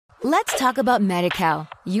Let's talk about Medi-Cal.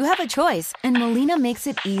 You have a choice, and Molina makes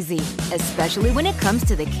it easy, especially when it comes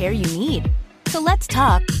to the care you need. So let's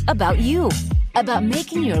talk about you, about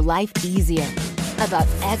making your life easier, about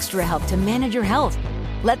extra help to manage your health.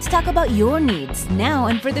 Let's talk about your needs now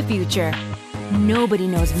and for the future. Nobody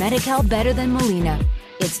knows Medi-Cal better than Molina.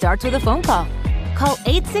 It starts with a phone call. Call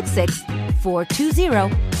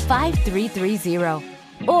 866-420-5330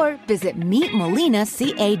 or visit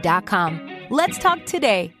meetmolinaca.com. Let's talk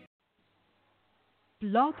today.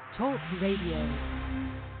 Blog Talk Radio.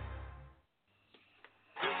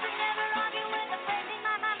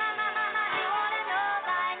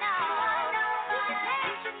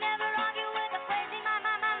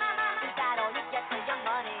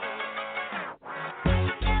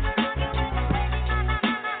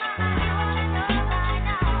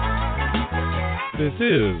 This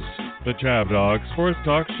is the Chab Dog Sports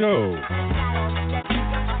Talk Show.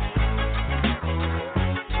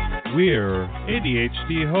 We're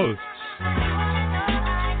ADHD hosts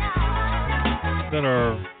that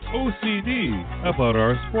are OCD about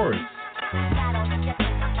our sports.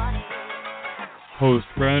 Host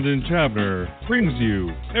Brandon Chabner brings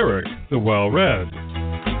you Eric the Well-Read,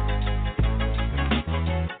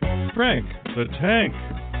 Frank the Tank,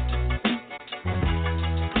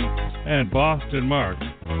 and Boston Mark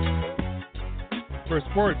for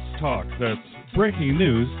sports talk that's breaking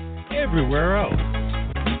news everywhere else.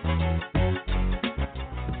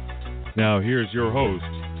 Now here's your host,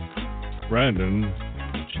 Brandon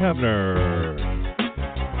Chabner.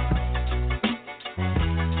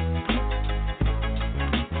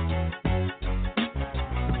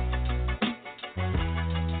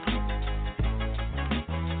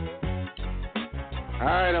 All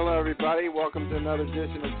right, hello everybody. Welcome to another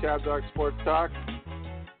edition of Chab Dog Sports Talk.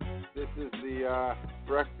 This is the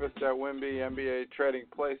Breakfast at Wimby NBA Trading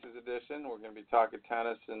Places edition. We're going to be talking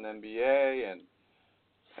tennis and NBA and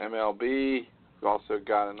MLB. We've also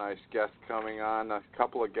got a nice guest coming on, a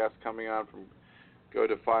couple of guests coming on from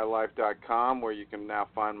GoDefyLife.com, where you can now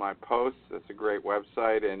find my posts. That's a great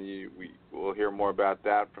website, and we will hear more about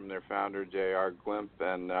that from their founder, J.R. Glymph,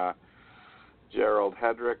 and Gerald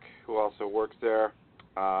Hedrick, who also works there.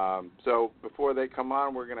 So before they come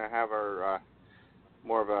on, we're going to have our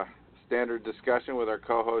more of a standard discussion with our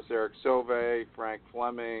co-hosts Eric Sauvé, Frank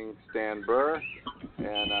Fleming, Stan Burr,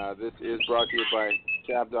 and this is brought to you by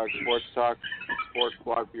Chab Dog Sports Talk, sports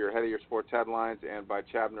blog for your head of your sports headlines, and by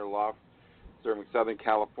Chabner Law, serving Southern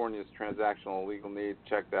California's transactional legal needs.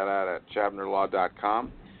 Check that out at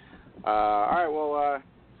chabnerlaw.com. All right, well,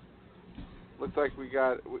 looks like we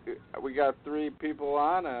got three people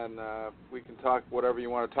on, and we can talk whatever you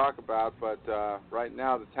want to talk about. But right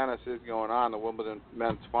now, the tennis is going on, the Wimbledon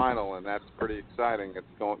men's final, and that's pretty exciting.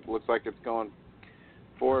 Looks like it's going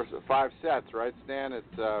 5 sets, right, Stan?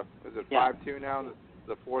 It's is it 5-2 now?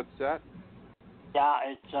 The fourth set? Yeah,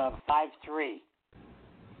 it's 5-3.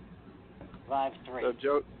 5-3. So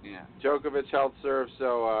Djokovic held serve,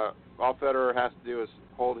 so all Federer has to do is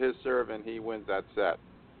hold his serve, and he wins that set.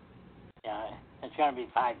 Yeah, it's going to be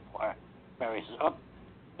 5-4.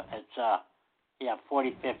 It's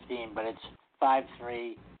 40-15, but it's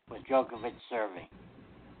 5-3 with Djokovic serving.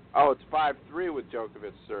 Oh, it's 5-3 with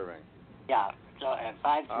Djokovic serving. Yeah, so at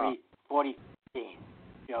 5-3, 40-15,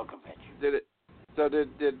 Djokovic. Did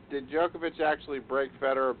Djokovic actually break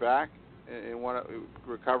Federer back and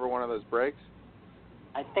recover one of those breaks?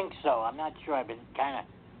 I think so. I'm not sure. I've been kind of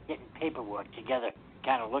getting paperwork together,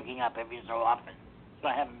 kind of looking up every so often. So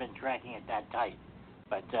I haven't been tracking it that tight.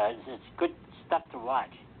 But it's good stuff to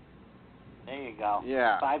watch. There you go.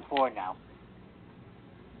 Yeah. 5-4 now.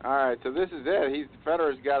 All right, so this is it.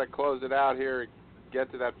 Federer's got to close it out here,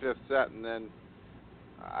 get to that fifth set, and then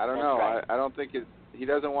I don't know. Right. I don't think he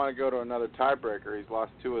doesn't want to go to another tiebreaker. He's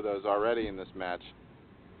lost 2 of those already in this match.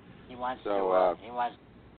 He wants to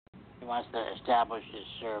establish his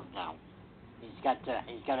serve now. He's got to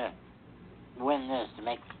win this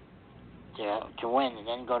to win and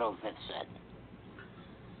then go to a fifth set.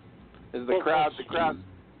 Is the crowd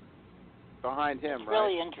behind him, it's right? It's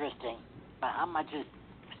really interesting how much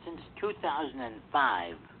since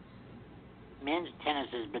 2005, men's tennis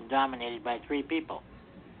has been dominated by 3 people.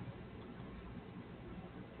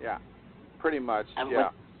 Yeah, pretty much,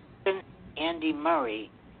 Andy Murray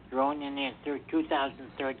thrown in there through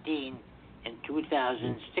 2013 and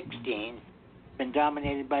 2016, been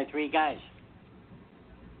dominated by 3 guys.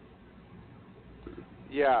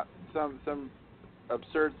 Yeah, some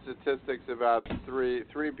absurd statistics about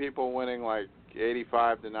three people winning like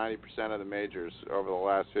 85 to 90% of the majors over the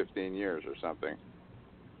last 15 years or something.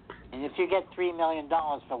 And if you get $3 million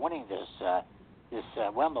for winning this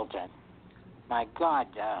Wimbledon, My God,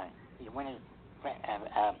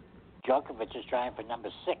 Djokovic is trying for number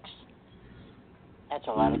 6. That's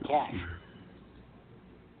a lot of cash.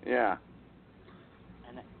 Yeah.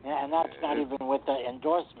 And that's not even with the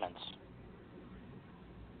endorsements.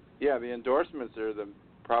 Yeah, the endorsements are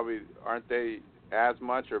aren't they as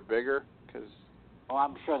much or bigger? Because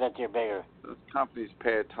I'm sure that they're bigger. Those companies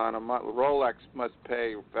pay a ton of money. Rolex must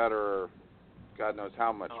pay Federer God knows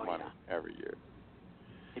how much money every year.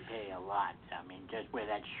 They pay a lot. I mean, just wear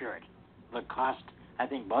that shirt. Lacoste, I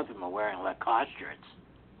think both of them are wearing Lacoste shirts.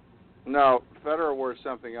 No, Federer wears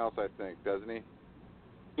something else, I think, doesn't he?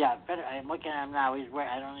 Yeah, Federer, I'm looking at him now. He's wearing,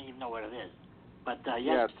 I don't even know what it is. But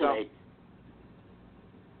yesterday,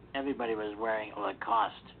 everybody was wearing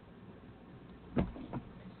Lacoste.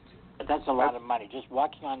 But that's a lot of money. Just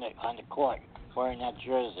walking on the court wearing that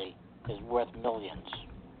jersey is worth millions.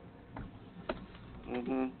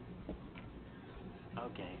 Mhm.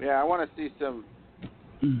 Okay. Yeah, I want to see some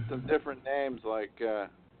different names like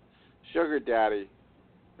Sugar Daddy.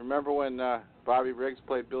 Remember when Bobby Riggs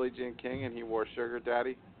played Billie Jean King and he wore Sugar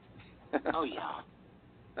Daddy? Oh yeah.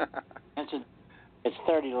 It's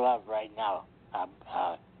 30 love right now.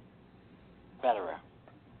 Federer.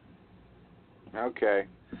 Okay.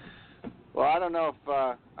 Well, I don't know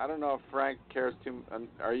if Frank cares too.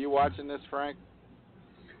 Are you watching this, Frank?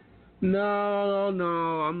 No,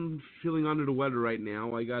 I'm feeling under the weather right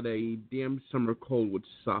now. I got a damn summer cold, which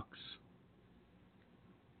sucks.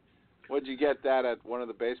 Would you get that at one of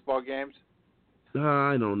the baseball games?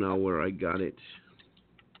 I don't know where I got it.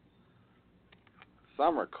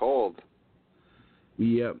 Summer cold.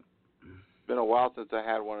 Yep. It's been a while since I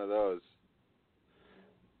had one of those.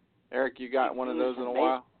 Eric, you got one of those in a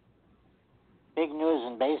while? Big news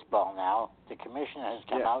in baseball now. The commissioner has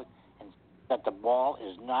come out and said that the ball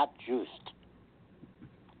is not juiced.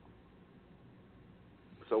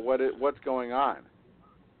 So what's going on?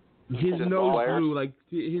 His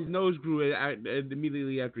nose grew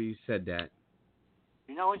immediately after he said that.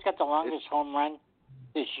 You know who's got the longest home run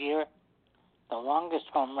this year? The longest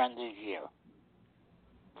home run this year.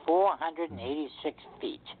 486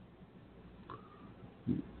 feet.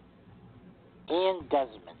 Ian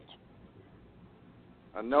Desmond.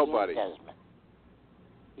 A nobody. Ian Desmond.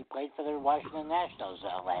 He played for the Washington Nationals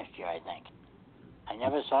last year, I think. I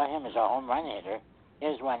never saw him as a home run hitter.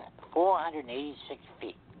 Here's one, 486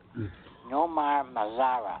 feet. Nomar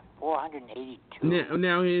Mazara, 482.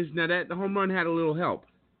 Now the home run had a little help.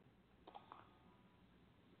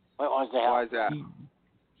 What was the help? Why is that?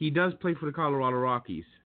 He does play for the Colorado Rockies.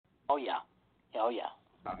 Oh yeah.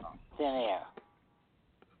 Thin air.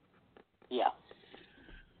 Yeah.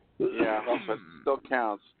 Yeah, but still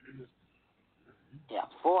counts. Yeah.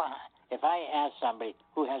 If I ask somebody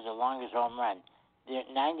who has the longest home run,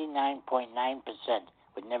 99.9%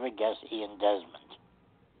 would never guess Ian Desmond.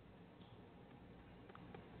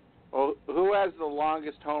 Well, who has the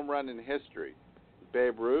longest home run in history?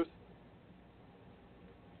 Babe Ruth?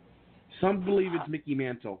 Some believe it's Mickey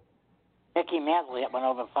Mantle. Mickey Mantle hit one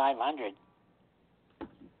over 500.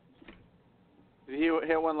 Did he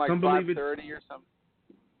hit one like 530 or something?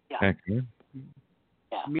 Yeah. Heck yeah.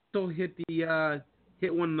 Yeah. Mantle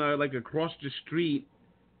hit one like across the street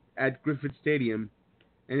at Griffith Stadium,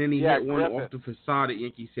 and then he hit one off the facade at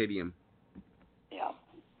Yankee Stadium. Yeah.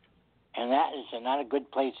 And that is not a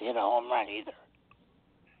good place to hit a home run either.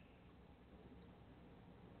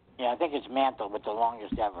 Yeah, I think it's Mantle with the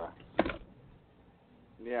longest ever.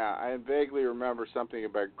 Yeah, I vaguely remember something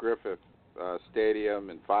about Griffith Stadium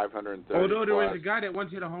and 530. Although there was a guy that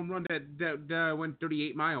once hit a home run that went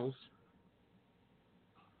 38 miles.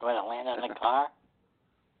 What, it landed in the car?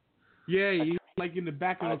 Yeah, he like in the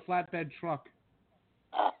back of a flatbed truck.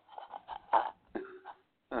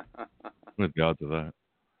 What are the odds of that?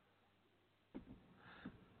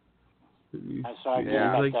 I saw a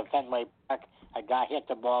game at Fenway Park. A guy hit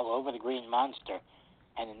the ball over the Green Monster,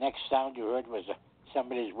 and the next sound you heard was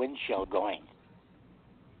somebody's windshield going.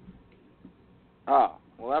 Oh,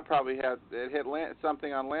 well, that probably hit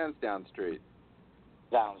something on Lansdowne Street.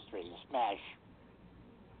 Down Street, smash.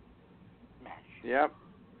 Yep.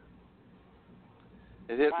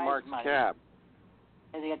 It hit Mark's cab.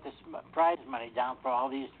 They get the prize money down for all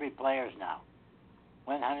these three players now.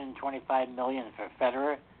 $125 million for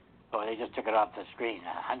Federer. Oh, they just took it off the screen.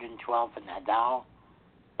 112 for Nadal.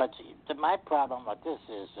 But my problem with this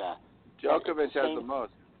is Djokovic has the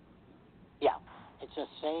most. Yeah, it's the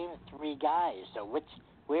same three guys. So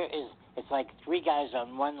it's like three guys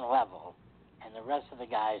on one level, and the rest of the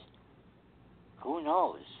guys, who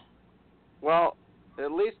knows? Well,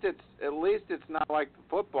 at least it's not like the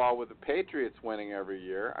football with the Patriots winning every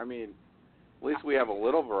year. I mean, at least we have a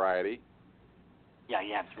little variety. Yeah,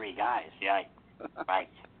 you have 3 guys. Yeah, right.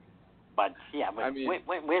 But but I mean,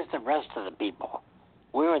 where's the rest of the people?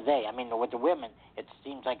 Where are they? I mean, with the women, it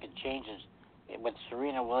seems like it changes with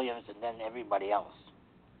Serena Williams and then everybody else.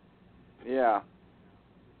 Yeah.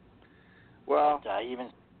 Well, but, even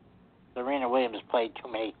Serena Williams played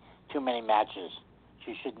too many matches.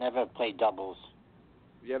 She should never have played doubles.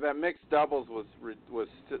 Yeah, that mixed doubles was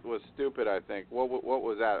stupid. I think. What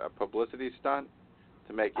was that? A publicity stunt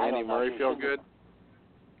to make Andy Murray feel good?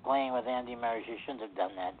 Playing with Andy Murray, she shouldn't have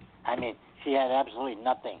done that. I mean, she had absolutely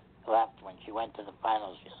nothing left when she went to the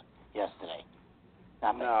finals yesterday.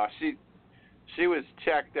 Nothing. No, she was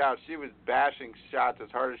checked out. She was bashing shots as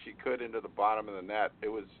hard as she could into the bottom of the net. It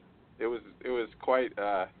was quite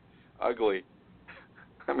ugly.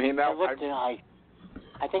 I mean, that.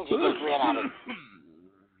 I think she just ran out of.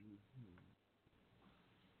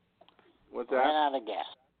 What's that? Ran out of gas.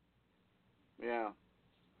 Yeah.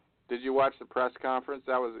 Did you watch the press conference?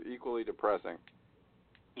 That was equally depressing.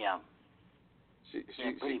 Yeah. She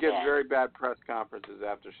gives very bad press conferences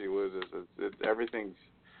after she loses. Everything's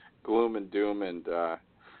gloom and doom, and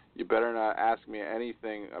you better not ask me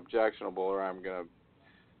anything objectionable, or I'm gonna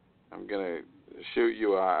shoot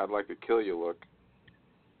you. I'd like to kill you. Look.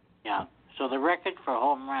 Yeah. So the record for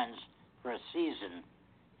home runs for a season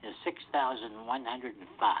is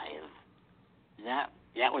 6,105.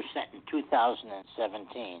 That was set in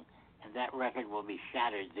 2017, and that record will be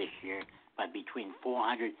shattered this year by between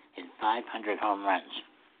 400 and 500 home runs.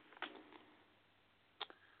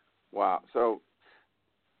 Wow. So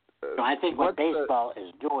I think what baseball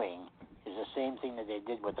is doing is the same thing that they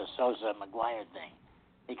did with the Sosa-McGuire thing.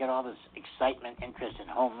 They got all this excitement, interest in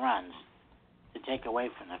home runs to take away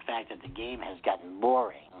from the fact that the game has gotten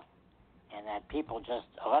boring and that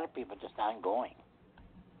a lot of people just aren't going.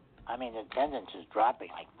 I mean, attendance is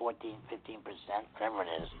dropping like 14, 15%, whatever it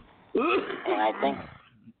is. And I think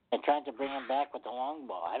they're trying to bring him back with the long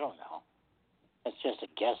ball. I don't know. That's just a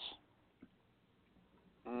guess.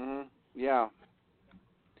 Yeah.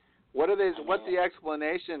 What's the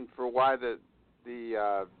explanation for why the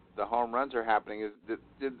home runs are happening?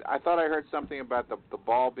 I thought I heard something about the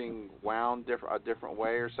ball being wound a different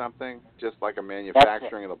way or something, just like a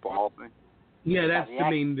manufacturing of the ball thing. Yeah, that's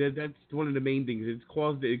that's one of the main things. It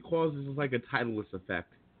causes like a Titleist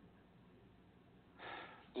effect.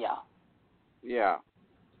 Yeah. Yeah,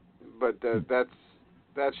 but that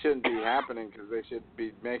shouldn't be happening because they should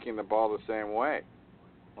be making the ball the same way.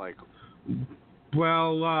 Like,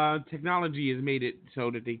 well, technology has made it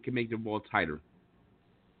so that they can make the ball tighter.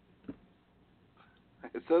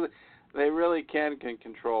 So they really can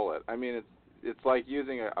control it. I mean, it's like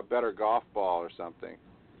using a better golf ball or something.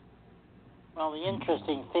 Well, the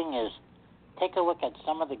interesting thing is, take a look at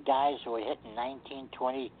some of the guys who are hitting 19,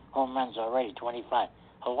 20 home runs already, 25.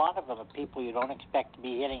 A lot of them are people you don't expect to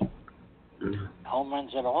be hitting home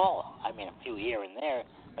runs at all. I mean, a few here and there,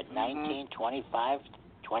 but 19, 25,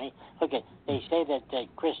 20. Look, they say that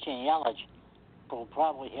Christian Yelich will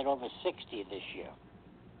probably hit over 60 this year.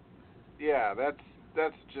 Yeah,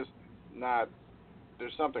 that's just not.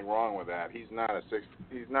 There's something wrong with that. He's not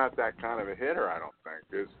that kind of a hitter. I don't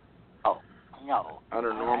think. No.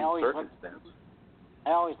 Under normal circumstances.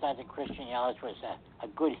 I always thought that Christian Yelich was a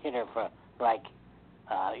good hitter for,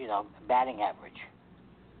 batting average.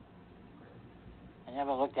 I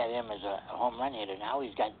never looked at him as a home run hitter. Now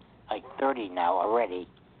he's got like 30 now already,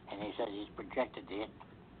 and he says he's projected to hit.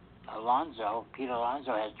 Peter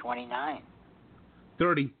Alonso has 29.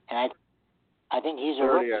 30. And I think he's a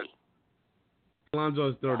rookie. Alonso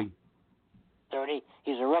is 30. 30?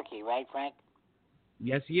 He's a rookie, right, Frank?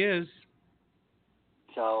 Yes, he is.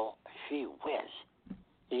 So, gee whiz.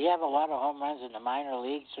 Did he have a lot of home runs in the minor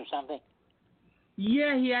leagues or something?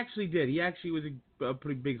 Yeah, he actually did. He actually was a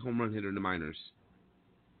pretty big home run hitter in the minors.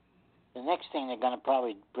 The next thing they're going to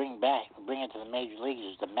probably bring it to the major leagues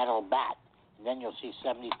is the metal bat. And then you'll see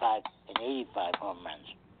 75 and 85 home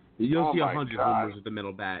runs. You'll see 100 homers with the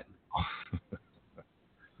metal bat.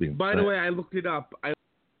 By the way, I looked it up. It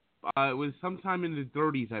was sometime in the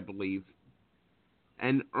 30s, I believe.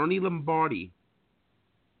 And Ernie Lombardi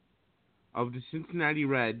of the Cincinnati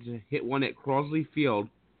Reds hit one at Crosley Field.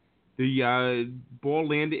 The ball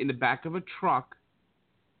landed in the back of a truck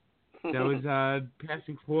that was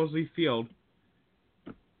passing Crosley Field,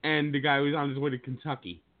 and the guy was on his way to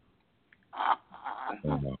Kentucky.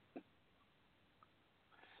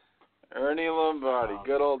 Ernie Lombardi,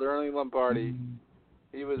 good old Ernie Lombardi.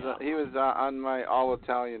 He was on my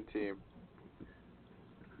all-Italian team.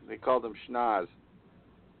 They called him Schnoz.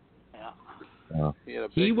 Yeah.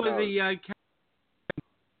 He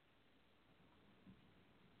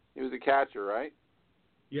was a catcher, right?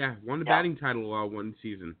 Yeah, won the batting title one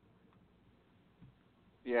season.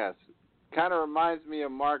 Yes. Kind of reminds me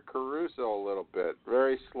of Mark Caruso a little bit.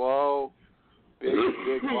 Very slow, big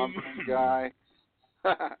lumbering guy.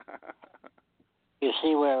 You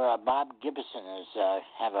see where Bob Gibson is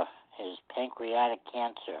his pancreatic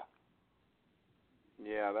cancer.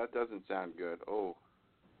 Yeah, that doesn't sound good. Oh.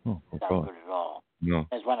 Oh, Not good at all. No.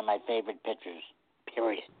 That's one of my favorite pitchers,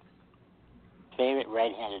 period. Favorite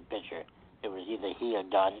right-handed pitcher. It was either he or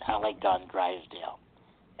Don. I like Don Drysdale.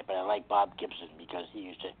 But I like Bob Gibson because he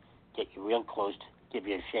used to get you real close, give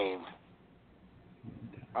you a shave.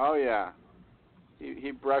 Oh, yeah. He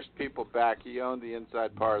brushed people back. He owned the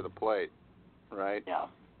inside part of the plate, right? Yeah.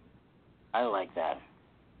 I like that.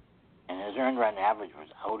 And his earned run average was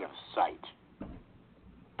out of sight.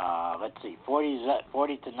 Let's see,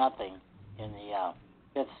 40-0 in the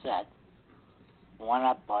fifth set. One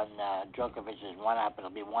up on Djokovic is one up. It'll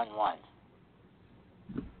be 1-1.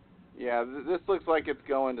 Yeah, this looks like it's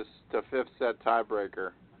going to fifth set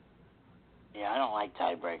tiebreaker. Yeah, I don't like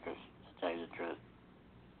tiebreakers, to tell you the truth.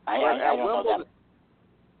 I don't know that.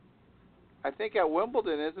 I think at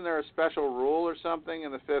Wimbledon, isn't there a special rule or something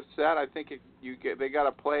in the fifth set? I think they got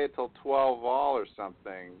to play it till 12 all or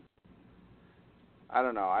something. I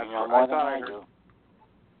don't know. I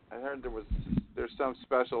heard there's some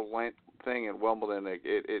special thing at Wimbledon.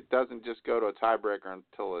 It doesn't just go to a tiebreaker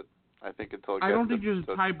until it gets I don't think there's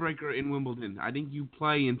a tiebreaker in Wimbledon. I think you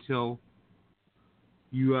play until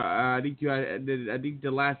you. I think the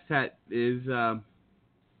last set is the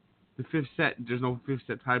fifth set. There's no fifth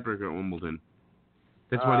set tiebreaker at Wimbledon.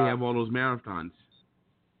 That's why they have all those marathons.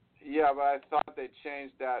 Yeah, but I thought they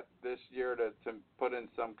changed that this year to put in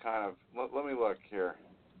some kind of. Let me look here.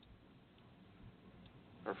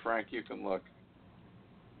 Or Frank, you can look.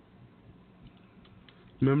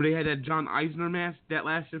 Remember they had that John Eisner match that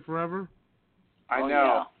lasted forever? I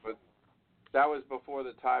know, but that was before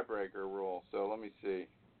the tiebreaker rule. So let me see.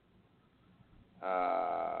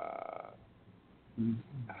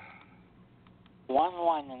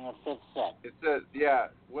 1-1 in the fifth set. It says,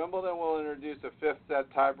 Wimbledon will introduce a fifth set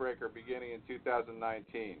tiebreaker beginning in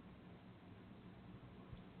 2019.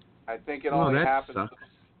 I think it only happens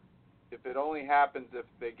if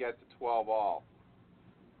they get to 12 all.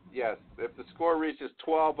 Yes, if the score reaches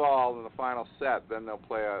 12 all in the final set, then they'll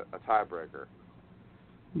play a tiebreaker.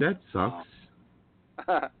 That sucks.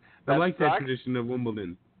 I like that tradition of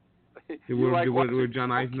Wimbledon. Where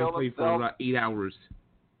John Eisner played for about 8 hours.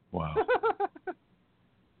 Wow.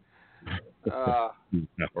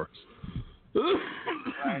 Hours.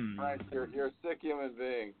 Frank, you're a sick human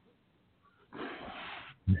being.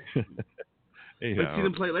 Let's see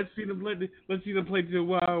them play. Let's see them play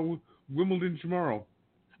to Wimbledon tomorrow.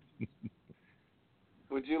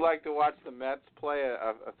 Would you like to watch the Mets play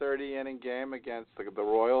a 30-inning game against the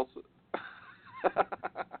Royals?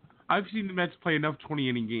 I've seen the Mets play enough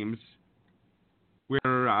 20-inning games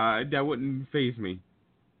where that wouldn't faze me.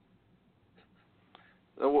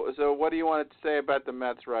 So what do you want to say about the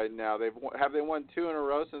Mets right now? Have they won 2 in a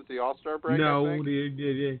row since the All-Star break? No, I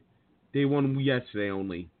think? they won yesterday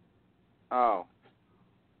only. Oh.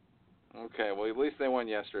 Okay, well, at least they won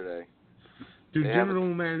yesterday. The general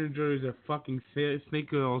manager is a fucking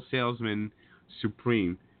snake oil salesman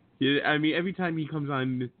supreme. I mean, every time he comes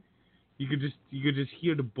on, you could just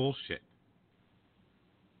hear the bullshit.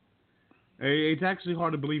 It's actually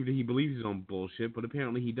hard to believe that he believes his own bullshit, but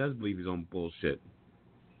apparently he does believe his own bullshit.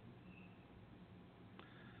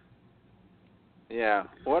 Yeah.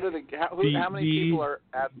 What are how many people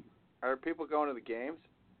are people going to the games?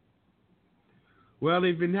 Well,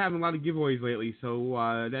 they've been having a lot of giveaways lately,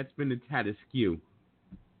 so that's been a tad askew.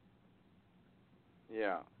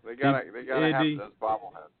 Yeah, they gotta have those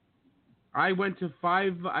bobbleheads. I went to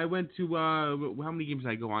how many games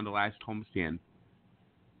did I go on the last homestand?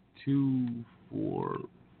 2, 4.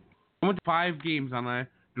 I went to 5 games on the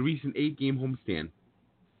recent 8-game homestand,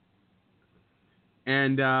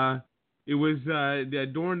 and it was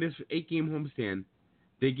during this 8-game homestand,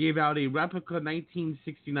 they gave out a replica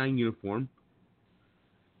 1969 uniform.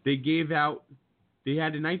 They had the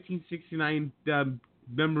 1969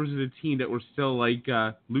 members of the team that were still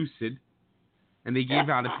lucid, and they gave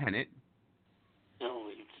out a pennant.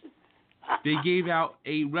 They gave out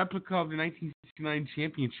a replica of the 1969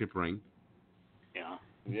 championship ring. Yeah.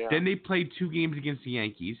 Then they played 2 games against the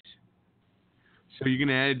Yankees. So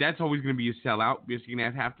that's always gonna be a sellout because you're gonna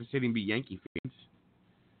have half the stadium be Yankee fans.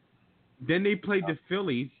 Then they played the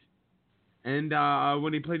Phillies, and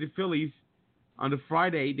when they played the Phillies on the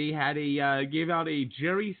Friday, they had gave out a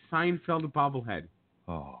Jerry Seinfeld bobblehead.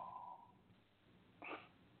 Oh.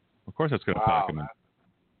 Of course, that's gonna pack him in.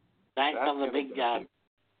 Seinfeld, the big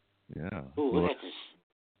Yeah. Ooh, look at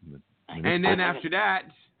this. And then after that,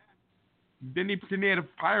 then they had a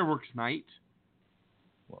fireworks night.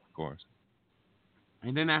 Well, of course.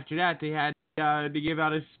 And then after that, they gave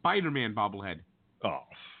out a Spider-Man bobblehead. Oh.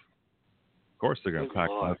 Of course they're going to pack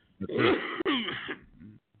that.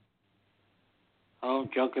 Oh,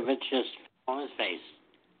 Djokovic just fell on his face.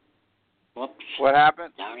 Whoops. What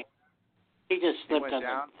happened? Down he just slipped went on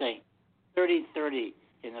down? the thing. 30-30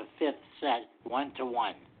 in the fifth set,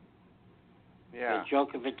 1-1. Yeah.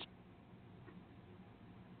 Djokovic.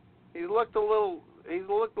 He looked a little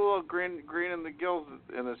green in the gills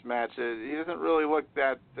in this match. He doesn't really look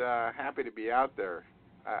that happy to be out there.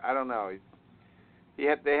 I don't know. He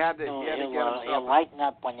had to get himself. He'll lighten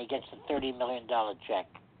up when he gets the $30 million check.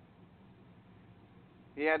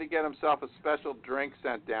 He had to get himself a special drink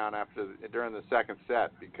sent down during the second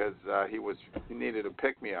set because he needed a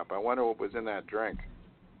pick me up. I wonder what was in that drink.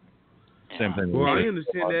 Same thing. Well, I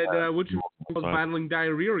understand that Which was battling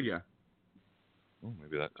diarrhea. Oh,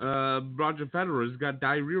 maybe that. Roger Federer's got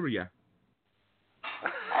diarrhea.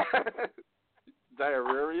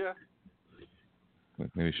 Diarrhea?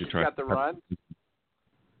 Maybe you should try. Got the run?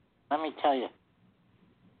 Let me tell you.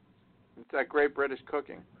 It's that great British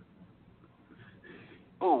cooking.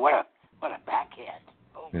 Ooh, what a backhand.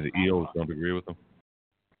 Oh, The Eels don't agree with them.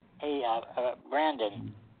 Hey,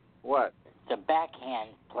 Brandon. What? The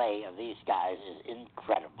backhand play of these guys is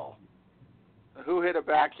incredible. Who hit a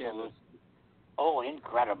backhand? Absolute. Oh,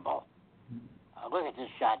 incredible. Look at this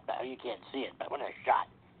shot. You can't see it, but what a shot.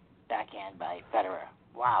 Backhand by Federer.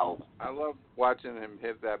 Wow. I love watching him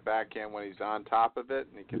hit that backhand when he's on top of it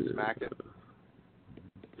and he can smack it.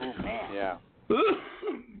 Oh, man. Yeah.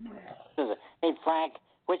 Hey, Frank,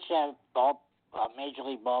 which Major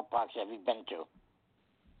League ballparks have you been to?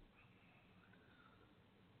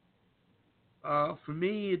 For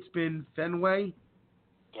me, it's been Fenway,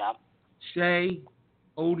 Yep. Shea,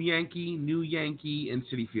 Old Yankee, New Yankee, and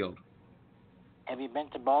Citi Field. Have you been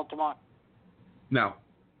to Baltimore? No.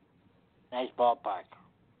 Nice ballpark.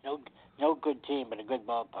 No good team, but a good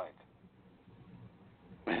ballpark.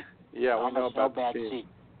 Yeah, we know Almost about no bad the team. seat.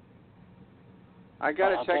 I got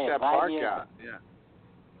to I'll check tell you, that 5 park years, out. Yeah.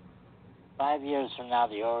 5 years from now,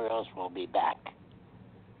 the Orioles will be back.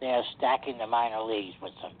 They are stacking the minor leagues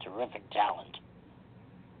with some terrific talent.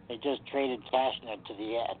 They just traded Cashner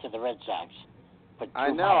to the Red Sox for two I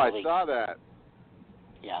know. minor I leagues. saw that.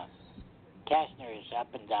 Yeah. Cashner is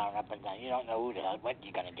up and down, up and down. You don't know what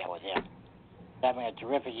you're going to get with him. He's having a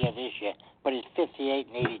terrific year this year, but he's 58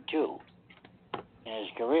 and 82 in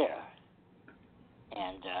his career.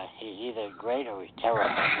 And he's either great or he's terrible.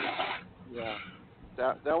 Yeah.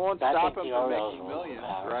 That won't I stop think him the from Orioles making millions,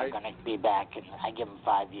 right? are going to be back, and I give them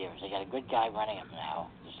 5 years. They got a good guy running them now.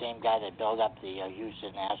 The same guy that built up the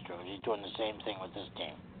Houston Astros. He's doing the same thing with this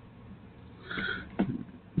team.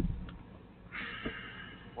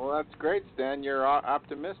 Well, that's great, Stan. You're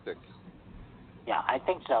optimistic. Yeah, I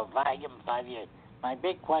think so. I give them 5 years. My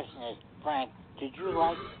big question is, Frank, did you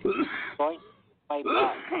like going to play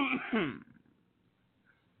ball?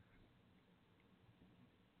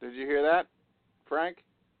 Did you hear that, Frank?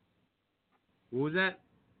 What was that?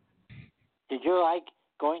 Did you like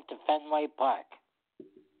going to Fenway Park?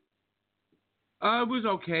 It was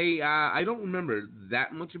okay. I don't remember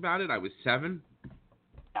that much about it. I was 7.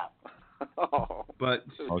 Yeah. Oh, but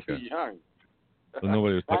okay. Too young. So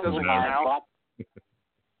nobody was Friends talking of about mine it.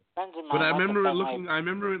 But I went to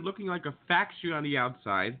remember it looking like a factory on the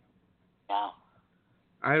outside. Yeah.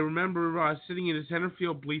 I remember sitting in the center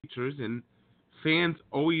field bleachers, and fans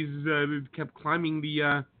always kept climbing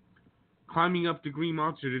up the Green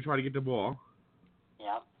Monster to try to get the ball.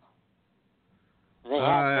 Yeah. They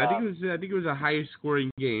had, I think it was a higher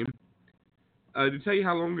scoring game. To tell you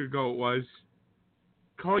how long ago it was,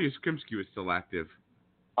 Carl Yastrzemski was still active.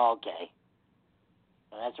 Okay.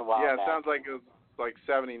 Well, that's a while Yeah, it back. sounds like it was like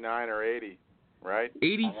 79 or 80, right?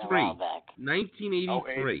 83. That's a while back.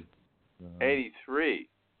 1983. 83.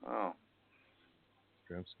 Oh.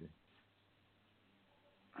 Yastrzemski.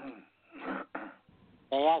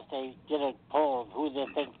 They did a poll of who the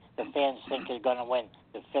fans think is going to win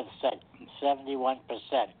the fifth set. 71%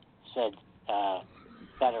 said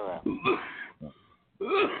Federer.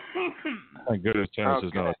 Thank goodness tennis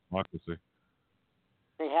is not a democracy.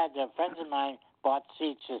 They had friends of mine bought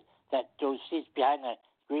seats those seats behind the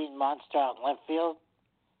Green Monster out in left field.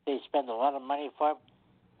 They spend a lot of money for them.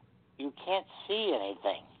 You can't see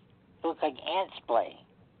anything. It looks like ants playing.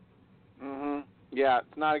 Mhm. Yeah,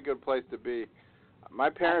 it's not a good place to be. My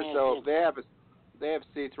parents, though, they have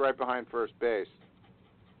seats right behind first base.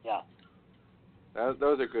 Yeah.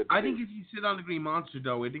 Those are good. I think if you sit on the Green Monster,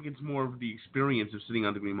 though, I think it's more of the experience of sitting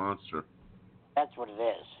on the Green Monster. That's what it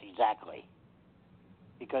is, exactly.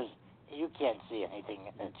 Because you can't see anything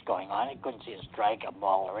that's going on. You couldn't see a strike, a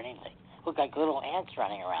ball, or anything. Look like little ants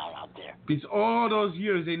running around out there. Because all those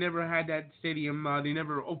years, they never had that stadium. They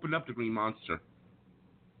never opened up the Green Monster.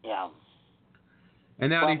 Yeah.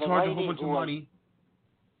 And now they charge a whole bunch of money.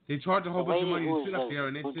 They charge a whole bunch of money to sit up there,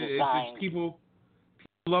 and it's people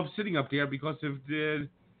love sitting up there because of the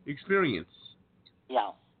experience.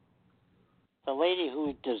 Yeah. The lady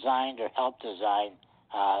who designed or helped design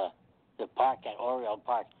the park at Oriole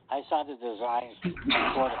Park, I saw the designs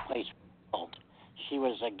before the place was built. She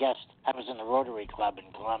was a guest. I was in the Rotary Club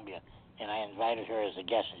in Columbia, and I invited her as a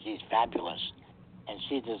guest, and she's fabulous. And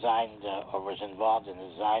she designed or was involved in the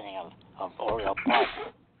designing of Oriole Park.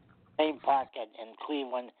 Same park in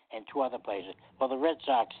Cleveland and 2 other places. Well, the Red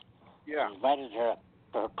Sox invited her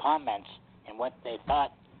for her comments and what they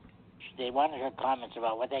thought. They wanted her comments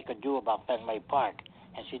about what they could do about Fenway Park.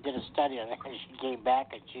 And she did a study on it, and she came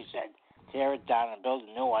back and she said, tear it down and build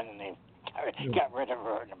a new one, and they got rid of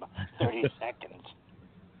her in about 30 seconds.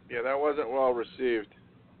 Yeah, that wasn't well received.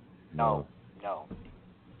 No. The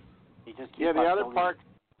other park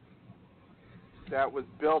that was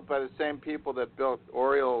built by the same people that built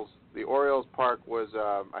Orioles, the Orioles Park was,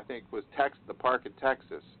 I think, the park in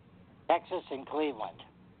Texas. Texas and Cleveland.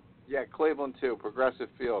 Yeah, Cleveland too. Progressive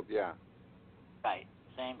Field. Yeah. Right.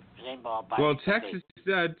 Same ballpark. Well, Texas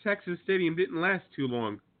Stadium didn't last too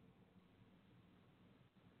long.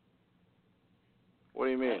 What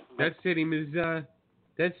do you mean? That stadium is gone.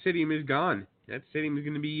 That stadium is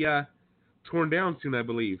going to be torn down soon, I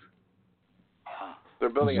believe. They're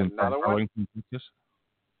building another one?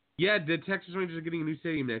 Yeah, the Texas Rangers are getting a new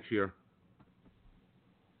stadium next year.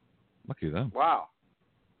 Lucky them. Wow.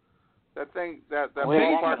 That thing, that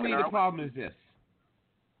basically the problem is this.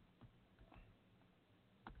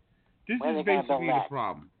 This is basically the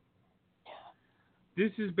problem.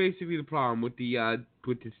 This is basically the problem with the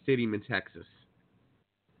stadium in Texas.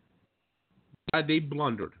 They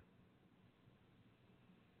blundered.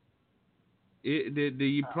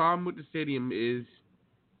 The problem with the stadium is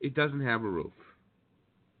it doesn't have a roof.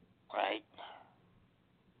 Right.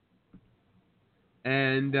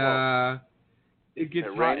 And it gets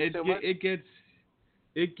hot.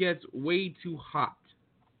 It gets way too hot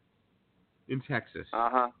in Texas.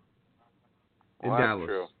 In Dallas.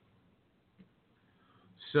 True.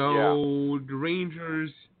 So the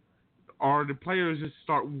Rangers the players just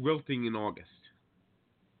start wilting in August.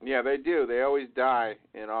 Yeah, they do. They always die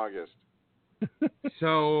in August.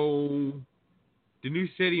 So the new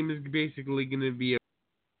stadium is basically going to be a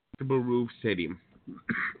comfortable roof stadium.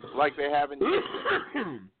 Like they have in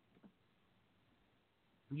Houston.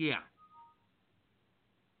 Yeah.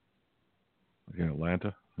 Like in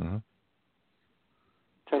Atlanta. So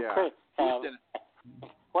Chris,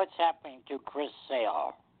 what's happening to Chris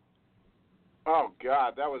Sale? Oh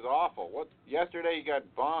God, that was awful. Yesterday he got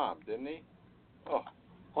bombed, didn't he? Oh.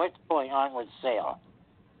 What's going on with Sale?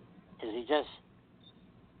 Is he just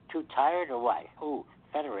too tired or what? Ooh,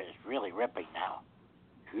 Federer is really ripping now.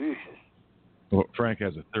 Jesus. Well, Frank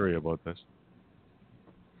has a theory about this.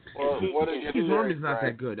 Well, his arm is not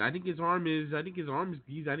that good. I think he's got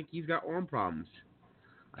arm problems.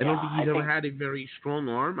 I don't think he's ever had a very strong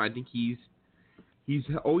arm. I think he's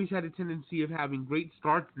always had a tendency of having great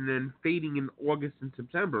starts and then fading in August and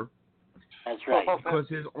September. That's right. Because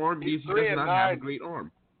his arm he does not have a great arm.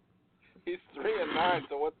 He's 3-9,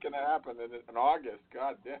 so what's going to happen in August?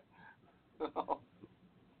 God damn.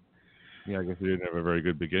 Yeah, I guess he didn't have a very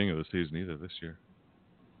good beginning of the season either this year.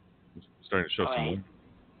 He's starting to show some more.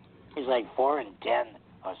 He's like 4-10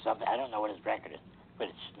 or something. I don't know what his record is, but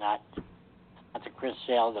it's not the Chris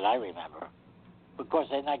Sale that I remember. Of course,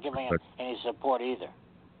 they're not giving him any support either.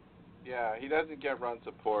 Yeah, he doesn't get run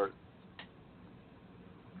support.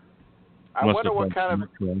 I wonder what kind of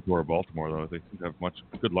or Baltimore though. They seem to have much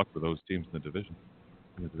good luck for those teams in the division.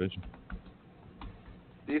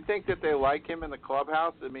 Do you think that they like him in the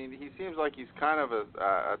clubhouse? I mean, he seems like he's kind of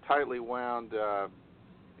a tightly wound,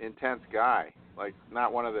 intense guy. Like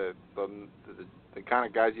not one of the kind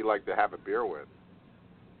of guys you like to have a beer with.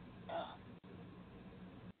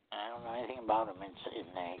 I don't know anything about him in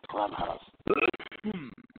the clubhouse.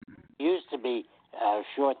 He used to be a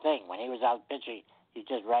sure thing. When he was out pitching, you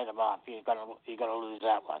just write him off. You're gonna lose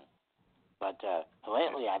that one. But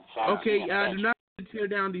lately, I've started. Okay, do not tear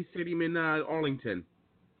down the stadium in Arlington.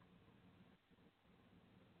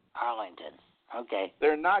 Arlington. Okay.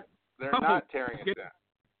 They're not tearing it down.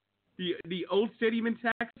 The old stadium in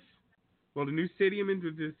Texas. Well, the new stadium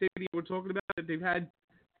the stadium we're talking about that they've had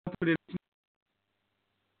put in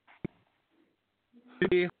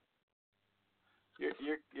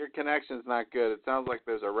Your connection's not good. It sounds like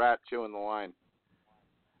there's a rat chewing the line.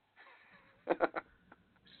 So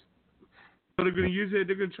they're going to use it.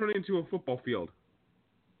 They're going to turn it into a football field.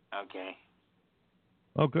 Okay.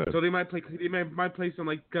 Oh, good. So they might play. They might play some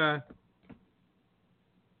like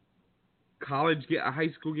high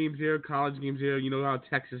school games there, college games there. You know how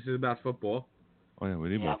Texas is about football. Oh yeah, we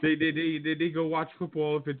need more. They go watch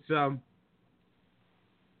football if it's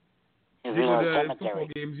they go to football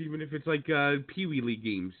games, even if it's like Pee Wee League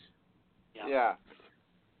games. Yeah.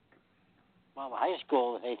 Well, high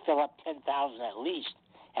school, they fill up 10,000 at least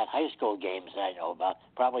at high school games that I know about,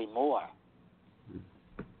 probably more.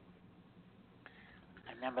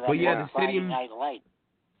 I remember that the Friday stadium. Night Light.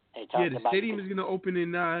 They talked The about stadium is going to open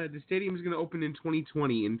in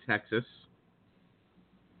 2020 in Texas.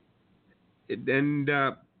 And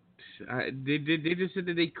they just said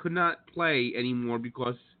that they could not play anymore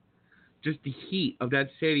because just the heat of that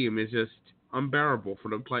stadium is just unbearable for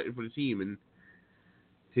the team, and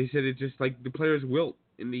they said it's just like the players wilt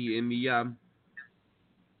in the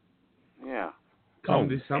come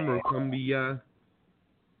this summer, come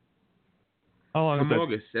how long come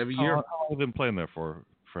August every year. How long have they been playing there for,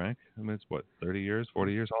 Frank? I mean, it's what, 30 years,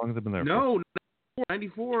 40 years? How long have they been there for? No,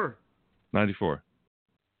 94. 94.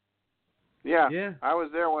 Yeah, I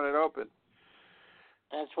was there when it opened.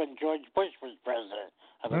 That's when George Bush was president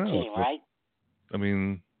of the team, Well, right? I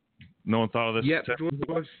mean, no one thought of this. Yeah, George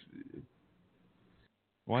Bush.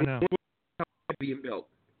 Why now? Being built.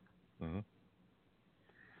 Uh-huh.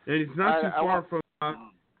 And it's not too far from.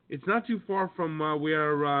 It's not too far from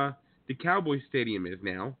where the Cowboys Stadium is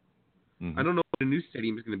now. Mm-hmm. I don't know what the new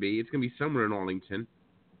stadium is going to be. It's going to be somewhere in Arlington.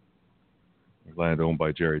 Land owned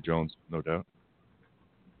by Jerry Jones, no doubt.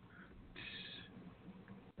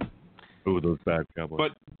 Ooh, those bad Cowboys.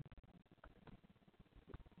 But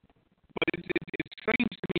it's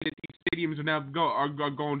strange to me that these stadiums are now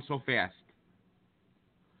are going so fast.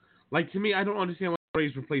 Like, to me, I don't understand why the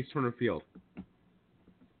Braves replaced Turner Field.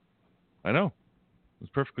 I know. It's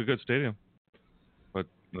a perfectly good stadium. But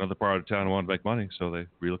another part of town wanted to make money, so they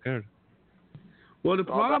relocated. Well, the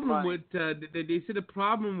problem with they said the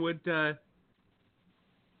problem with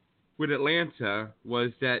Atlanta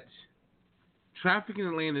was that traffic in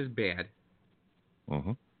Atlanta is bad.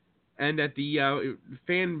 Uh-huh. And that the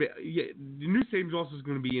the new stadium also is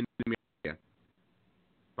going to be in America,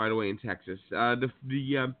 by the way, in Texas. He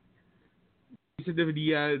said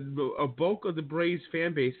a bulk of the Braves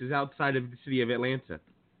fan base is outside of the city of Atlanta.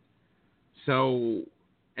 So,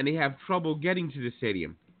 and they have trouble getting to the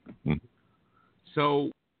stadium. Mm-hmm. So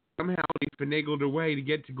somehow they finagled their way to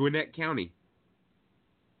get to Gwinnett County.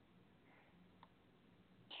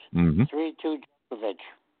 Mm-hmm. 3-2 Djokovic.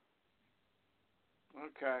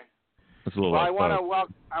 Okay. That's a little. Well, I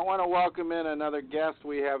want to welcome in another guest.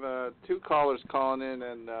 We have two callers calling in,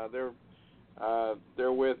 and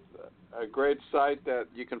they're with a great site that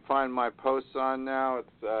you can find my posts on now.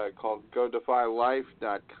 It's called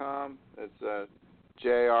GoDefyLife.com. It's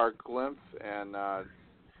J.R. Glymph and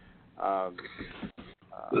also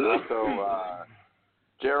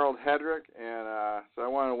Gerald Hedrick. And so I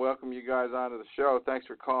want to welcome you guys onto the show. Thanks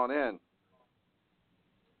for calling in.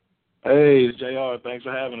 Hey, it's JR. Thanks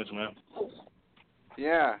for having us, man.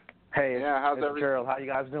 Yeah. Hey, how's it's Gerald. How you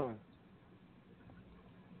guys doing?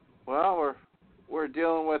 Well, we're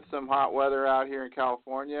dealing with some hot weather out here in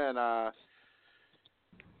California,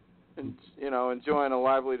 and enjoying a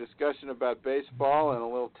lively discussion about baseball and a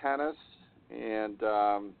little tennis. And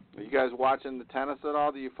are you guys watching the tennis at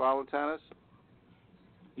all? Do you follow tennis?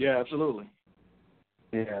 Yeah, absolutely.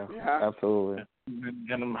 Yeah, absolutely.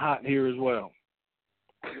 And I'm hot here as well.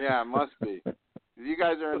 Yeah, it must be. You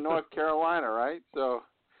guys are in North Carolina, right? So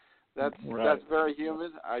that's very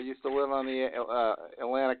humid. I used to live on the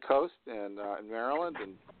Atlantic coast and in Maryland,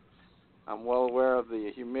 and I'm well aware of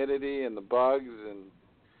the humidity and the bugs, and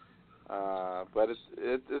but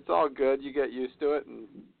it's all good. You get used to it, and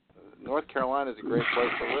North Carolina is a great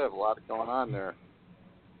place to live. A lot going on there.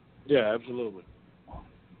 Yeah, absolutely.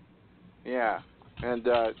 Yeah. And,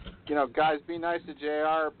 guys, be nice to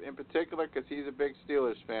JR in particular because he's a big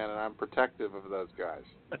Steelers fan, and I'm protective of those guys.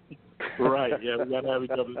 Right, yeah, we got to have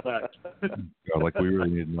each other's back. Like we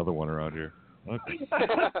really need another one around here. Okay.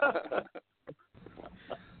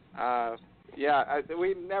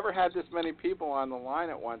 We never had this many people on the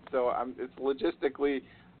line at once, so it's logistically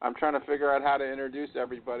I'm trying to figure out how to introduce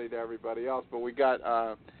everybody to everybody else. But we got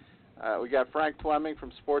Frank Fleming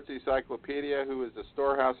from Sports Encyclopedia, who is the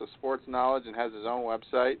storehouse of sports knowledge and has his own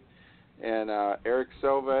website, and Eric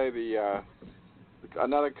Sauve, the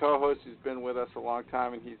another co-host who's been with us a long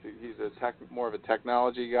time, and he's more of a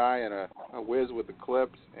technology guy and a whiz with the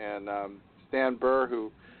clips. And Stan Burr,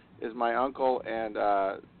 who is my uncle and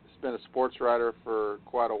has been a sports writer for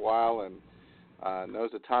quite a while and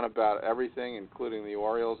knows a ton about everything, including the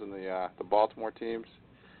Orioles and the Baltimore teams.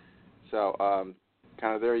 So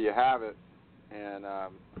kind of there you have it. And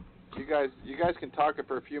you guys can talk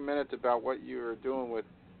for a few minutes about what you are doing with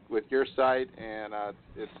your site, and I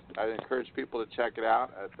encourage people to check it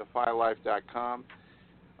out at defylife.com.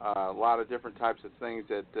 A lot of different types of things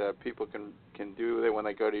that people can do when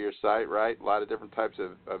they go to your site, right? A lot of different types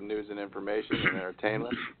of news and information and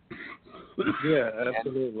entertainment. Yeah,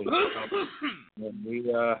 absolutely.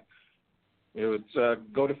 It's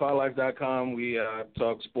go to defylife.com. We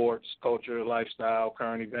talk sports, culture, lifestyle,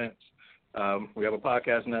 current events. We have a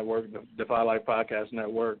podcast network, the Defy Life Podcast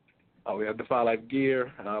Network. We have Defy Life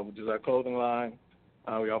Gear, which is our clothing line.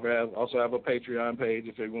 We also have a Patreon page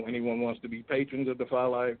if anyone wants to be patrons of Defy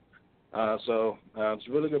Life. So it's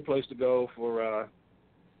a really good place to go for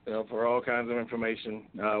all kinds of information,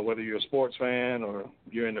 whether you're a sports fan or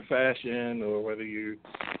you're into fashion or whether you're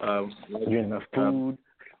into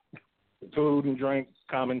food and drink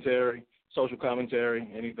commentary, social commentary,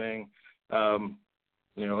 anything. And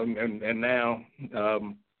now,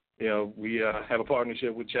 we have a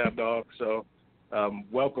partnership with Chap Dog, so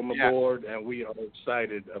welcome aboard, and we are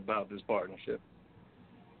excited about this partnership.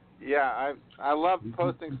 Yeah, I love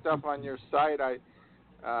posting stuff on your site.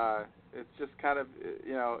 It's just kind of,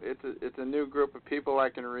 it's a new group of people I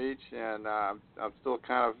can reach, and I'm still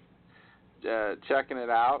kind of checking it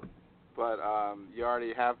out, but you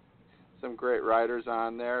already have some great writers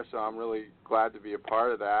on there, so I'm really glad to be a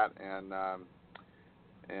part of that, and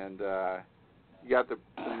you got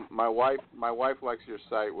my wife likes your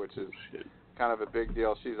site, which is kind of a big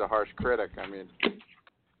deal. She's a harsh critic. I mean,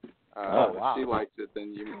 if she likes it,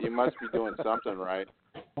 then you must be doing something right.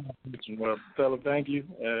 Well, fella, thank you,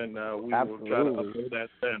 and we will try to upload that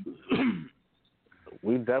then.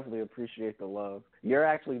 We definitely appreciate the love. You're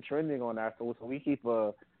actually trending on our, so we keep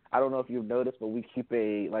I don't know if you've noticed, but we keep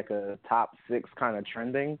a top 6 kind of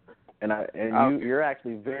trending, you're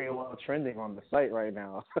actually very well trending on the site right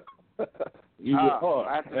now. I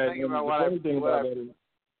have to think about what I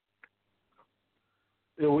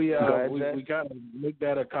we kind of make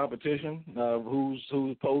that a competition of whose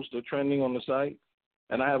posts are trending on the site,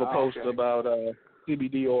 and I have a post about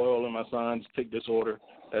CBD oil in my son's tic disorder.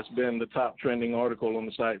 That's been the top trending article on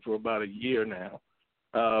the site for about a year now.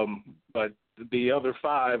 But the other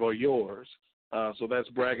 5 are yours, so that's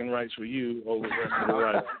bragging rights for you over the rest of the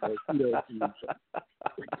rights.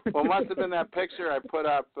 Well, it must have been that picture I put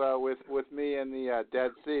up with me in the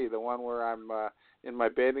Dead Sea, the one where I'm in my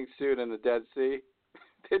bathing suit in the Dead Sea.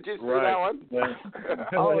 Did you see that one? Yeah. Is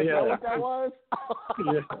that what that was?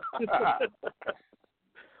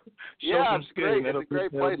 Yeah, it's great. It's a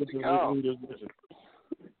great place to go.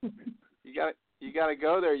 You got to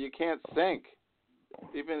go there. You can't sink.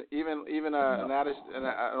 Even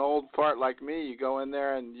an old fart like me, you go in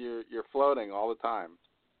there and you're floating all the time.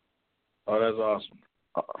 Oh, that's awesome.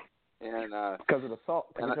 And because of the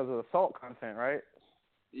salt content, right?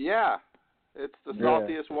 Yeah, it's the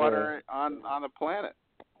saltiest water on the planet.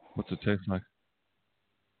 What's it taste like?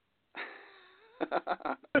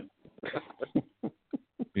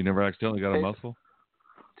 You never accidentally got a mouthful?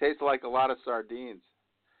 Tastes like a lot of sardines.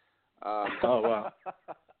 Oh wow!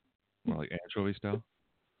 More like anchovy style.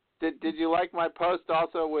 Did you like my post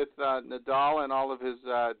also with Nadal and all of his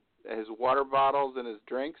water bottles and his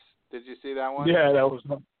drinks? Did you see that one? Yeah, that was.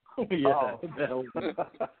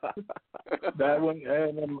 That one,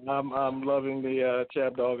 and I'm loving the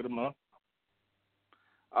Chap Dog of the Month.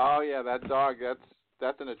 Oh yeah, that dog.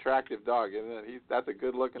 That's an attractive dog, isn't it? That's a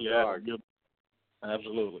good looking dog. Yeah,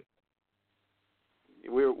 absolutely.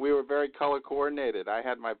 We were very color coordinated. I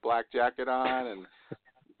had my black jacket on, and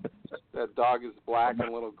that dog is black and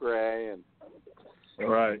a little gray. And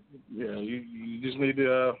right, yeah. You just need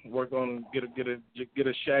to work on get a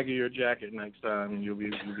shaggier jacket next time, and you'll be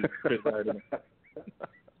fit right in.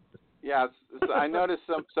 Yeah, so I noticed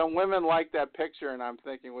some women like that picture, and I'm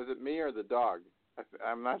thinking, was it me or the dog?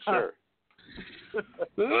 I'm not sure.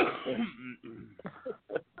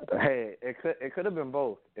 Hey, it could have been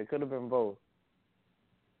both.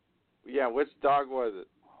 Yeah, which dog was it?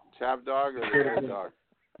 Chap Dog or the other dog?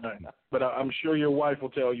 Right. But I'm sure your wife will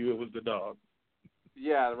tell you it was the dog.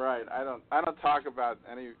 Yeah, right. I don't talk about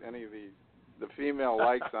any of the female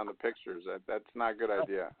likes on the pictures. That's not a good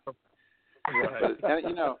idea. Right. But,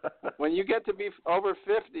 and, when you get to be over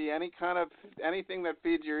 50, anything that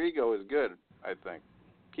feeds your ego is good. I think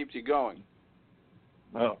keeps you going.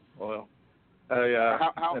 Oh well,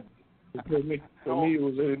 For me, it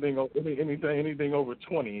was anything over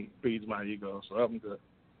 20 feeds my ego, so I'm good.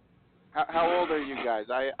 How old are you guys?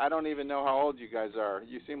 I don't even know how old you guys are.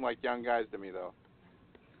 You seem like young guys to me, though.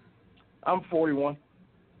 I'm 41.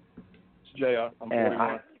 It's JR. I'm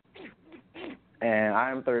 41. And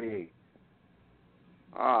I'm 38.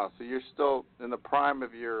 Ah, so you're still in the prime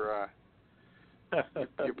of your.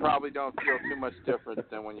 You probably don't feel too much different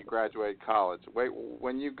than when you graduate college. Wait,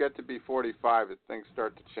 when you get to be 45, things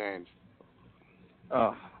start to change.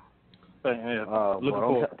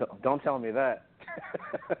 Don't tell me that.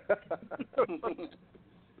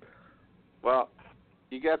 Well,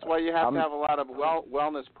 that's why you have to have a lot of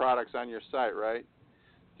wellness products on your site, right?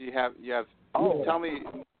 Do you have? Tell me,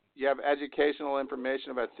 you have educational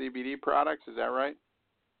information about CBD products? Is that right?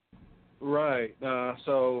 Right.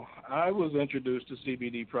 So I was introduced to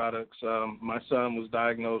CBD products. My son was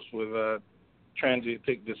diagnosed with transient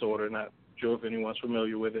tic disorder. Not sure if anyone's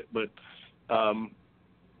familiar with it, but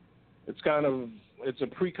it's a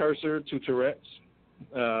precursor to Tourette's.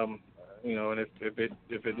 And if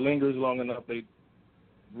it lingers long enough, they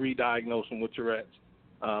re-diagnose him with Tourette's.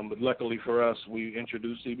 But luckily for us, we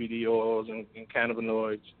introduced CBD oils and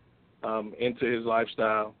cannabinoids into his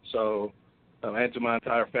lifestyle. So. And to my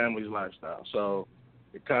entire family's lifestyle. So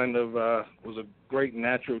it kind of was a great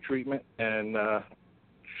natural treatment and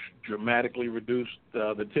dramatically reduced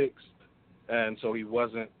the tics. And so he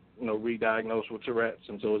wasn't, re-diagnosed with Tourette's.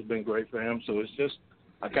 And so it's been great for him. So it's just,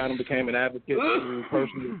 I kind of became an advocate through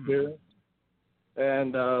personal experience.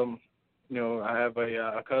 And, I have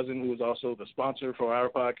a cousin who is also the sponsor for our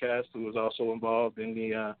podcast, who is also involved in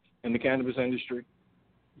the cannabis industry.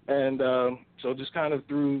 And so just kind of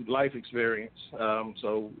through life experience.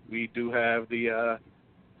 So we do have the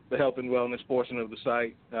health and wellness portion of the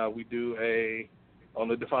site. We do on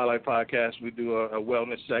the Defy Life podcast, we do a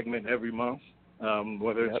wellness segment every month,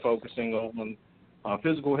 whether it's focusing on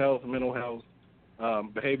physical health, mental health,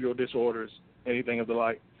 behavioral disorders, anything of the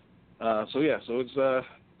like. So it's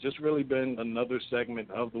just really been another segment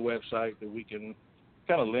of the website that we can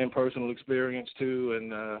kind of lend personal experience to.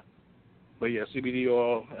 And but yeah, CBD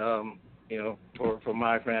oil, for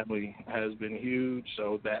my family has been huge.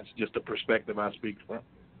 So that's just a perspective I speak from.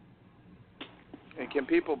 And can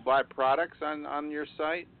people buy products on your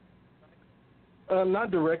site? Not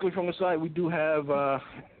directly from the site. We do have,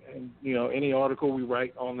 any article we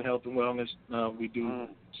write on the health and wellness, we do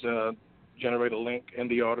generate a link in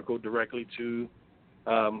the article directly to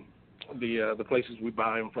the places we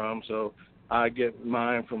buy them from. So I get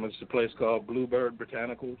mine from a place called Bluebird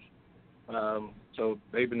Botanicals. So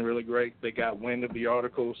they've been really great. They got wind of the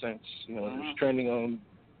article since it was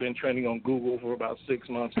been trending on Google for about 6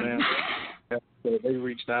 months now. So they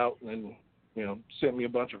reached out and sent me a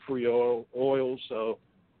bunch of free oils. So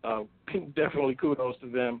definitely kudos to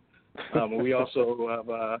them. We also have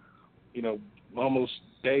almost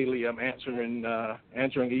daily I'm answering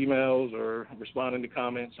emails or responding to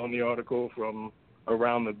comments on the article from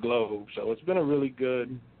around the globe. So it's been a really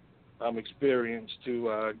good experience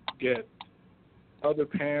to get other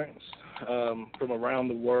parents from around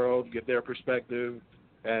the world, get their perspective,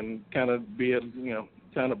 and kind of be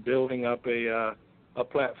building up a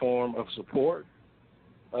platform of support,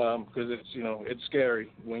 because it's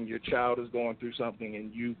scary when your child is going through something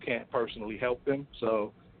and you can't personally help them.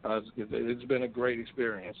 So it's been a great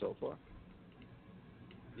experience so far.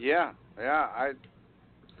 Yeah, I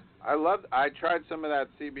tried some of that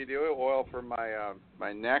CBD oil for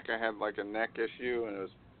my neck. I had like a neck issue, and it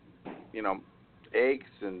was,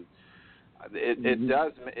 aches, and it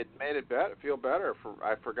made it better, feel better.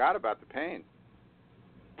 I forgot about the pain.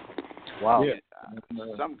 Wow. Yeah.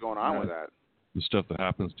 Something going on with that. The stuff that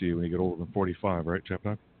happens to you when you get older than 45, right,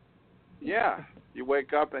 Chapman? Yeah. You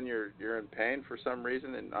wake up and you're in pain for some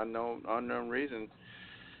reason, an unknown reason.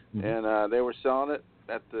 Mm-hmm. And they were selling it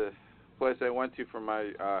at the place I went to for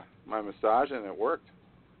my massage, and it worked.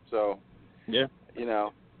 So, yeah.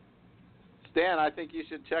 Stan, I think you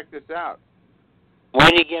should check this out.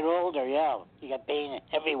 When you get older, you got pain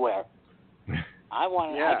everywhere. I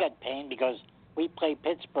got pain because we play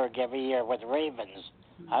Pittsburgh every year with the Ravens.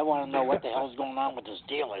 I want to know what the hell's going on with the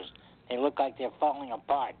Steelers. They look like they're falling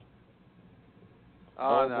apart.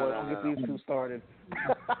 Oh, no, don't get these two started.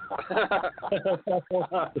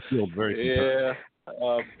 Yeah.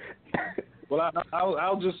 Well,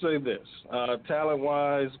 I'll just say this.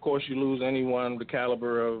 Talent-wise, of course, you lose anyone the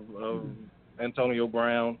caliber of Antonio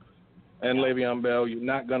Brown and Le'Veon Bell. You're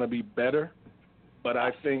not going to be better. But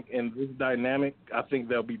I think in this dynamic, I think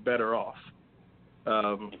they'll be better off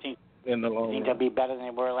in the long run. You think they'll be better than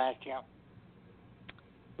they were last year?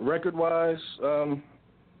 Record-wise,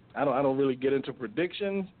 I don't really get into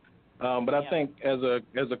predictions, but I think as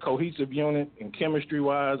a cohesive unit and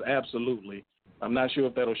chemistry-wise, absolutely. I'm not sure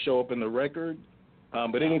if that'll show up in the record,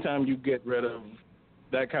 but anytime you get rid of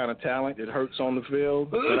that kind of talent, it hurts on the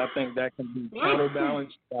field. But I think that can be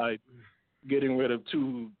counterbalanced by getting rid of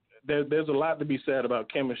two. There's a lot to be said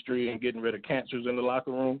about chemistry and getting rid of cancers in the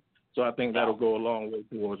locker room. So I think that'll go a long way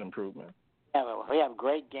towards improvement. Yeah, we have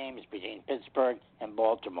great games between Pittsburgh and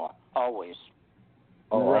Baltimore, always.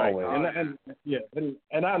 Right. Always.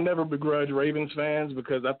 And I never begrudge Ravens fans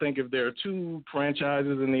because I think if there are two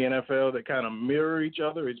franchises in the NFL that kind of mirror each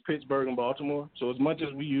other, it's Pittsburgh and Baltimore. So as much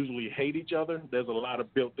as we usually hate each other, there's a lot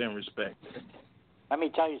of built-in respect. Let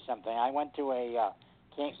me tell you something. I went to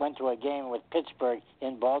a game with Pittsburgh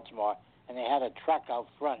in Baltimore, and they had a truck out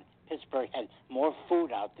front. Pittsburgh had more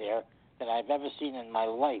food out there than I've ever seen in my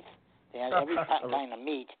life. They had every kind of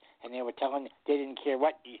meat, and they were telling they didn't care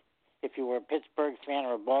if you were a Pittsburgh fan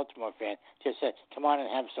or a Baltimore fan, just said, come on and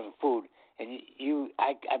have some food. And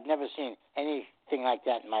I've never seen anything like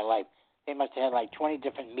that in my life. They must have had like 20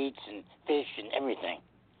 different meats and fish and everything.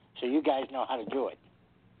 So you guys know how to do it.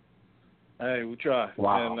 Hey, we try.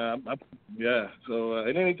 Wow. And so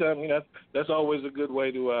at any time, that's always a good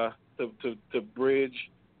way to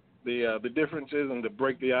bridge the differences and to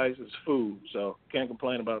break the ice is food. So can't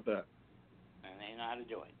complain about that. And they know how to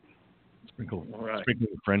do it. Sprinkle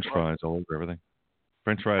French fries all over everything.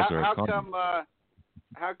 French fries are.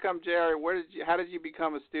 How come, Jerry? How did you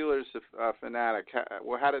become a Steelers fanatic?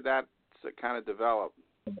 How did that kind of develop?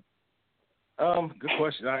 Good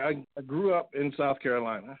question. I grew up in South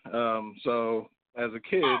Carolina. So as a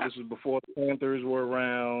kid, this was before the Panthers were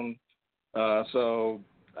around. So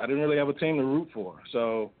I didn't really have a team to root for.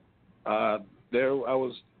 So there I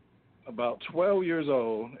was about 12 years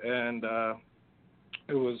old, and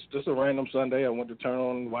it was just a random Sunday. I went to turn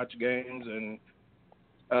on and watch games, and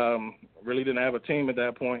really didn't have a team at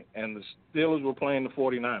that point. And the Steelers were playing the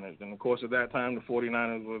 49ers. And, of course, at that time, the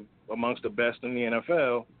 49ers were amongst the best in the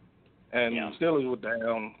NFL. And the Steelers were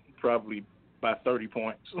down probably by 30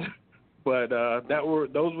 points. But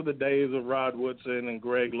those were the days of Rod Woodson and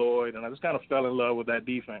Greg Lloyd, and I just kind of fell in love with that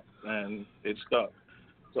defense, and it stuck.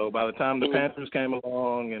 So by the time the Panthers came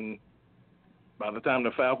along and by the time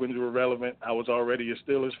the Falcons were relevant, I was already a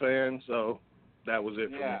Steelers fan, so that was it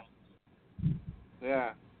for me.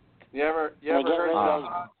 Yeah. You ever heard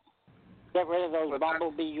get rid of those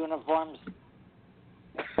bumblebee uniforms?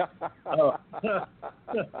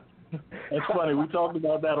 It's funny. We talked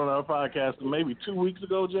about that on our podcast maybe 2 weeks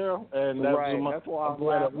ago, Gerald, and that's why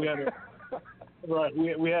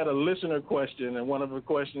we had a listener question, and one of the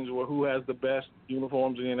questions were who has the best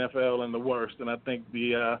uniforms in the NFL and the worst, and I think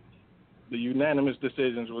the unanimous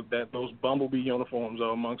decisions was that those bumblebee uniforms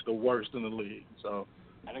are amongst the worst in the league. So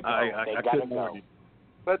I couldn't argue.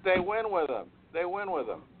 But they win with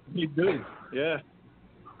them. You do, yeah.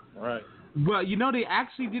 All right. Well, they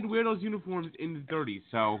actually did wear those uniforms in the 30s,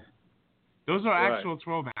 so those are actual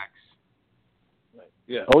throwbacks.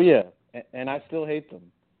 Yeah. Oh, yeah, and I still hate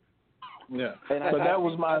them. Yeah. But that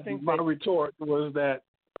was my retort was that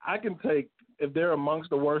I can take, if they're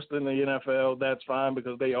amongst the worst in the NFL, that's fine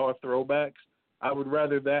because they are throwbacks. I would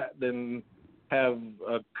rather that than have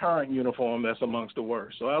a current uniform that's amongst the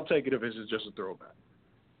worst. So I'll take it if it's just a throwback.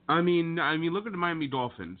 I mean, look at the Miami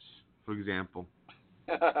Dolphins, for example.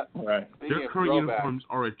 Right. Their current uniforms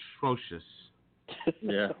are atrocious.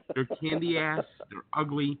 Yeah. They're candy ass. They're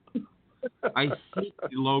ugly. I hate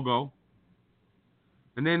the logo.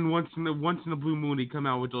 And then once in the blue moon, they come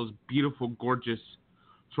out with those beautiful, gorgeous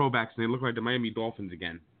throwbacks, and they look like the Miami Dolphins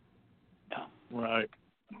again. Yeah. Right.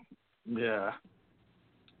 Yeah.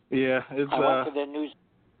 Yeah. It's.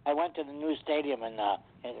 I went to the new stadium in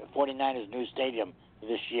 49ers new stadium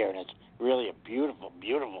this year, and it's really a beautiful,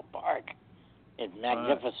 beautiful park. It's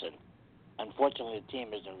magnificent. Unfortunately, the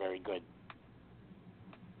team isn't very good.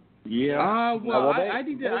 Yeah. I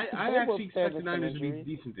think that I actually expect the Niners to be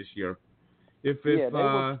decent this year. If they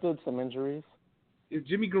withstood some injuries. If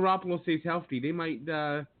Jimmy Garoppolo stays healthy, they might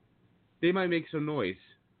make some noise.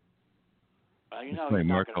 Well, he's not going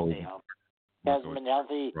to stay healthy. He hasn't been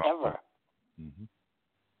healthy ever. Mm-hmm.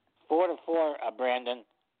 4-4, Brandon.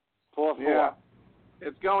 4-4. Yeah.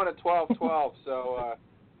 It's going at 12-12, so...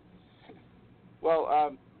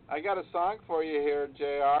 I got a song for you here,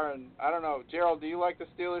 JR, and I don't know, Gerald, do you like the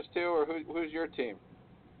Steelers too, or who's your team?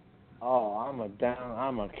 Oh, I'm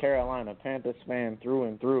a Carolina Panthers fan through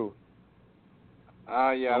and through.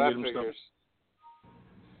 Yeah, that figures.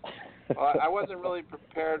 Well, I wasn't really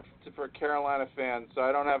prepared for Carolina fans, so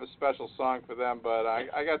I don't have a special song for them, but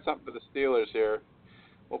I got something for the Steelers here.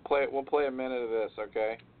 We'll play a minute of this,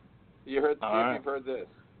 okay? If you've heard this.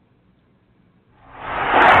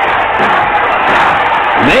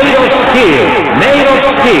 steel, made of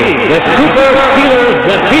steel, the Super Steelers,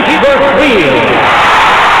 the Pittsburgh Steelers.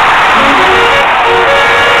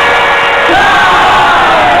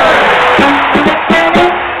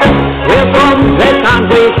 We're from the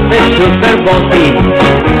country, the Super Bowl team.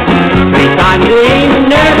 3 times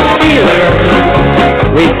winner Steelers.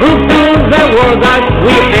 We prove to the world that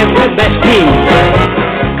we have the best team.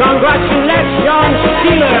 Congratulations,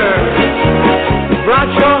 Steelers!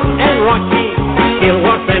 Bradshaw and Rocky,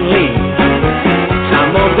 Stillworth and Lee.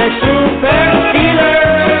 Some of the Super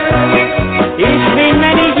Steelers. It's been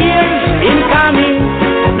many years in coming.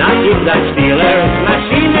 Now keep that Steelers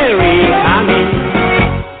machinery coming.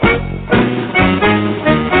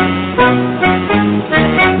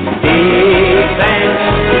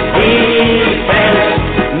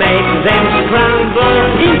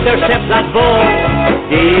 Intercept that ball.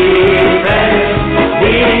 Defense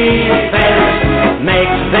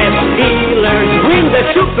makes the Steelers win the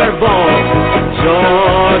Super Bowl.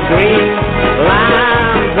 Joe Green,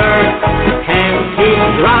 Lambert, and keep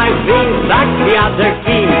driving back the other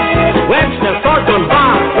team. Webster, Thornton,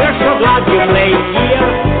 Bob, we're so glad you played here.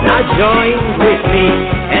 Now join with me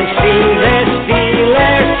and see the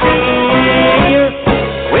Steelers cheer.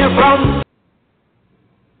 We're from...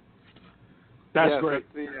 That's great.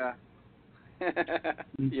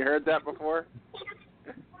 You heard that before?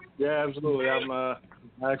 Yeah, absolutely. I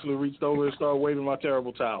actually reached over and started waving my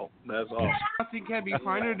terrible towel. That's awesome. Nothing can be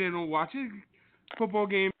finer than watching football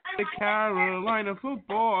game, the Carolina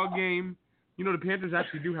football game. You know, the Panthers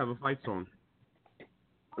actually do have a fight song.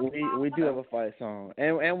 We do have a fight song,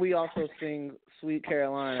 and we also sing "Sweet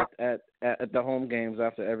Carolina" at the home games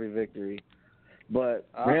after every victory. But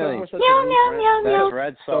really, that's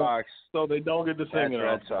Red Sox. So they don't get to sing it.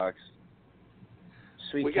 Red Sox.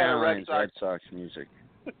 Sweet Carolina's Red Sox music.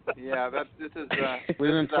 Yeah, this is.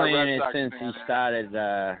 We've been playing it since he started.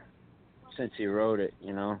 Since he wrote it,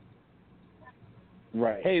 you know.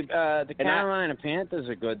 Right. Hey, the Carolina Panthers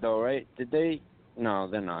are good though, right? Did they? No,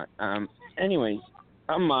 they're not. Anyway,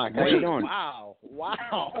 I'm Mark. How you doing? Wow.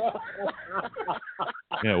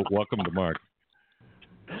 Yeah, welcome to Mark.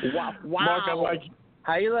 Wow. Mark, I like you.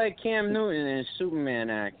 How you like Cam Newton and his Superman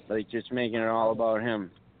act? Like just making it all about him.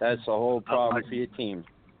 That's the whole problem for your team.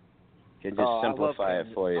 Can just simplify it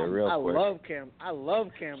for you real quick. I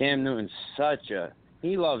love Cam. Cam Newton's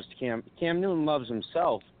he loves Cam Newton loves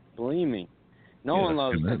himself. Believe me. No one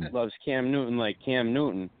loves Cam Newton like Cam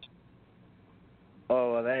Newton.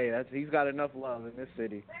 Oh, well, hey, he's got enough love in this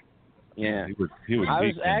city. Yeah. He would I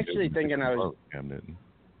was actually thinking Cam Newton.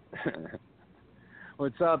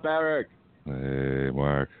 What's up, Eric? Hey,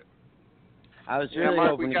 Mark. I was really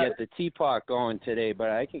hoping to get the Teapot going today, but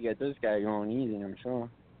I could get this guy going easy, I'm sure.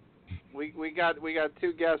 We got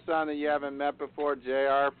 2 guests on that you haven't met before,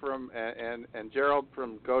 JR from and Gerald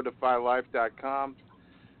from GoDefyLife.com,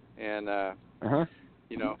 and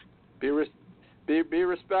you know, be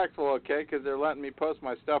respectful, okay? Because they're letting me post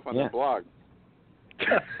my stuff on their blog.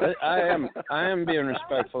 I am being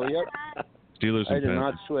respectful. Yep. Steelers I and did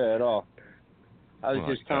not swear at all. I was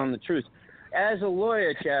just telling the truth. As a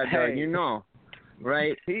lawyer, Chad, you know,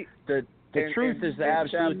 right? The truth is the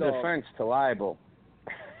absolute defense to libel.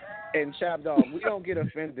 And Chap Dog, we don't get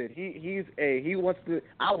offended. He wants to.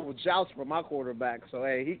 I will joust for my quarterback, so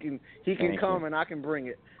hey, he can come and I can bring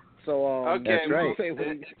it. So okay, that's right.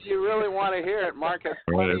 If you really want to hear it, Mark has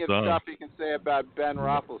plenty of stuff he can say about Ben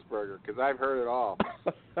Roethlisberger because I've heard it all.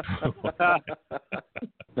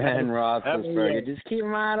 Ben Roethlisberger, just keep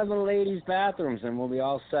him out of the ladies' bathrooms, and we'll be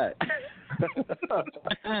all set.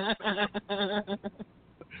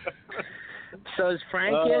 So is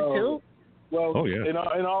Frank here too? Well, in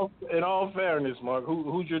all fairness, Mark,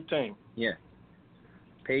 who's your team? Yeah,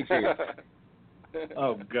 Patriots.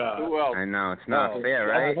 Oh God! Who else? I know it's not fair,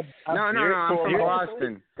 right? No. I'm from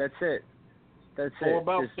Boston. That's it. For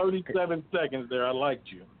about 37 seconds there, I liked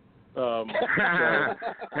you.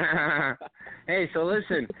 Hey, so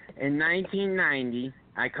listen. In 1990,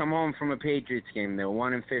 I come home from a Patriots game. They were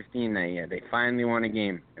 1-15 that year. They finally won a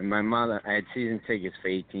game, and my mother. I had season tickets for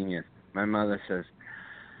 18 years. My mother says,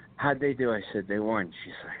 "How'd they do?" I said, "They won."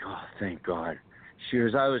 She's like, "Oh, thank God." She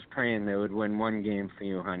goes, "I was praying they would win one game for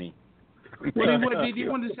you, honey." Well, they did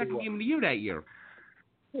win the second game of the year that year.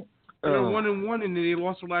 They were 1-1, and they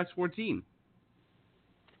lost the last 14.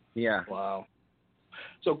 Yeah. Wow.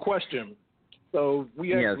 So, question. So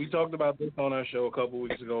we talked about this on our show a couple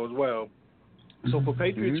weeks ago as well. So for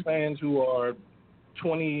Patriots fans who are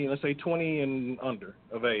 20, let's say 20 and under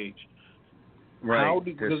of age, right?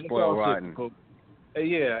 They're spoiled rotten.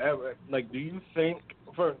 Yeah. Like, do you think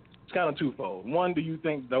it's kind of twofold. One, do you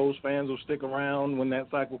think those fans will stick around when that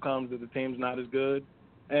cycle comes that the team's not as good?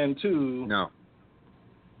 And two. No.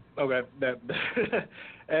 Okay. That.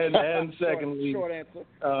 and secondly, short answer.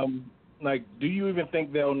 Like, do you even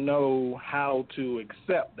think they'll know how to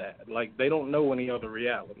accept that? Like, they don't know any other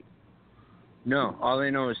reality. No, all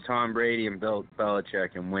they know is Tom Brady and Bill Belichick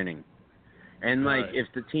and winning. And, like, if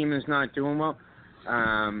the team is not doing well,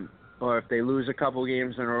 or if they lose a couple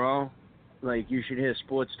games in a row, like, you should hear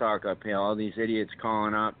sports talk up here. All these idiots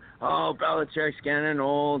calling up, oh, Belichick's getting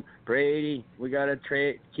old. Brady, we got to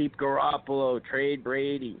keep Garoppolo, trade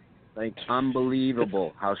Brady. Like,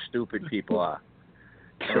 unbelievable how stupid people are.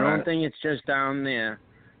 So I don't think it's just down there,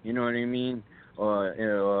 you know what I mean? Or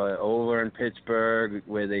over in Pittsburgh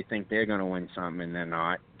where they think they're going to win something and they're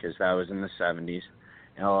not, because that was in the 70s.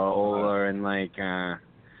 Or over in, like,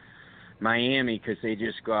 Miami because they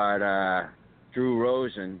just got Drew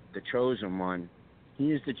Rosen, the chosen one.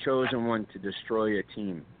 He is the chosen one to destroy your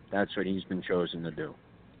team. That's what he's been chosen to do.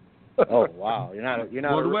 Oh, wow. You're not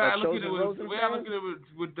well, the way I a look at chosen it Rosen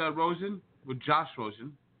with Rosen, with Josh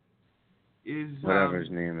Rosen, is whatever his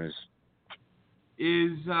name is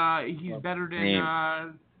he's better than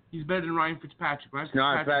Ryan Fitzpatrick. Right? It's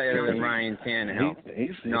not better than Ryan Tannehill.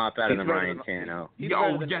 He's not better than Ryan Tannehill.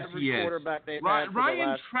 Oh, yes, he is.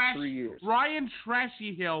 Ryan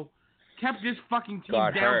Trashy Hill kept this fucking team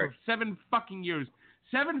down for 7 fucking years.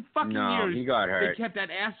 7 fucking years. He got hurt. They kept that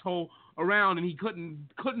asshole around, and he couldn't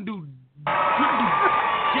do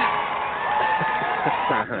jack.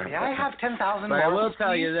 May I have 10,000 But I will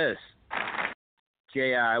tell you this.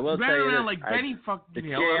 JR, I will tell you this. Like Benny fucking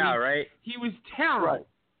Hill. JR, right? He was terrible. Right.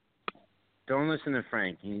 Don't listen to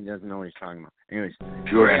Frank. He doesn't know what he's talking about. Anyways.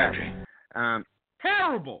 Pure energy.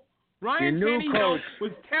 Terrible. Ryan Tannehill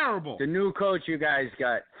was terrible. The new coach you guys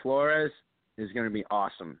got, Flores, is going to be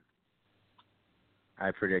awesome.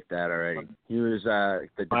 I predict that already. He was the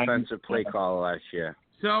defensive play caller last year.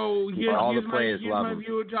 So here's my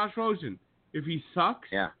view of Josh Rosen. If he sucks,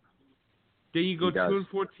 then you go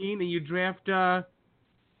 2-14 and you draft Tua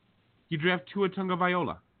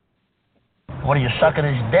Tagovailoa. What are you sucking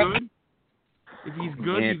his dick? Good. If he's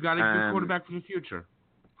good, you've got a good quarterback for the future.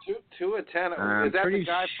 Tua Tagovailoa. Is that the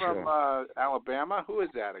guy from Alabama? Who is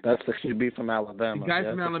that again? That's the QB from Alabama. The guy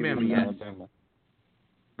from Alabama, yes.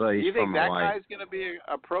 But do you think that guy's going to be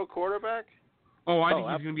a pro quarterback? Oh, I think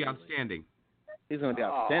he's going to be outstanding. He's going to be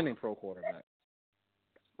outstanding pro quarterback.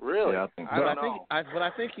 Really? Yeah, I don't know. I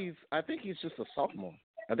think he's just a sophomore.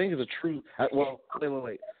 I think he's a true.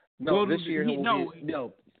 Wait. No, this year he'll be a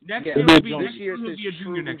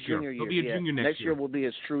junior next year. He'll be a junior next year. Next year will be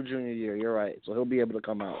his true junior year. You're right. So he'll be able to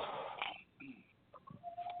come out.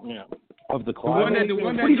 Yeah. Of the class. What do you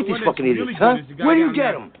think, fucking idiots, huh? Where do you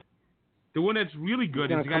get him? The one that's really good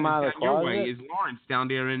is the guy that's down your way is Lawrence down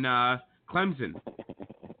there in Clemson.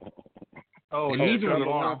 Oh, and he's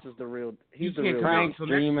Lawrence is the real. He's the real. Frank's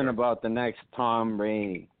dreaming about the next Tom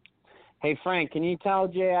Brady. Hey Frank, can you tell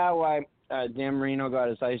JR why Dan Marino got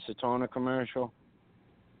his Isotona commercial?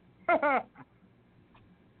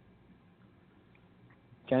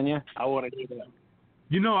 Can you? I want to hear that.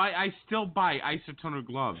 You know, I still buy Isotona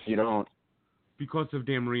gloves. You don't? Because of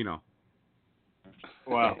Dan Marino.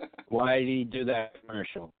 Wow. Why did he do that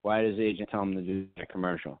commercial? Why does the agent tell him to do that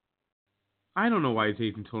commercial? I don't know why his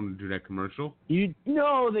agent told him to do that commercial. You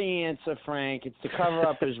know the answer, Frank. It's to cover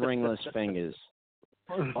up his ringless fingers.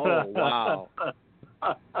 Oh, wow.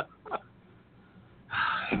 Out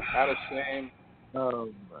of shame. Well,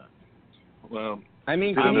 I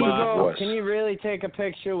mean, can you really take a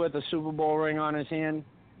picture with a Super Bowl ring on his hand?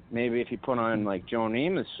 Maybe if you put on, like, Joe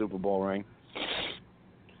Namath's Super Bowl ring.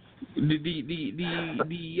 Brady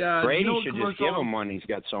should just give him one. He's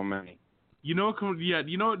got so many. You know,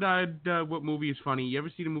 what movie is funny? You ever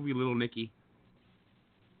see the movie Little Nicky?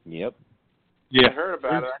 Yep. Yeah, I heard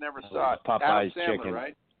about it. I never saw it. Popeye's Adam Sandler, chicken.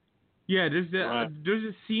 Right? Yeah, there's a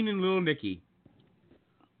scene in Little Nicky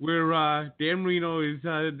where Dan Marino is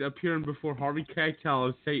appearing before Harvey Keitel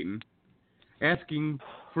as Satan, asking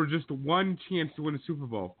for just one chance to win a Super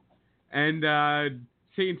Bowl, and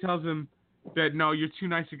Satan tells him that no, you're too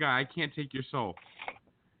nice a guy. I can't take your soul.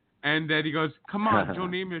 And then he goes, "Come on, Joe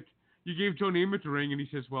Namath. You gave Joe Namath the ring," and he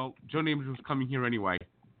says, "Well, Joe Namath was coming here anyway."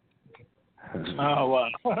 Oh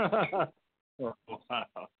wow.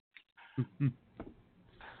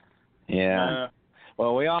 Yeah.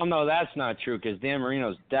 Well, we all know that's not true because Dan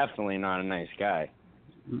Marino's definitely not a nice guy.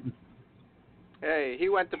 Hey, he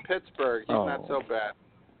went to Pittsburgh. He's not so bad.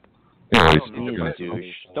 Yeah, he's a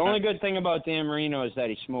douche. The only good thing about Dan Marino is that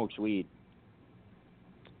he smokes weed.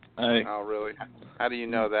 Oh, really? How do you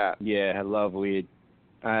know that? Yeah, I love weed.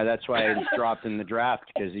 That's why he was dropped in the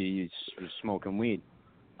draft because he was smoking weed.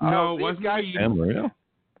 No, wasn't guys. weed. Dan Marino?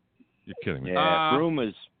 You're kidding me. Yeah,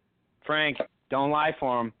 rumors. Frank, don't lie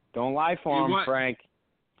for him. Don't lie for him, Frank.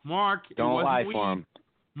 Mark, don't lie for him.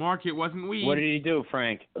 Mark, it wasn't weed. What did he do,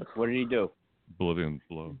 Frank? What did he do? Bolivian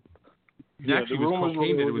blow. It actually was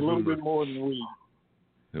cocaine that it was a little bit more than weed.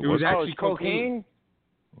 It was actually cocaine?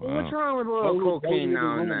 Wow. What's wrong with a little cocaine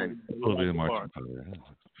now and then? Bolivian marching powder.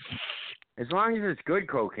 As long as it's good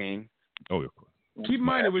cocaine. Oh, of course. Keep in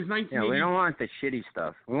mind, it was 1980. Yeah, we don't want the shitty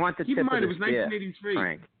stuff. We want the Keep tip in mind, of it was the spear, 1983.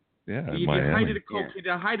 Frank. Yeah,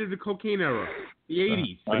 The height of the cocaine era, the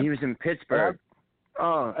 80s. But he was in Pittsburgh.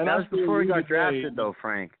 Oh, and that was before he got drafted, today, though,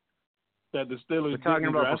 Frank. That the Steelers We're talking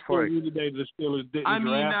didn't about draft. before. Today the Steelers didn't I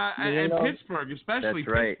mean, draft. and Pittsburgh, especially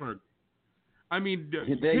That's right. Pittsburgh. I mean,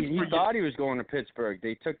 He Pittsburgh. thought he was going to Pittsburgh.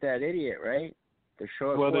 They took that idiot, right? The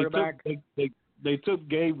short quarterback. They took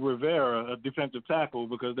Gabe Rivera, a defensive tackle,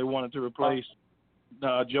 because they wanted to replace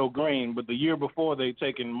Joe Green. But the year before, they'd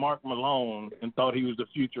taken Mark Malone and thought he was the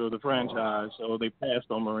future of the franchise, so they passed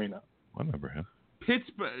on Marino. I remember him.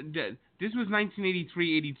 Pittsburgh. This was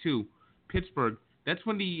 1983-82. Pittsburgh. That's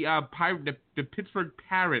when the Pittsburgh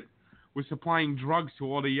Parrot was supplying drugs to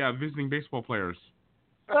all the visiting baseball players.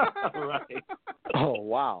 Right. Oh,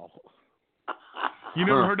 wow. You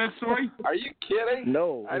never heard that story? Are you kidding?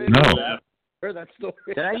 No. I didn't know that. Heard that story.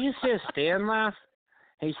 Did I just hear Stan laugh?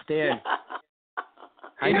 Hey, Stan.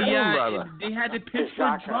 How you doing, brother? They had the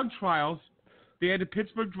Pittsburgh drug trials. They had the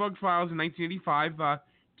Pittsburgh drug trials in 1985.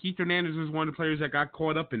 Keith Hernandez was one of the players that got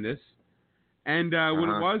caught up in this. And what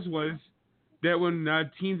it was that when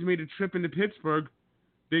teams made a trip into Pittsburgh,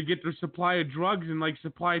 they get their supply of drugs and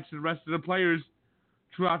supply it to the rest of the players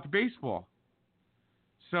throughout the baseball.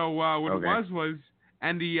 So what it was,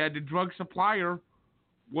 and the drug supplier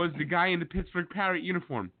was the guy in the Pittsburgh Parrot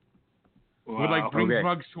uniform. Wow. Would bring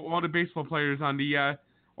drugs to all the baseball players on the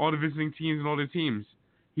all the visiting teams and all the teams.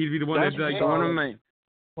 He'd be the one That's that one of my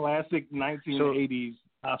classic 1980s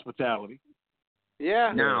hospitality.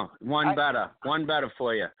 Yeah. Now, one better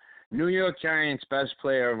for you. New York Giants best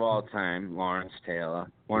player of all time, Lawrence Taylor.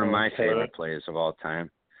 One of my favorite players of all time,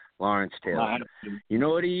 Lawrence Taylor. You know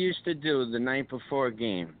what he used to do the night before a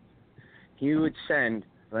game? He would send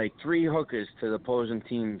 3 hookers to the opposing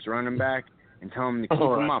team's running back and tell them to keep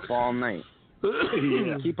them up all night.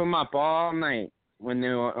 Keep them up all night when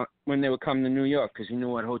they would come to New York because he knew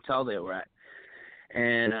what hotel they were at.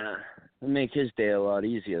 And make his day a lot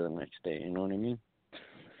easier the next day, you know what I mean?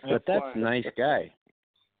 But that's a nice guy.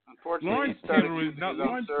 Lawrence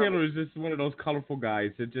Taylor is just one of those colorful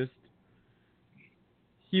guys that just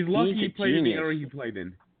he's lucky he played in the era he played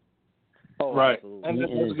in. Oh, right. Absolutely. And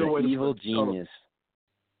he is an evil genius.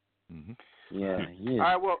 Mm-hmm. Yeah, he is. All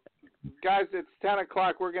right, well, guys, it's 10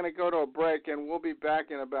 o'clock. We're going to go to a break, and we'll be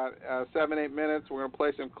back in about 7-8 minutes. We're going to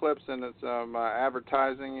play some clips and some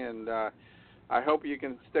advertising, and I hope you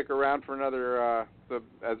can stick around for another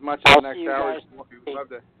as much as the next hour. We'd love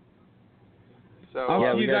to. So,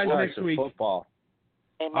 I'll see you guys next week. Football.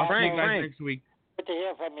 Hey, I'll see you guys Frank. next week. Good to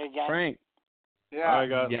hear from you again. Frank. yeah. I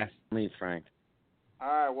got Yes. Leave Frank.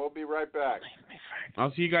 All right, we'll be right back.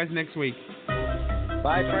 I'll see you guys next week.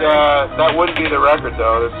 Bye, Frank. That wouldn't be the record,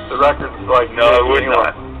 though. The record's No, it would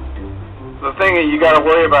not. The thing that you got to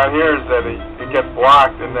worry about here is that it gets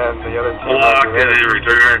blocked, and then the other team Blocked and in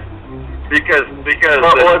return. Because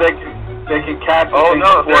or they can catch. Oh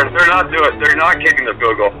no, they're not doing it. They're not kicking the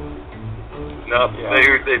field goal. No, Yeah.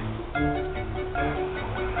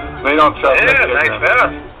 they don't trust. Yeah, nice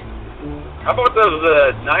pass. How about those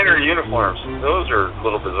Niner uniforms? Those are a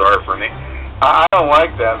little bizarre for me. I don't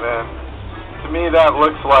like that, man. To me, that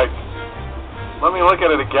looks like. Let me look at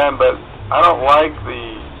it again, but I don't like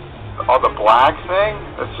all the black thing.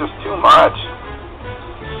 It's just too much.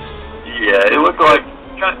 Yeah, It looked like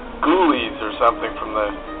ghoulies or something from the.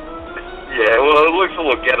 Yeah, well, it looks a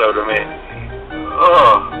little ghetto to me.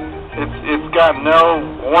 Ugh. It's got no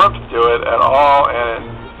warmth to it at all, and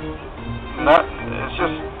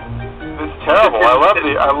it's terrible. I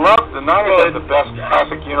love the Niners have the best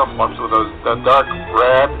classic uniforms with the dark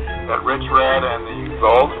red, that rich red, and the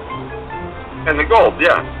gold. And the gold,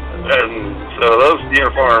 yeah. And so those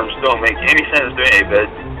uniforms don't make any sense to me, but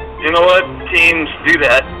you know what? Teams do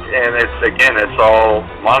that, and it's all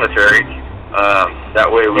monetary. That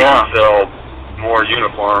way we can sell more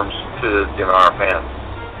uniforms to our fans.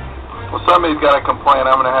 Well, somebody's got to complain.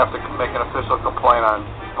 I'm going to have to make an official complaint on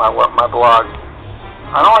my blog.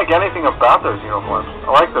 I don't like anything about those uniforms.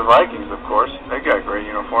 I like the Vikings, of course. They got great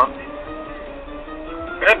uniforms.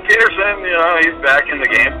 And Peterson, he's back in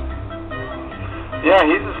the game. Yeah,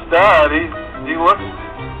 he's a stud. He looks.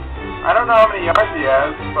 I don't know how many yards he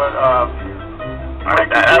has, but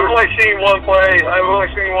I've only seen one play.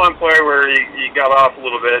 Where he got off a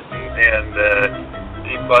little bit and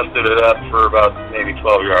he busted it up for about maybe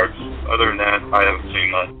 12 yards. Other than that, I haven't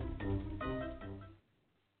seen much.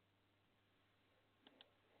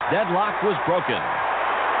 Deadlock was broken.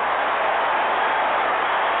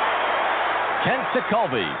 Kent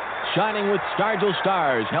Tekulve, shining with Stargell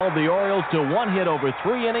stars, held the Orioles to one hit over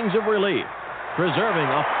 3 innings of relief, preserving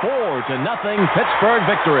a 4-0 Pittsburgh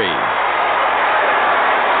victory.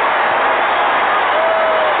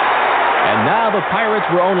 And now the Pirates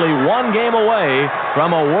were only 1 game away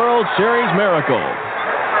from a World Series miracle.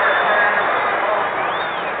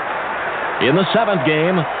 In the 7th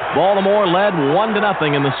game, Baltimore led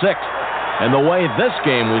 1-0 in the 6th. And the way this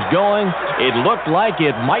game was going, it looked like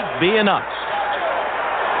it might be enough.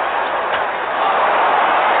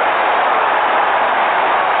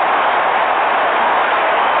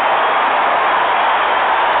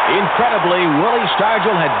 Incredibly, Willie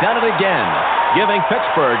Stargell had done it again, giving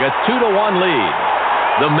Pittsburgh a 2-1 lead.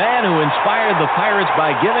 The man who inspired the Pirates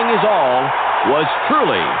by giving his all was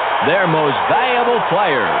truly their most valuable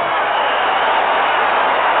player.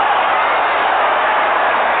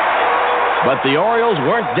 But the Orioles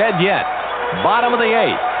weren't dead yet. Bottom of the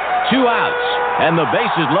 8th, 2 outs, and the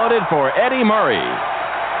bases loaded for Eddie Murray.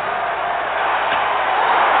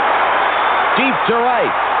 Deep to right,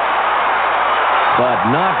 but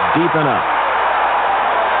not deep enough.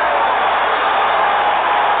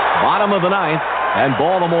 Bottom of the 9th, and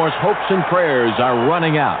Baltimore's hopes and prayers are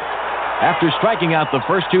running out. After striking out the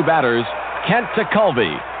first 2 batters, Kent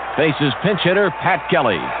Tekulve faces pinch hitter Pat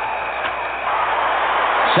Kelly.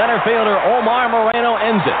 Center fielder Omar Moreno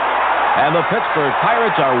ends it, and the Pittsburgh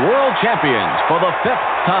Pirates are world champions for the 5th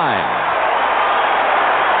time.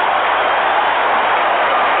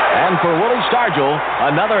 And for Willie Stargell,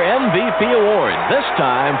 another MVP award, this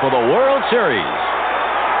time for the World Series.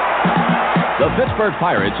 The Pittsburgh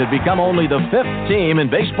Pirates had become only the 5th team in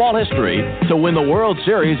baseball history to win the World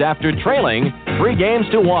Series after trailing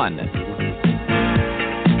 3-1.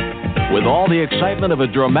 With all the excitement of a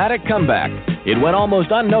dramatic comeback, it went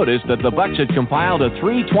almost unnoticed that the Bucs had compiled a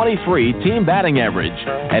 .323 team batting average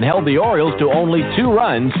and held the Orioles to only 2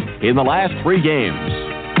 runs in the last 3 games.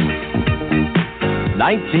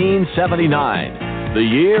 1979, the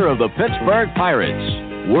year of the Pittsburgh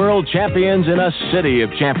Pirates, world champions in a city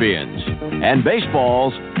of champions, and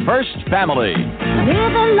baseball's first family.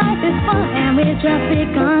 Living life is fun and we've just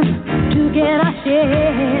begun to get our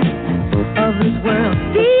share of this world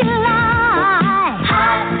delight.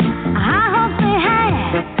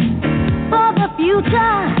 Future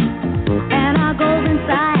and our goals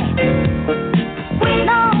inside. We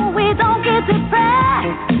know we don't get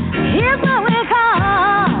depressed. Here's what we call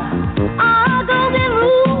our golden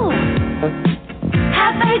rule.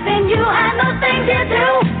 Have faith in you and the things you do.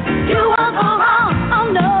 You won't go wrong. Oh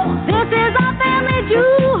no, this is our family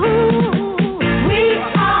jewel. We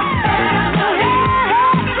are family.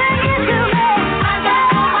 Bring it to me. I got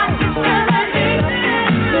all my sisters.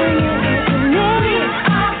 Bring it to me.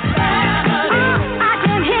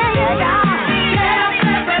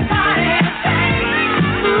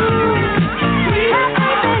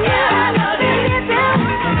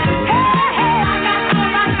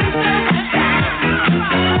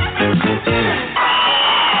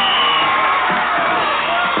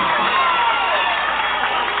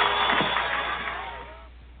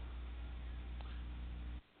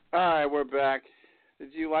 We're back.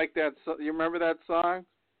 Did you like that? You remember that song?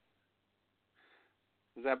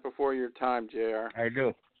 Was that before your time, JR? I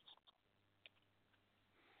do.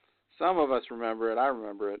 Some of us remember it. I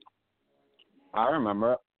remember it. I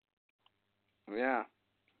remember it. Yeah.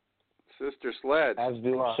 Sister Sledge. As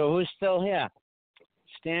do I. So who's still here?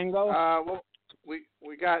 Stan goes? Well,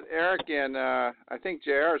 we got Eric and I think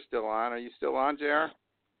JR is still on. Are you still on, JR?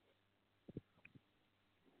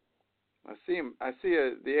 I see him. I see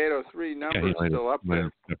the 803 number is still up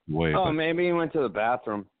there. Maybe he went to the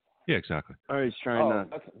bathroom. Yeah, exactly. Or he's trying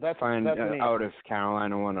to find out if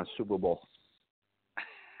Carolina won a Super Bowl.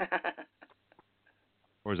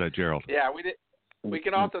 Or is that Gerald? Yeah, we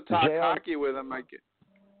can also talk hockey with him.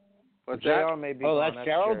 What's JR that? May be that's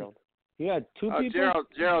Gerald? You had 2 people?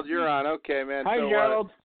 Gerald, you're on. Okay, man. Hi, so,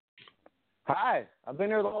 Gerald. Hi. I've been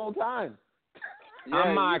here the whole time. Yeah,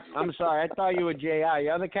 I'm Mark. I'm sorry. I thought you were JR.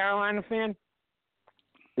 You're the Carolina fan?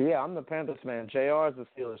 Yeah, I'm the Panthers fan. JR is the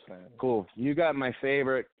Steelers fan. Cool. You got one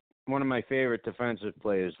of my favorite defensive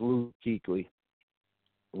players, Luke Kuechly.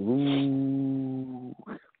 Ooh.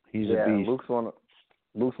 He's a beast.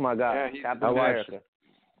 Luke's my guy. Yeah, Captain America.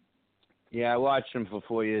 I watched him for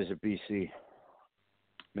 4 years at BC.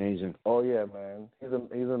 Amazing. Oh yeah, man. He's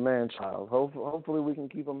a man child. Hopefully we can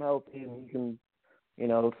keep him healthy and he can, you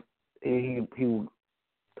know, he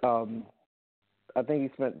I think he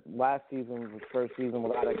spent last season, his first season,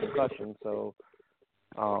 without a concussion. So,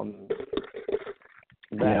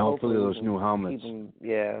 hopefully those new helmets. And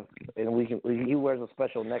he wears a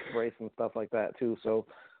special neck brace and stuff like that too. So,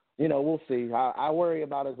 you know, we'll see. I worry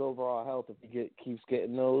about his overall health if he keeps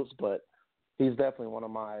getting those, but he's definitely one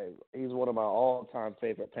of my all-time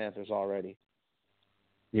favorite Panthers already.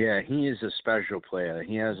 Yeah, he is a special player.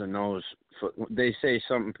 He has a nose for. They say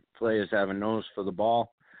some players have a nose for the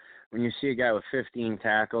ball. When you see a guy with 15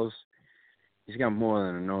 tackles, he's got more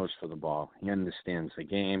than a nose for the ball. He understands the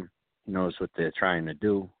game. He knows what they're trying to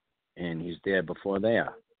do, and he's there before they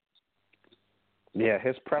are. Yeah,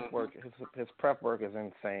 his prep work is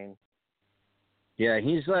insane. Yeah,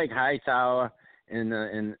 he's like Hightower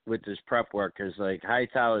in with his prep work. Is like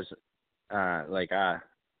Hightower's like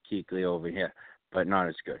Kuechly over here, but not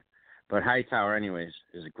as good. But Hightower, anyways,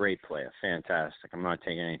 is a great player, fantastic. I'm not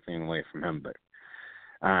taking anything away from him, but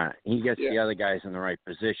he gets the other guys in the right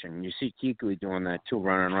position. And you see Kuechly doing that too,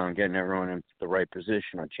 running around, getting everyone in the right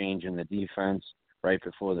position or changing the defense right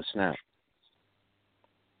before the snap.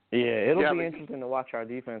 Yeah, it'll be interesting to watch our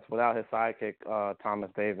defense without his sidekick,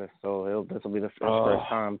 Thomas Davis. So this will be his first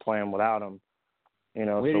time playing without him. You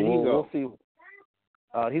know, where so did he go? We'll see.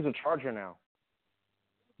 He's a Charger now.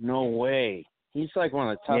 No way. He's like one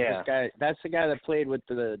of the toughest guys. That's the guy that played with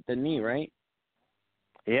the knee, right?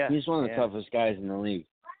 Yeah. He's one of the toughest guys in the league.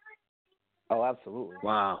 Oh, absolutely.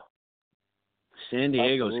 Wow. San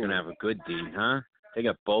Diego's going to have a good D, huh? They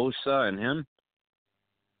got Bosa and him.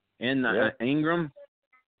 And Ingram.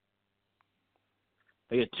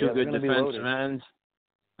 They got two good defensive ends.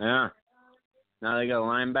 Yeah. Now they got a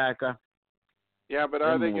linebacker. Yeah, but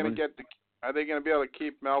are they going to be able to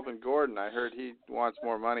keep Melvin Gordon? I heard he wants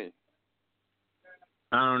more money.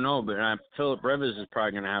 I don't know, but Phillip Rivers is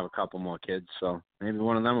probably going to have a couple more kids, so maybe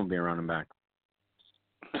one of them will be a running back.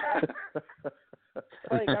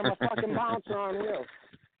 Hey, got my fucking bouncer on you.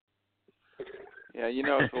 Yeah, you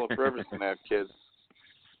know Phillip Rivers can have kids.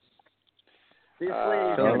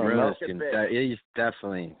 Phillip Rivers he's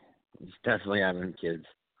definitely having kids.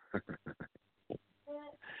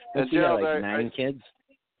 And he got like 9 kids?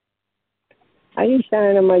 Are you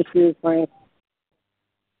shining my shoes, Frank?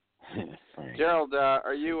 Gerald,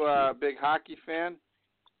 are you a big hockey fan?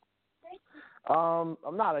 I'm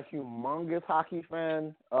not a humongous hockey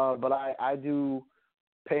fan, but I do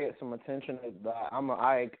pay it some attention.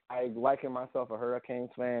 I liken myself a Hurricanes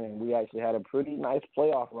fan, and we actually had a pretty nice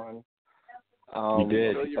playoff run. You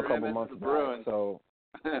did a couple months back. So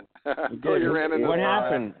what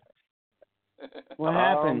happened? What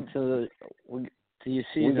happened to your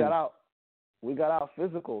season? We got out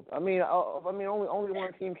physical. I mean, only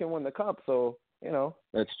one team can win the cup, so you know.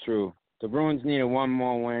 That's true. The Bruins needed one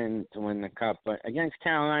more win to win the cup, but against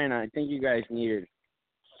Carolina, I think you guys needed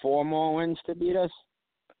 4 more wins to beat us.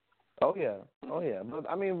 Oh yeah. But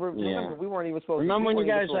I mean, remember, we weren't even supposed. Remember when you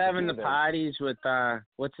guys were having the parties with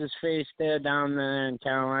what's his face there down there in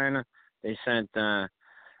Carolina? They sent that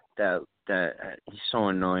he's so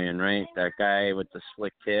annoying, right? That guy with the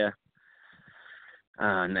slick hair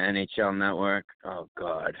on the NHL Network. Oh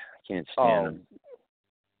God, I can't stand him.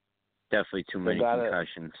 Definitely too many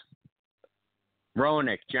concussions.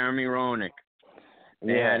 Jeremy Roenick.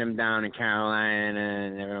 They had him down in Carolina,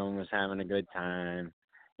 and everyone was having a good time.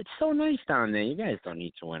 It's so nice down there. You guys don't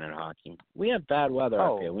need to win at hockey. We have bad weather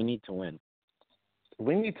up here. We need to win.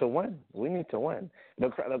 We need to win. I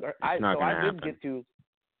did get to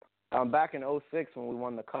back in 2006 when we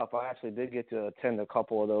won the cup. I actually did get to attend a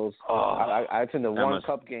couple of those. I attended one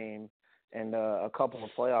cup game and a couple of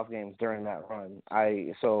playoff games during that run.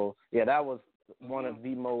 That was one of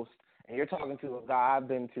the most. And you're talking to a guy I've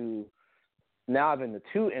been to 2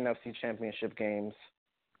 NFC championship games.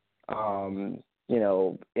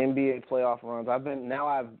 NBA playoff runs. I've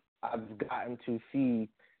gotten to see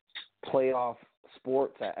playoff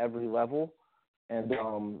sports at every level, and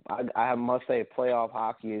I must say, playoff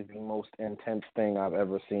hockey is the most intense thing I've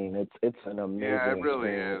ever seen. It's an amazing. Yeah, it really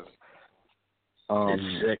experience. is.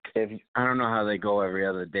 It's sick. I don't know how they go every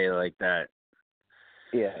other day like that.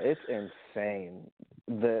 Yeah, it's insane.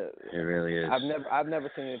 It really is. I've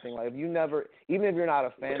never seen anything like. Even if you're not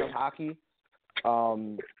a fan of hockey,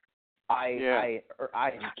 I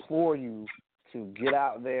implore you to get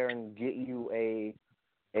out there and get you a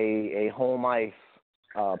home ice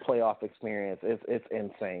playoff experience. It's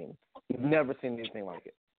insane. You've never seen anything like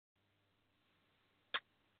it.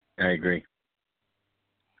 I agree.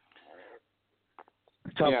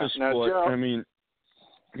 Toughest sport. Gerald, I mean,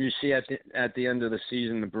 You see, at the end of the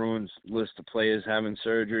season, the Bruins list of players having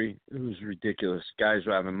surgery. It was ridiculous. Guys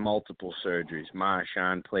were having multiple surgeries.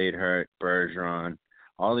 Marchand played hurt. Bergeron,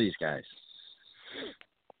 all these guys.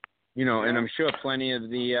 You know, and I'm sure plenty of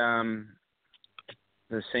the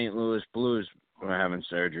St. Louis Blues were having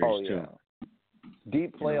surgeries too.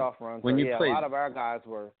 Deep playoff runs. When you played, a lot of our guys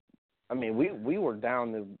were. I mean, we were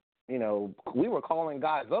down to, you know, we were calling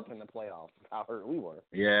guys up in the playoffs. How hurt we were.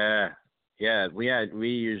 Yeah, we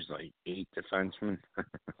used like 8 defensemen,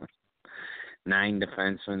 9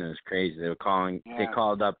 defensemen. It was crazy. They were calling. Yeah. They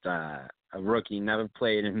called up a rookie, never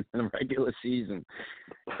played in the regular season,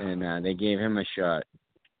 and they gave him a shot.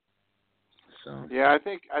 So. Yeah, I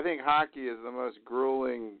think hockey is the most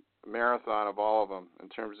grueling marathon of all of them in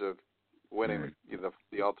terms of winning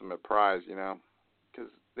the ultimate prize. You know, because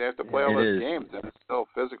they have to play all those games, and it's still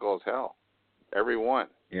physical as hell. Every one.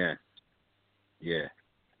 Yeah.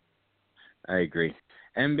 I agree.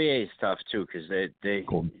 NBA is tough too because they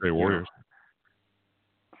Golden State Warriors.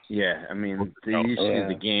 Yeah, I mean you see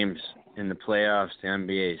the games in the playoffs. The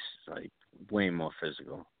NBA is like way more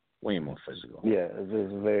physical. Yeah,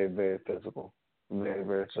 it's very, very physical. Very,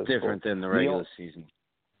 very physical. It's different than the regular season.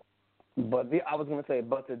 But I was going to say,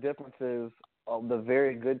 the difference is the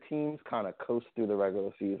very good teams kind of coast through the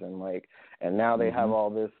regular season, and now they have all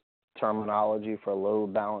this terminology for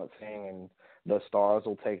load balancing, and the stars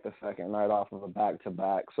will take the second night off of a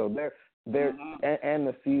back-to-back. So and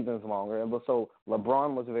the season's longer. And so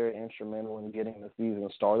LeBron was very instrumental in getting the season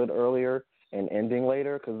started earlier and ending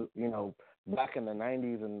later because, you know, back in the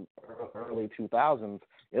 90s and early 2000s,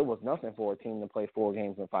 it was nothing for a team to play 4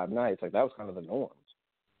 games in 5 nights. Like, that was kind of the norm.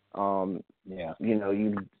 You know,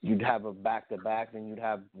 you'd have a back-to-back, then you'd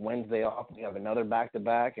have Wednesday off, you have another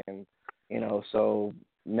back-to-back, and, you know, so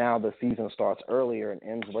now the season starts earlier and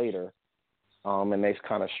ends later, and they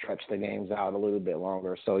kind of stretch the games out a little bit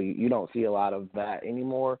longer. So you don't see a lot of that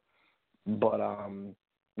anymore. But,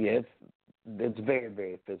 it's very,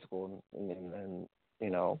 very physical, and you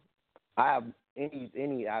know, I have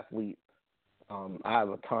any athlete, I have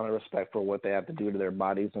a ton of respect for what they have to do to their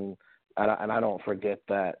bodies, and I don't forget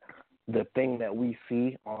that the thing that we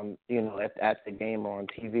see on, you know, at the game or on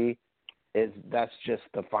TV that's just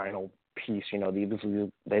the final piece. You know, these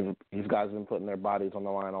guys have been putting their bodies on the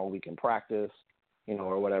line all week in practice, you know,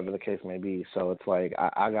 or whatever the case may be. So it's like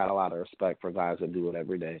I got a lot of respect for guys that do it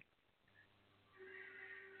every day.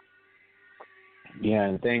 Yeah,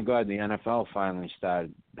 and thank God the NFL finally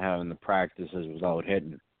started having the practices without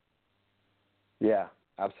hitting. Yeah,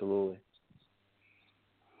 absolutely.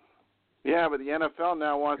 Yeah, but the NFL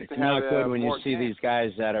now wants to have. It's not good when you see games. these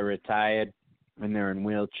guys that are retired and they're in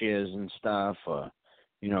wheelchairs and stuff, or,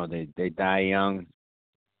 you know, they die young.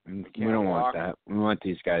 We don't want that. We want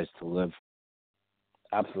these guys to live.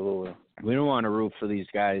 Absolutely. We don't want to root for these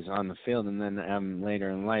guys on the field and then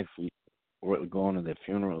later in life we're going to their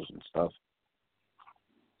funerals and stuff.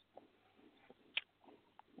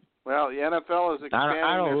 Well, the NFL is expanding.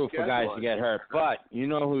 I don't their root for guys schedule. to get hurt, but you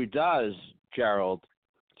know who does, Gerald?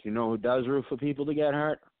 Do you know who does root for people to get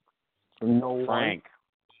hurt? No Frank.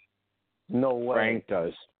 No way. Frank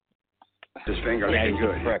does. His finger he's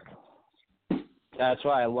good. A prick. That's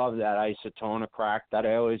why I love that Isotona crack that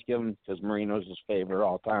I always give him, because Marino's his favorite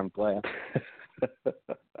all-time player.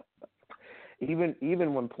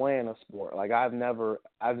 Even when playing a sport, like I've never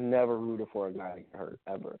rooted for a guy to get hurt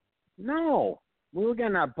ever. No. We were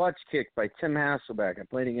getting our butts kicked by Tim Hasselbeck. I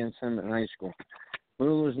played against him in high school. We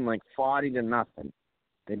were losing like 40-0.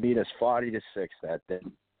 They beat us 40-6 that day.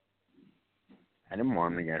 I didn't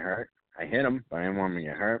want him to get hurt. I hit him, but I didn't want him to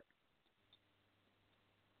get hurt.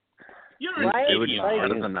 They would be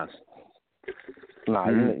better than us. No,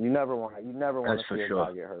 you never want to see a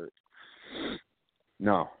guy get hurt.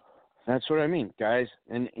 No, that's what I mean, guys.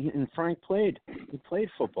 And Frank played. He played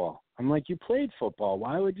football. I'm like, you played football.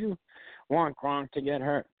 Why would you want Gronk to get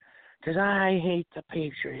hurt? Because I hate the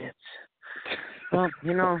Patriots. Well,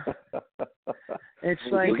 you know, it's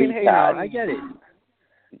like, you know, I get it.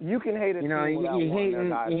 You can hate it. You know, you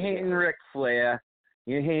hating Ric Flair.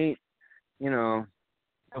 You hate, you know,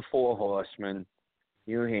 the Four Horsemen.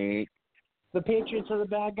 You hate the Patriots are the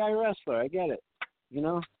bad guy wrestler. I get it. You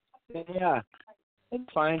know, yeah,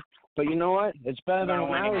 it's fine. But you know what? It's better than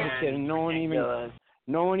when I was a kid and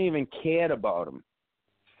no one even cared about them.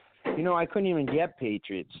 You know, I couldn't even get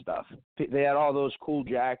Patriots stuff. They had all those cool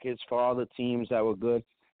jackets for all the teams that were good.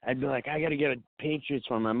 I'd be like, I got to get a Patriots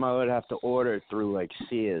one. My mother would have to order it through, like,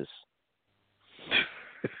 Sears.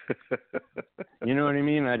 You know what I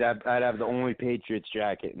mean? I'd have the only Patriots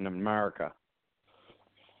jacket in America.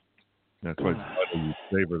 That's why you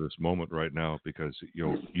savor this moment right now because you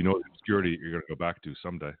know the obscurity you're going to go back to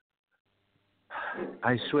someday.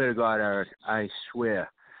 I swear to God, Eric, I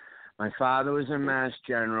swear. My father was in Mass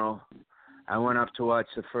General. I went up to watch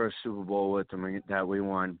the first Super Bowl with him that we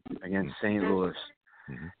won against St. Louis.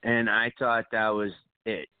 Mm-hmm. And I thought that was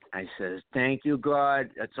it. I said, thank you, God.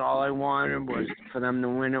 That's all I wanted was for them to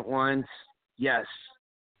win it once. Yes.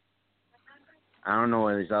 I don't know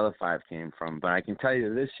where these other 5 came from, but I can tell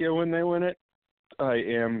you this year when they win it, I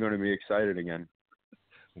am going to be excited again.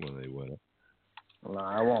 When they win it. No,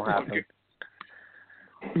 it won't happen.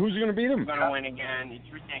 Who's going to beat them? We're going to win again.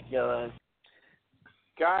 It's ridiculous.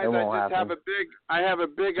 Guys, I have a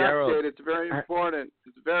big Gerald. update. It's very important.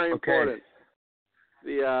 It's very important.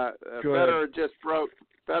 The Federer just broke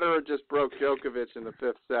Djokovic in the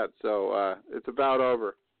 5th set, so it's about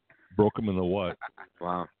over. Broke him in the what?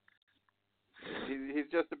 Wow. He's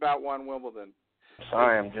just about won Wimbledon.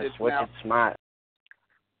 Sorry, I'm just wicked smart.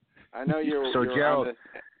 I know you're. So you're Gerald,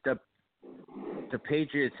 on the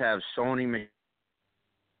Patriots have Sony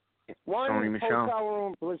One Michel. hotel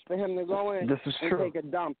room was for him to go in This is and true. take a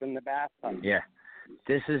dump in the bathtub. Yeah.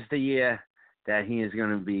 This is the year that he is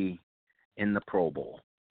going to be in the Pro Bowl.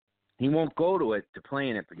 He won't go to play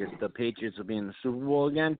in it because the Patriots will be in the Super Bowl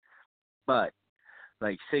again. But,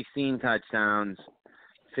 16 touchdowns,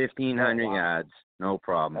 1,500 yards, no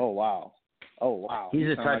problem. Oh, wow. He's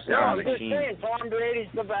a touchdown machine. Tom Brady's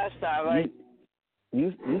the best.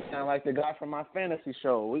 You sound like the guy from my fantasy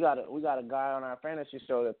show. We got a guy on our fantasy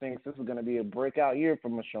show that thinks this is going to be a breakout year for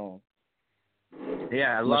Michonne.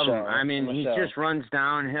 Yeah, I love him. Michelle, I mean, Michelle. he just runs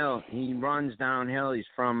downhill. He runs downhill. He's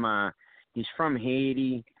from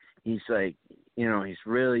Haiti. He's he's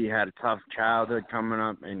really had a tough childhood coming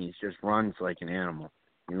up, and he just runs like an animal.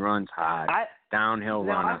 He runs hard, downhill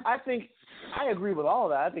runner. I think I agree with all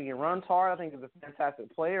of that. I think he runs hard. I think he's a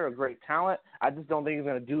fantastic player, a great talent. I just don't think he's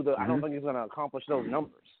going to do I don't think he's going to accomplish those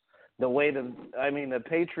numbers. The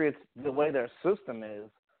Patriots, the way their system is.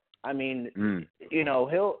 I mean,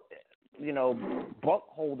 he'll,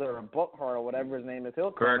 Buckholder or Buckhart or whatever his name is,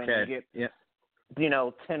 he'll come in and get,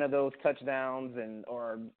 10 of those touchdowns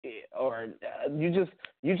or you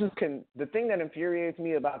just can. The thing that infuriates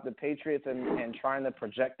me about the Patriots and trying to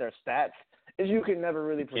project their stats is you can never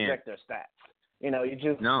really project their stats.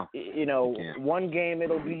 One game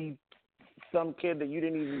it'll be some kid that you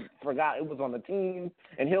didn't even forgot it was on the team,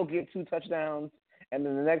 and he'll get 2 touchdowns, and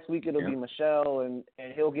then the next week it'll be Michelle, and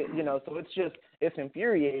he'll get so it's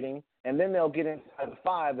infuriating, and then they'll get inside the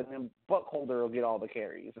 5, and then Buckholder will get all the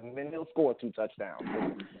carries, and then he'll score 2 touchdowns.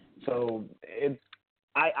 So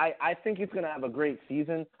I think he's going to have a great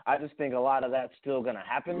season. I just think a lot of that's still going to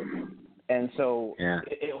happen. And so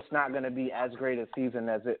it's not going to be as great a season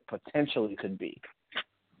as it potentially could be.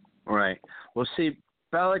 Right. Well, see,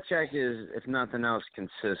 Belichick is, if nothing else,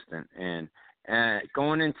 consistent. And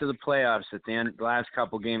going into the playoffs at the end, last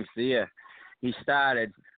couple games of the year, he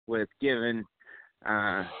started with giving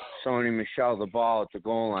Sony Michel the ball at the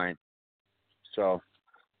goal line. So.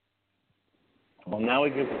 Well, now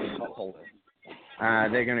he gives it to Buckholder.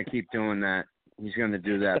 They're going to keep doing that. He's going to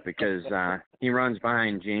do that because he runs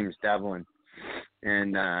behind James Devlin,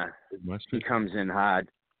 and he comes in hard.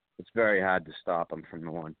 It's very hard to stop him from the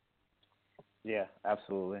one. Yeah,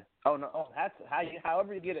 absolutely. Oh no, that's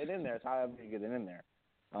however you get it in there. It's however you get it in there.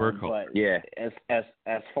 But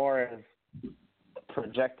as far as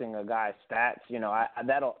projecting a guy's stats,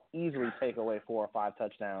 that'll easily take away 4 or 5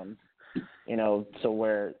 touchdowns. So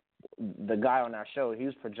where the guy on our show, he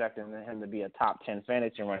was projecting him to be a top 10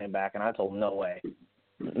 fantasy running back, and I told him, no way.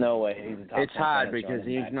 He's a top 10 It's hard fantasy because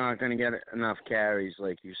running he's back. not going to get enough carries,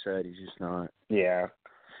 like you said. He's just not. Yeah.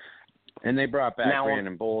 And they brought back Now,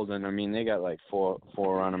 Brandon Bolden. I mean, they got 4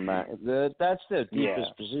 running backs. That's their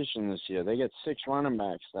deepest position this year. They got 6 running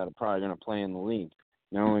backs that are probably going to play in the league.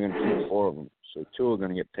 They're only going to keep 4 of them, so 2 are going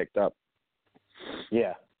to get picked up.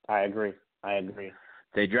 Yeah, I agree.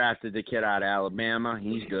 They drafted the kid out of Alabama.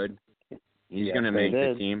 He's good. He's going to make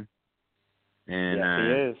the team. And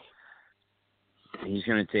he is. He's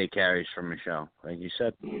going to take carries from Michelle, like you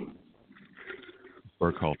said.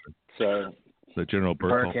 Burkhalter. So the General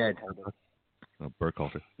Burkhalter. Burkhead. No,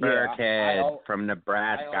 Burkhalter. Burkhead from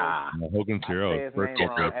Nebraska. Hogan's hero.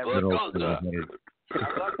 Burkhalter. I love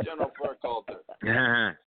General Burkhalter.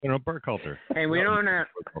 General Burkhalter. Hey, we don't have.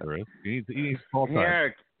 He needs ball time.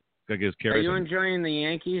 Eric, Got to get his are carries you in. enjoying the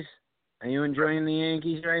Yankees? Are you enjoying the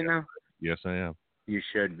Yankees right now? Yes, I am. You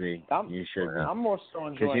should be. You should be. I'm more so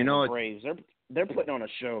enjoying the Braves. They're putting on a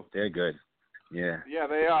show. They're good. Yeah. Yeah,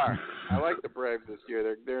 they are. I like the Braves this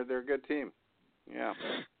year. They're a good team. Yeah.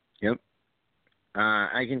 Yep.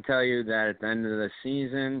 I can tell you that at the end of the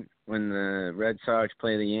season, when the Red Sox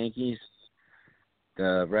play the Yankees,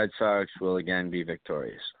 the Red Sox will again be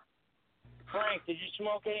victorious. Frank, did you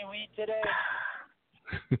smoke any weed today?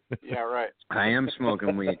 Yeah, right. I am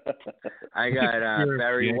smoking weed. I got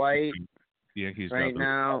Barry White Yankees right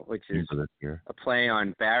now, which is a play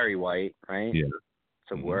on Barry White, right? Yeah.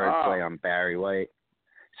 It's a word play on Barry White.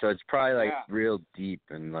 So it's probably like real deep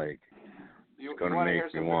and like it's going to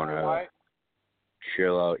make me want to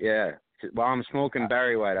chill out. Yeah. While I'm smoking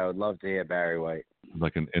Barry White, I would love to hear Barry White.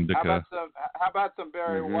 Like an indica. How about some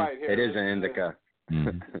Barry White here? It is an indica.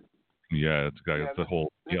 Yeah, it's got the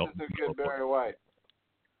whole. This is a good Barry White.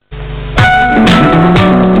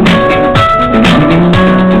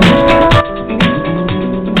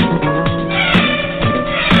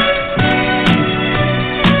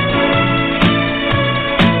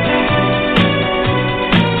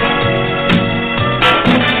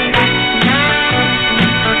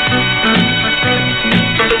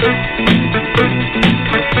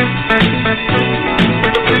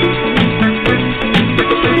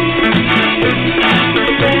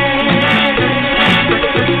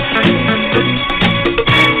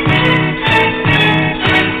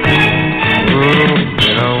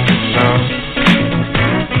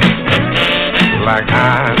 Like I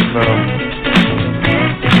know,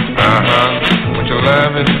 what your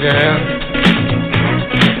love is, yeah,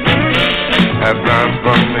 has done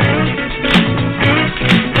for me.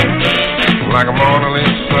 Like a Mona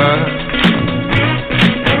Lisa,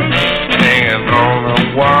 hanging on the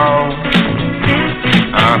wall.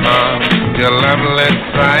 Your lovely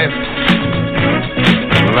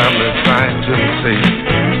sight to see.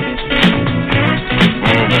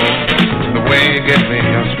 The way you give me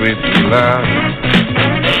your sweet love.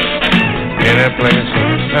 Any place,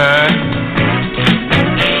 any time.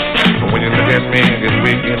 But when you look at me, I get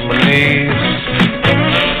weak in my knees.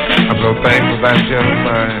 I'm so thankful that you're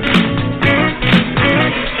mine.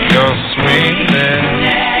 Your sweetness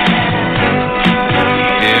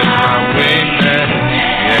is my weakness,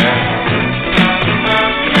 yeah.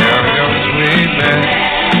 Girl, your sweetness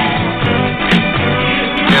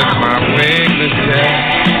is my weakness, yeah,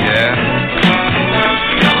 yeah.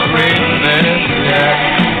 Your sweetness, yeah.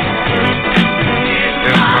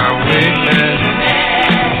 It's my weakness,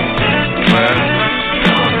 well,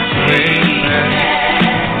 your sweetness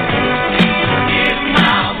is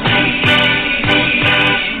my weakness.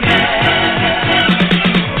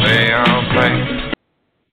 They all play.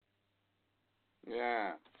 Yeah.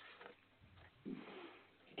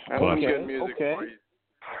 That's some good music for you.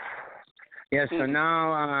 Yeah, so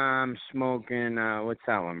now I'm smoking, what's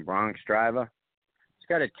that one, Bronx Driver? It's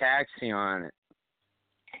got a taxi on it.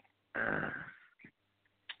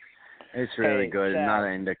 It's really good. Chad.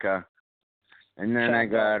 Another indica. And then Chad, I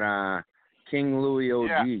got King Louis OG.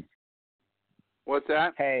 Yeah. What's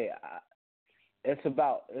that? Hey, it's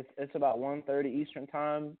about 1:30 Eastern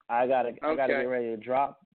time. I gotta get ready to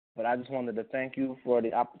drop, but I just wanted to thank you for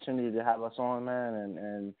the opportunity to have us on, man,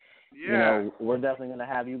 and you know, we're definitely gonna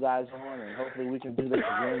have you guys on, and hopefully we can do this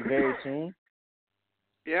again very soon.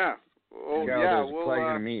 Yeah. Well, Gerald, yeah, it was a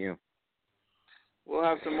pleasure to meet you. We'll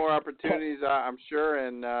have some more opportunities, I'm sure,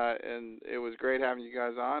 and it was great having you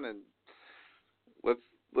guys on, and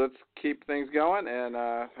let's keep things going and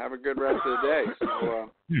have a good rest of the day.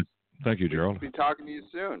 So, thank you, Gerald. We'll be talking to you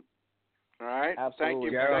soon. All right. Absolutely. Thank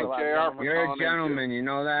you, Gerald, JR, for you're a calling gentleman, you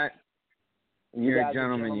know that? You're a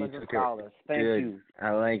gentleman. You took it. Thank good. you.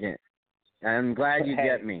 I like it. I'm glad you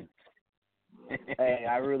get me. Hey,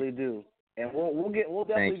 I really do. And we'll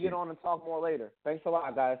definitely get on and talk more later. Thanks a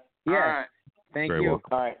lot, guys. Yeah. All right. Thank Very you.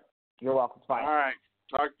 welcome. All right. You're welcome. Bye. All right.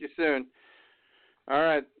 Talk to you soon. All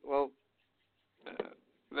right. Well,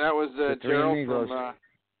 that was Gerald from.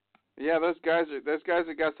 Yeah, those guys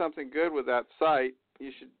have got something good with that site.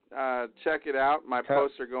 You should check it out. My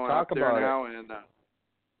posts are going up there now, and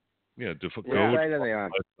yeah, What site are they on?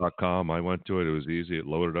 .com. I went to it. It was easy. It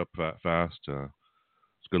loaded up fast. It's a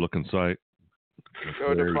good looking site.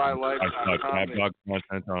 Go to divisional.com. I've got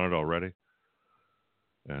content on it already,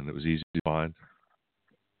 and it was easy to find.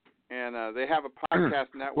 And they have a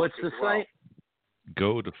podcast network. What's the as well. site?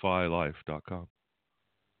 Go to defylife.com.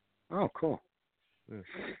 Oh, cool.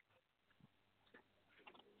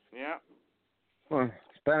 Yeah. Well,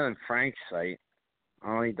 it's better than Frank's site.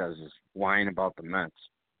 All he does is whine about the Mets.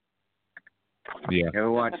 Yeah. You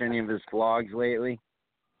ever watch any of his vlogs lately?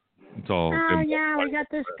 It's all. Oh, yeah, we got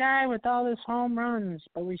this guy with all his home runs,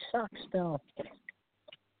 but we suck still.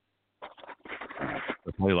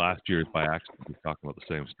 Probably last year by accident. We were talking about the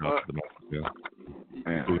same stuff.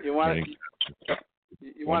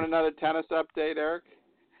 You want another tennis update, Eric?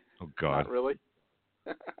 Oh God. Not really.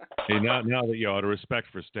 Hey, now that out of respect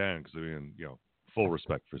for Stan, because full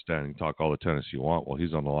respect for Stan, you can talk all the tennis you want while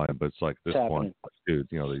he's on the line, but it's like this point, dude,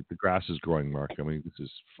 the grass is growing, Mark. I mean, this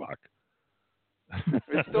is fuck.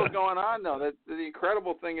 It's still going on, though. The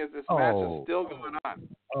incredible thing is this match is still going on.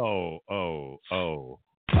 Oh.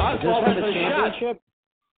 Is this for the championship?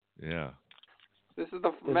 Yeah. This is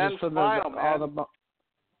the men's final, man.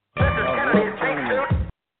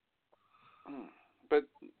 But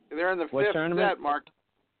they're in the fifth set, Mark.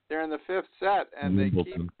 They're in the fifth set, and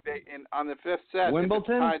on the fifth set,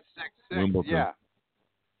 Wimbledon? It's tied 6-6. Wimbledon. Yeah.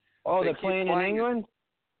 Oh, they're playing in England?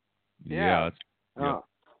 Yeah.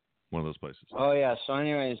 One of those places. Oh, yeah. So,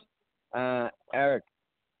 anyways, Eric,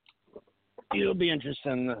 you'll be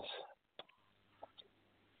interested in this.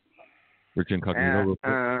 Rich Incognito.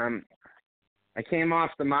 I came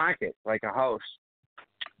off the market like a house.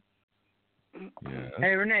 Yeah.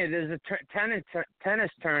 Hey, Renee, there's a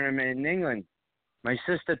tennis tournament in England. My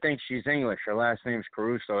sister thinks she's English. Her last name's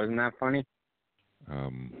Caruso. Isn't that funny?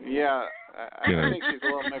 Yeah, I think she's a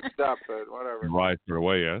little mixed up, but whatever. Right her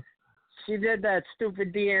away, yeah? She did that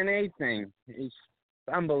stupid DNA thing. It's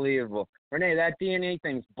unbelievable. Renee, that DNA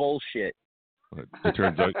thing's bullshit. It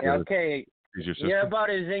turns out okay. She's your sister? You're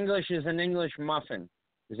about as English as an English muffin.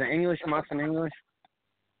 Is an English muffin English?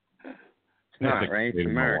 It's not, right? It's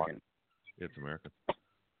American. It's American.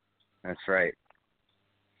 That's right.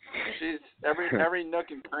 She's every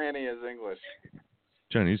nook and cranny is English.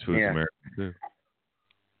 Chinese food is American too.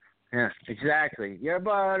 Yeah, exactly. You're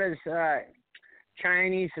about as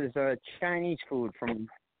Chinese as Chinese food from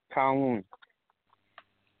Kowloon.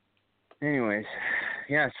 Anyways,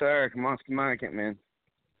 so Eric, I'm off the market, man.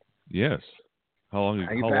 Yes. How long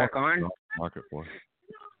are you back on? Market for?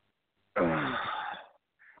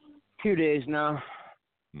 2 days now.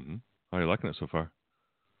 Mm-hmm. How are you liking it so far?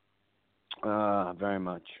 Very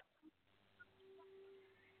much.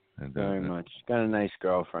 And, very much. Got a nice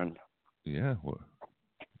girlfriend. Yeah. Well,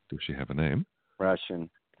 does she have a name? Russian.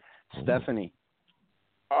 Oh. Stephanie.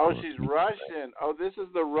 Oh, she's Russian. Oh, this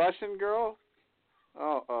is the Russian girl?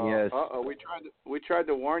 Oh. Yes. Uh-oh. We tried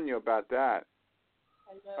to warn you about that.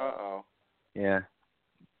 Uh-oh. Yeah.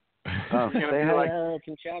 Oh, say hi, like... Eric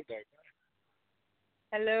and Chad Dog.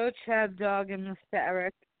 Hello, Chad Dog and Mr.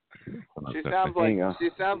 Eric. She sounds like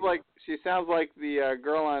the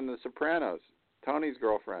girl on The Sopranos, Tony's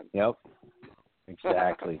girlfriend. Yep.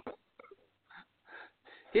 Exactly.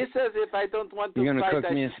 He says if I don't want to You're gonna fight,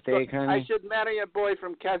 cook me a steak, honey? I should marry a boy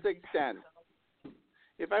from Kazakhstan.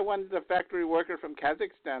 If I wanted a factory worker from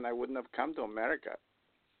Kazakhstan, I wouldn't have come to America.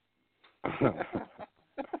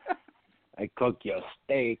 I cook your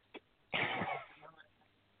steak.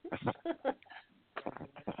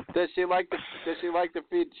 Does she like to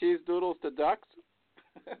feed cheese doodles to ducks?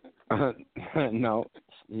 No,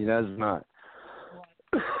 he does not.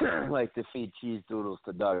 Like to feed cheese doodles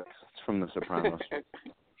to ducks. It's from The Sopranos.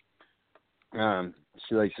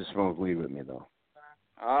 She likes to smoke weed with me though.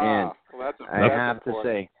 And well, I have to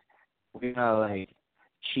say, we are like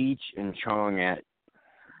Cheech and Chong at,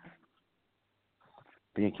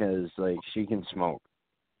 because like she can smoke.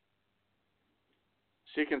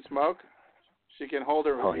 She can smoke. She can hold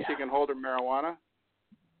her. Oh, yeah. She can hold her marijuana.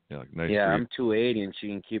 Yeah, like nice. Yeah, I'm 280 and she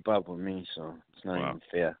can keep up with me, so it's not even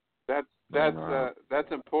fair. That's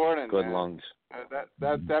important. Good man. lungs.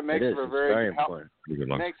 That makes for a very important.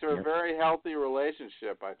 Makes for a very healthy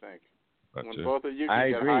relationship, I think. That's when it. both of you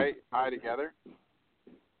I can agree. get high together.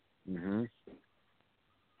 Mhm.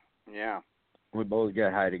 Yeah. We both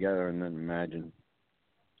get high together, and then imagine.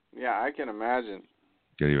 Yeah, I can imagine.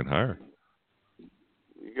 Get even higher.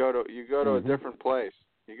 You go to a different place.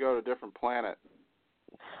 You go to a different planet.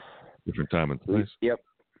 Different time and place. Yep.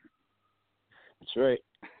 That's right.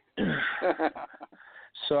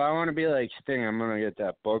 So I want to be like Sting. I'm gonna get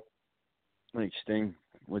that book, like Sting.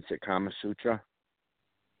 What's it, Kama Sutra?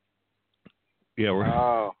 Yeah,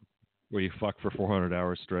 where you fuck for 400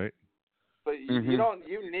 hours straight. But you don't.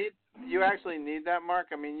 You actually need that, Mark.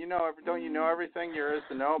 I mean, don't you know everything there is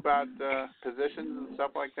to know about positions and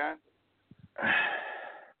stuff like that?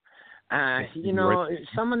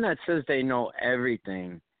 Someone that says they know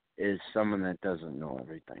everything is someone that doesn't know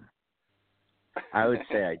everything. I would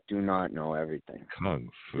say I do not know everything. Kung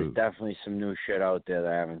fu. There's definitely some new shit out there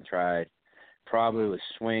that I haven't tried. Probably with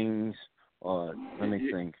swings, or let me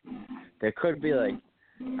think. There could be like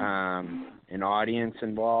an audience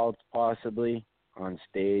involved, possibly on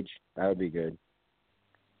stage. That would be good.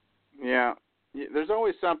 Yeah. There's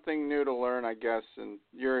always something new to learn, I guess, and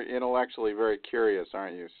you're intellectually very curious,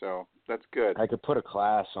 aren't you? So that's good. I could put a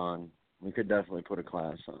class on. We could definitely put a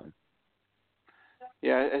class on.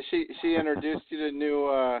 Yeah, has she introduced you to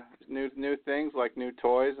new things like new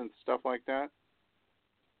toys and stuff like that?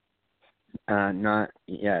 Not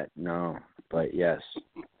yet, no, but yes.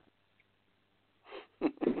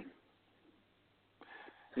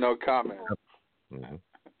 No comment. No,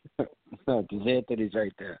 because Anthony's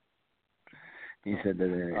right there. He said that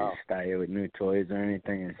they style you with new toys or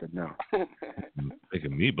anything. I said no.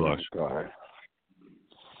 Making me blush. Oh, God.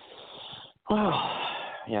 Well,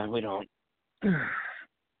 yeah, we don't.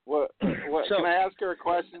 What? So, can I ask her a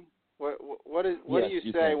question? What do you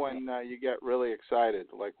say when you get really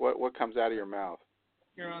excited? Like what comes out of your mouth?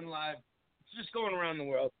 You're on live. It's just going around the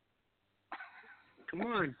world. Come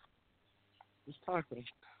on. Just talking.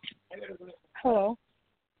 Hello.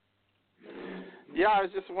 Yeah, I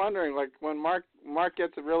was just wondering, like when Mark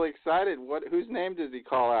gets really excited, whose name does he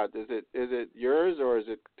call out? Is it yours or is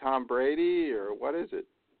it Tom Brady or what is it?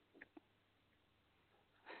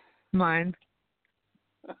 Mine.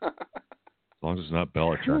 As long as it's not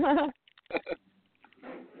Belichick.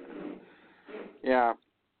 Yeah.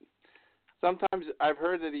 Sometimes I've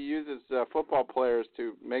heard that he uses football players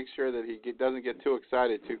to make sure that he doesn't get too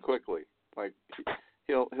excited too quickly. Like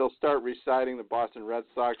he'll start reciting the Boston Red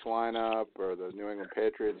Sox lineup or the New England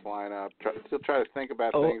Patriots lineup. He'll try to think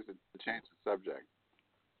about things to change the subject.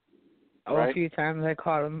 Right? A few times I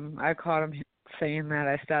caught him saying that.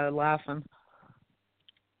 I started laughing.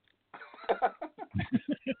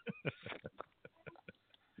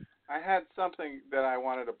 I had something that I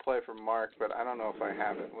wanted to play for Mark, but I don't know if I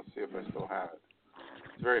have it. Let's see if I still have it.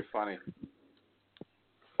 It's very funny.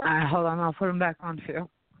 Hold on, I'll put him back on too.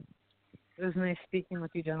 It was nice speaking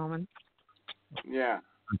with you, gentlemen. Yeah.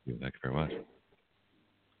 Thank you very much.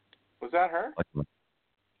 Was that her?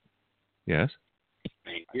 Yes.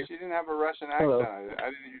 Thank you. She didn't have a Russian accent. Hello. I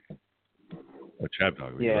didn't. A Chab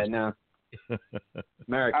Dog. Yeah, no.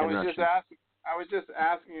 American Russian. I was just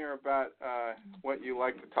asking her about what you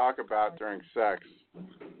like to talk about during sex.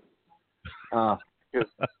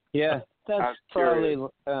 Yeah, that's probably.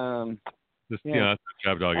 Just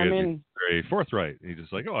Chab Dog is very forthright. He's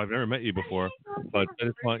just like, I've never met you before, but I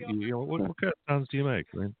just want you. What kind of sounds do you make?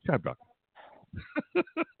 I mean, Chab Dog.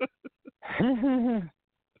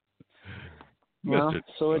 Well,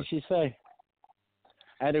 so what'd she say?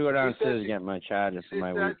 I had to go downstairs to get my charger for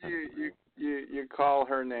my weekend. You call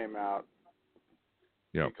her name out.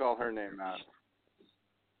 Yeah. You call her name out.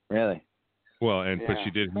 Really? Well, but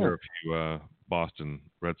she did hear a few Boston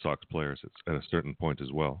Red Sox players at a certain point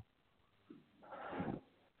as well.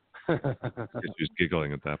 She was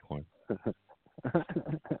giggling at that point.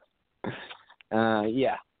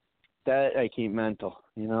 Yeah, that I keep mental.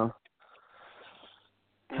 You want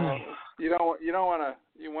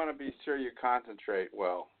to be sure you concentrate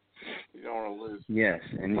well. You don't want to lose. Yes,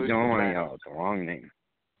 and you don't want to yell the wrong name.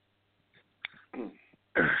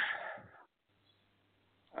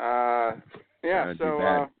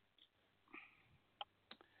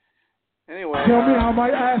 Anyway. Tell me how my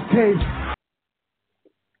ass tastes.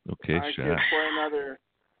 Okay, I can play another.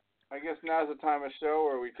 I guess now's the time of show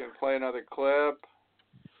where we can play another clip.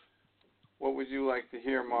 What would you like to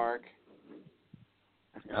hear, Mark?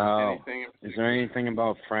 Oh, is there anything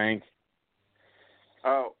about Frank?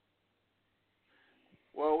 Oh.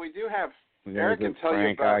 Well, we do have. We got a good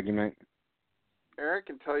Frank argument. Eric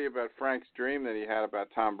can tell you about Frank's dream that he had about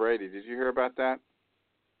Tom Brady. Did you hear about that?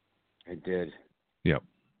 I did. Yep.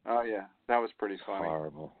 Oh, yeah. That was pretty funny.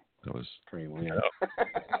 Horrible. That was pretty weird.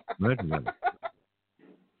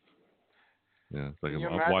 Yeah, it's like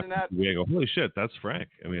I'm watching TV and go, holy shit, that's Frank.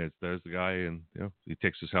 I mean, there's the guy, and he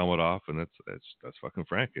takes his helmet off, and that's fucking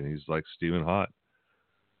Frank, and he's like steaming hot.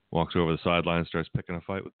 Walks over the sideline and starts picking a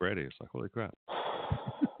fight with Brady. It's like, holy crap.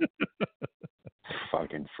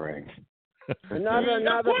 Fucking Frank. Another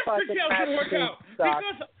fucking Mets because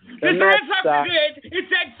the Red Sox are good. It's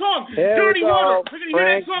that song, Dirty Water. We're gonna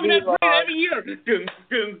hear that song and that's played every year.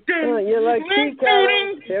 You like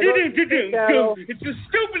It's the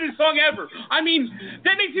stupidest song ever. I mean,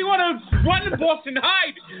 that makes me want to run to Boston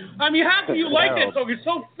High. I mean, how can you like that song? It's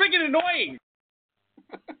so freaking annoying.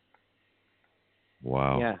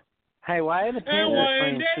 Wow. Yeah. Hey, why are the Panthers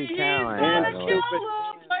playing Sweet Caroline?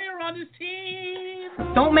 Player on his team.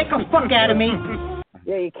 Don't make a fuck out of me.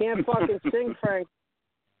 Yeah, you can't fucking sing, Frank.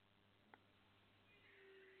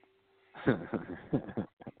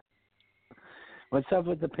 What's up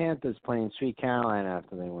with the Panthers playing Sweet Caroline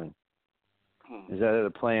after they win? Is that a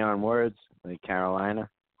play on words, like Carolina?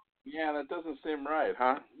 Yeah, that doesn't seem right,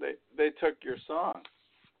 huh? They took your song.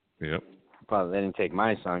 Yep. Well, they didn't take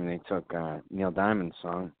my song. They took Neil Diamond's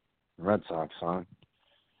song, the Red Sox song,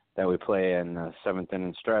 that we play in the seventh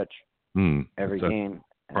inning stretch every game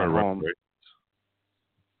at home.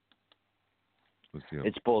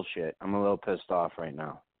 It's bullshit. I'm a little pissed off right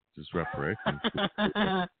now. Just reparations.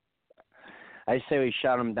 I say we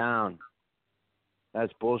shut him down.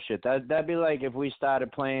 That's bullshit. That'd be like if we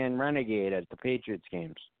started playing Renegade at the Patriots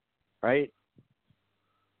games, right?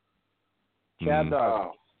 Chad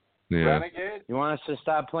Dog. Yeah. Renegade? You want us to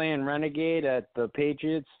stop playing Renegade at the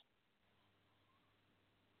Patriots?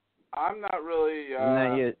 I'm not really.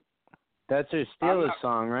 That's a Steelers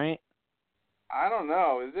song, right? I don't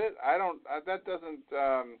know. Is it? I don't. That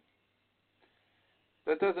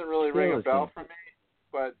doesn't really ring a bell for me.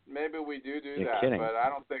 But maybe we do You're that. kidding. But I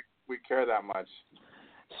don't think we care that much.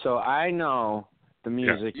 So I know the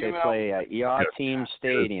music they play at your team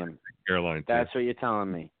stadium. Caroline. That's what you're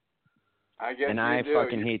telling me. I guess. And you I do.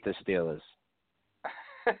 fucking hate the Steelers.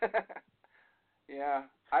 Yeah.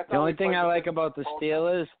 The only thing I like about the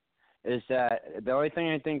Steelers is that the only thing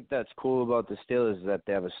I think that's cool about the Steelers is that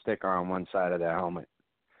they have a sticker on one side of their helmet.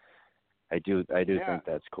 I do think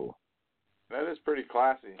that's cool. That is pretty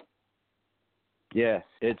classy. Yeah,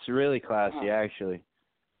 it's really classy actually.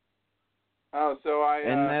 Oh, so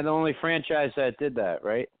and they're the only franchise that did that,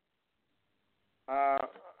 right?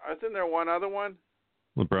 Isn't there one other one?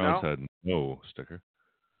 The Browns had no sticker.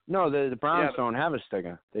 No, the Browns don't have a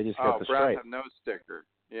sticker. They just got the Browns stripe. have no sticker.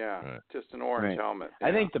 Yeah, Right. just an orange helmet.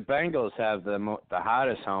 I think the Bengals have the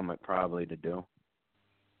hardest helmet probably to do.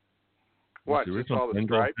 What? The Just original all the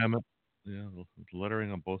Bengal stripes? helmet? Yeah, the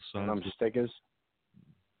lettering on both sides. Some stickers.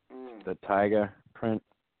 The tiger print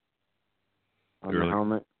on the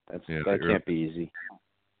helmet. That can't be easy.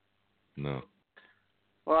 No.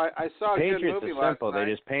 Well, I saw a Patriots good movie are simple. last night.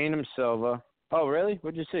 They just paint them silver. Oh, really?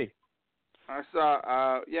 What'd you see? I saw.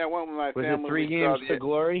 I went with my Was family. it 3 Games to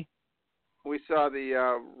Glory? We saw the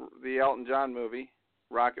Elton John movie,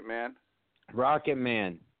 Rocket Man. Rocket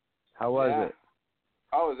Man. How was it?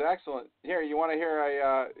 Oh, it was excellent. Here, you want to hear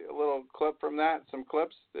a little clip from that? Some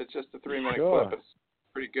clips? It's just a 3-minute Sure. clip. It's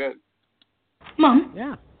pretty good. Mum?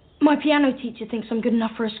 Yeah. My piano teacher thinks I'm good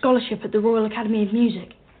enough for a scholarship at the Royal Academy of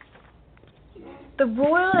Music. The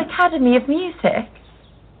Royal Academy of Music?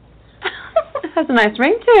 Has a nice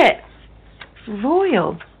ring to it.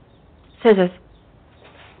 Royal. Scissors.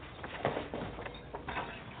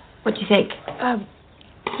 What do you think?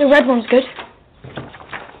 The red one's good.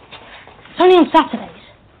 It's only on Saturdays.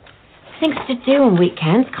 Things to do on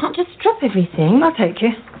weekends. Can't just drop everything. I'll take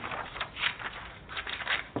you.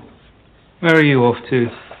 Where are you off to?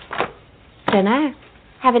 Dunno.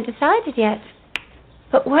 Haven't decided yet.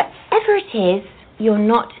 But whatever it is, you're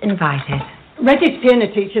not invited. Reggie's piano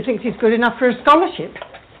teacher thinks he's good enough for a scholarship.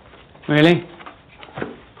 Really?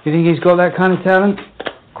 You think he's got that kind of talent?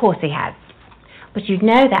 Of course he has. But you'd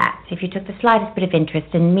know that if you took the slightest bit of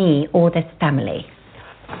interest in me or this family.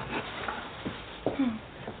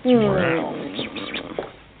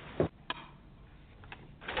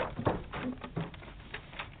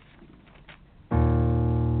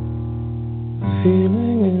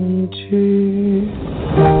 Feeling into.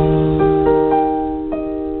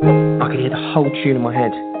 I could hear the whole tune in my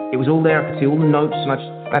head. It was all there. I could see all the notes, and I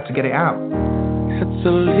just had to get it out. It's a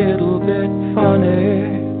little bit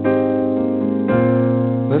funny.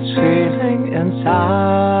 This feeling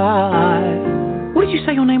inside. What did you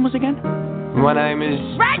say your name was again? My name is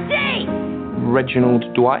Reggie! Reginald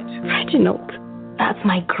Dwight. Reginald? That's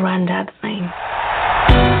my granddad's name.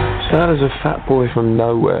 So how does a fat boy from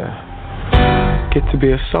nowhere get to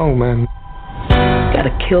be a soul man? You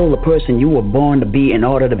gotta kill the person you were born to be in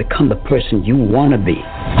order to become the person you want to be.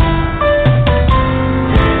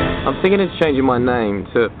 I'm thinking of changing my name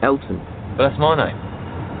to Elton. But that's my name.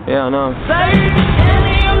 Yeah, I know.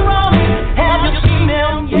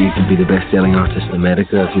 You can be the best-selling artist in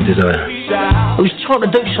America if you desire. I was trying to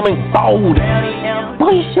do something bold. Why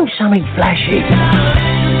are you still something flashy?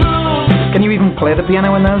 Can you even play the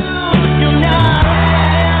piano in those?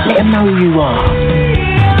 Let them know who you are.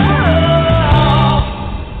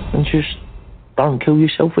 And just don't kill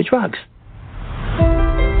yourself with drugs.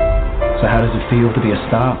 So how does it feel to be a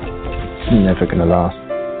star? It's never gonna last.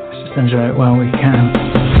 Let's just enjoy it while we can.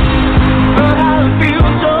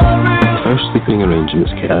 No sleeping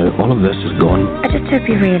arrangements, kiddo. All of this is gone. I just hope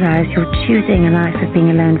you realise you're choosing a life of being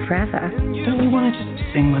alone forever. Don't you want to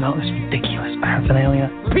just sing without this ridiculous paraphernalia?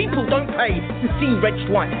 People don't pay to see Reg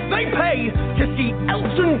Dwight. They pay to see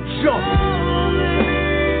Elton John.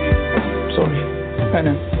 Sorry. I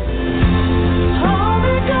know.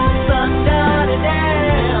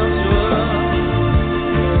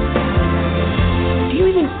 Do you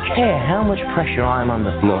even care how much pressure I'm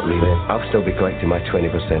under? Not really. I'll still be collecting my 20%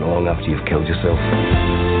 long after you've killed yourself.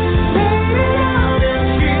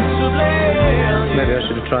 Maybe I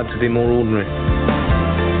should have tried to be more ordinary.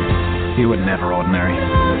 You were never ordinary.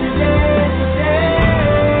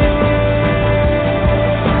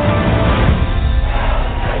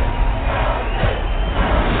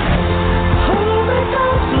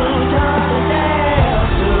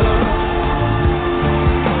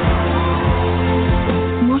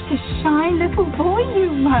 What a shy little boy you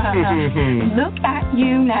were. Look at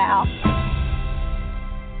you now.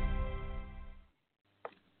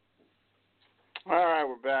 All right,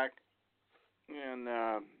 we're back. And,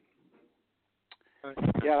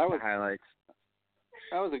 yeah, that was highlights.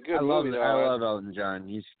 That was a good I movie, though. I love Elton John.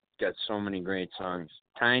 He's got so many great songs.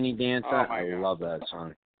 Tiny Dancer, I love that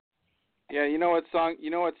song. Yeah, you know what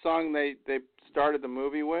song they started the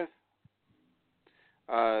movie with?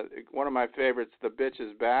 One of my favorites, The Bitch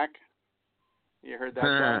Is Back. You heard that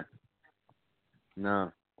song?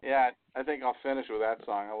 No. Yeah, I think I'll finish with that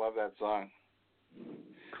song. I love that song.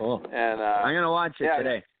 Cool. And I'm gonna watch it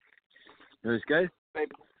today. It was good.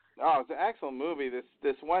 It's an excellent movie.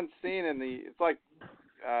 This one scene in the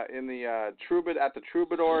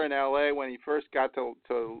Troubadour in L.A. when he first got to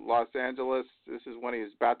Los Angeles. This is when he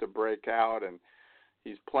was about to break out, and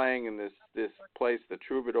he's playing in this place, the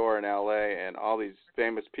Troubadour in L.A., and all these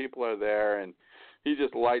famous people are there, and he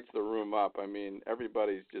just lights the room up. I mean,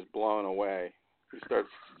 everybody's just blown away. He starts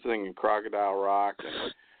singing Crocodile Rock,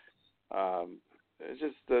 and it's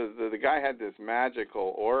just the guy had this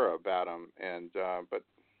magical aura about him, and but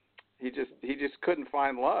he just couldn't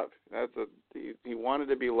find love. He wanted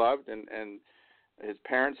to be loved, and his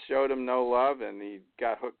parents showed him no love, and he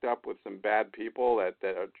got hooked up with some bad people that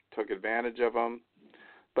took advantage of him.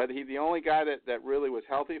 But the only guy that really was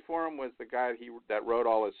healthy for him was the guy that wrote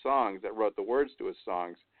all his songs, that wrote the words to his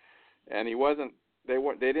songs, and they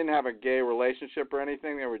didn't have a gay relationship or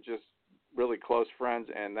anything. They were just really close friends,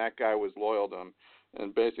 and that guy was loyal to him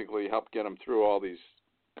and basically helped get him through all these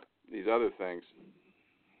other things.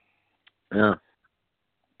 Yeah.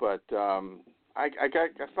 But I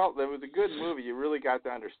felt that it was a good movie. You really got to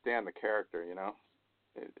understand the character, you know.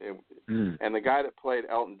 And the guy that played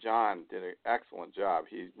Elton John did an excellent job.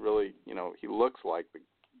 He really, he looks like him.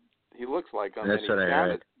 That's what I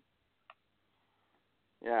heard.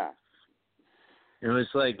 Yeah. It was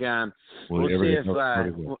like we'll see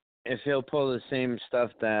if he'll pull the same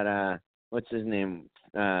stuff that what's his name,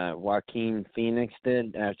 Joaquin Phoenix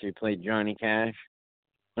did after he played Johnny Cash.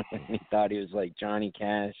 He thought he was like Johnny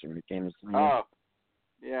Cash and became a singer. Oh,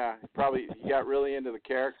 yeah. He got really into the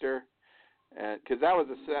character, and because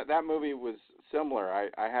that movie was similar.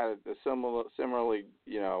 I had a similarly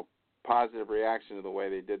positive reaction to the way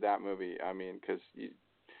they did that movie. I mean, because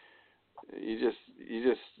you just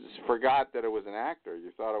forgot that it was an actor.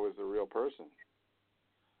 You thought it was a real person.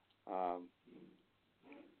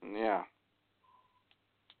 Yeah.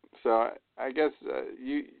 So I guess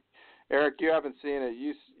Eric, you haven't seen it.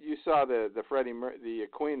 You saw the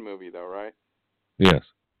Queen movie though, right? Yes.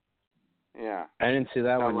 Yeah. I didn't see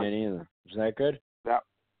that one yet either. Is that good? Yeah.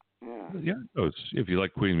 Yeah. No, if you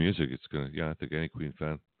like Queen music, it's gonna. Yeah, I think any Queen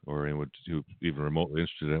fan or anyone who even remotely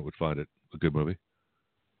interested in it would find it a good movie.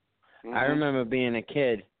 Mm-hmm. I remember being a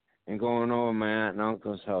kid and going over to my aunt and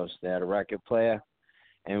uncle's house. They had a record player,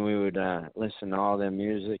 and we would listen to all their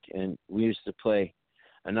music, and we used to play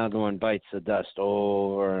Another One Bites the Dust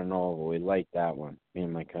over and over. We liked that one, me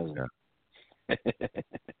and my cousin. Yeah.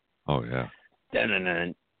 Oh, yeah. Dun,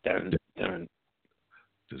 dun, dun.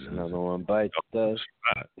 Another One Bites the Dust.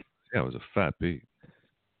 Yeah, it was a fat beat.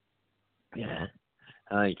 Yeah.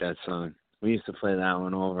 I like that song. We used to play that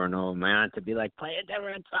one over and over. My aunt would be like, play a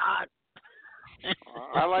different song.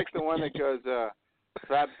 I like the one that goes,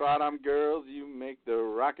 fat bottom girls, you make the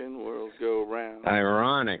rockin' world go round.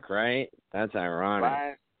 Ironic, right? That's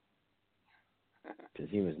ironic. Because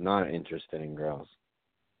he was not interested in girls.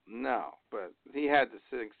 No, but he had to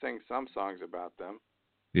sing some songs about them.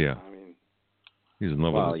 Yeah. I mean, he's in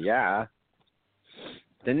love with them. Well, yeah.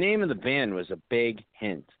 The name of the band was a big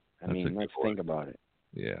hint. Let's think about it.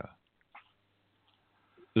 Yeah.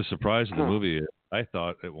 The surprise of the movie, I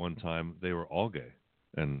thought at one time they were all gay.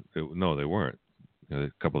 And no, they weren't. A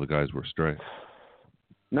couple of the guys were straight.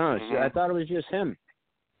 No, I thought it was just him.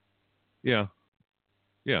 Yeah.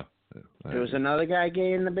 Yeah. There was another guy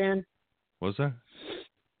gay in the band? Was there?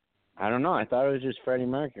 I don't know. I thought it was just Freddie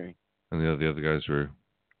Mercury. And the other guys were,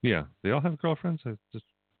 yeah, they all have girlfriends. I just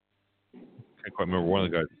can't quite remember. One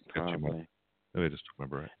of the guys. Maybe I just don't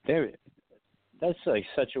remember it. That's like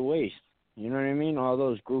such a waste. You know what I mean? All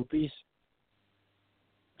those groupies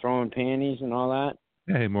throwing panties and all that.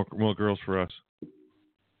 Yeah, hey, more girls for us.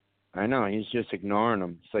 I know. He's just ignoring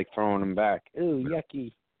them. It's like throwing them back. Ew,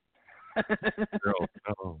 yucky. Girl,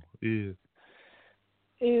 oh, yeah.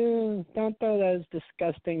 Ew, don't throw those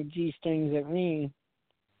disgusting G-strings at me.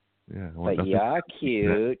 Yeah. But you're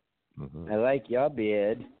cute. I like your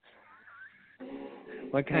beard.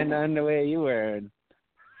 What kind of underwear are you wearing?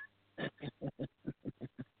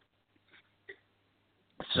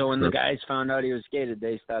 So when the guys found out he was gay, did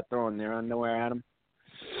they start throwing their underwear at him?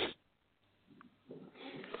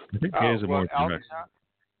 I think gays are more direct.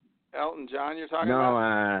 Elton John you're talking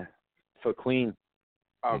about? No, for Queen.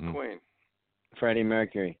 Oh, Queen. Freddie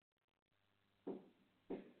Mercury.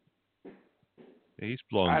 Yeah, he's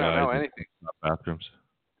blowing I don't guys know in anything. bathrooms.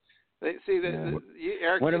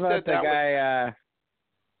 Eric, what you about said the that guy,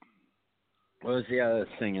 what was the other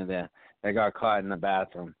singer there that got caught in the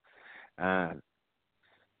bathroom? What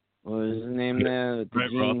was his name there with the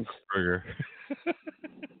jeans?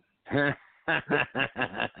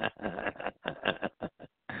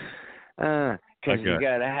 Because you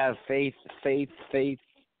got to have faith. What's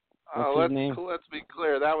his name? Let's be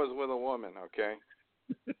clear. That was with a woman, okay?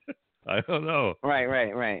 I don't know.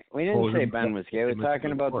 Right. We didn't say Ben was gay. We're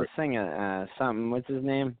talking about the singer, something. What's his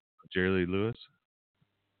name? Jerry Lee Lewis?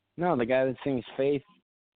 No, the guy that sings Faith.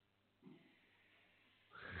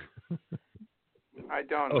 I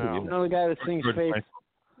don't know. You know the guy that sings George Faith?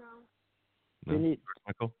 No.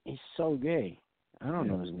 Michael? He's so gay. I don't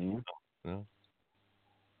know his name. No.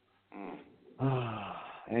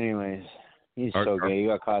 Anyways, he's so gay. He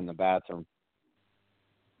got caught in the bathroom.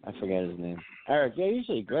 I forget his name. Eric, you're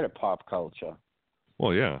usually good at pop culture.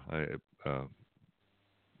 Well, yeah.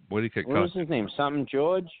 What did he get caught? What was his name? Something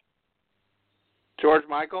George? George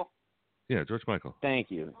Michael? Yeah, George Michael.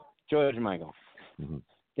 Thank you. George Michael. Mm-hmm.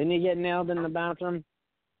 Didn't he get nailed in the bathroom?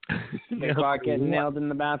 Get caught getting nailed in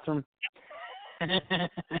the bathroom?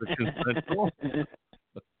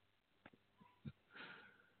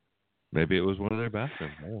 Maybe it was one of their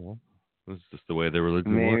bathrooms. I don't know. It was just the way they were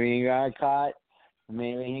living. Maybe he got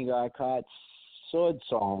caught sword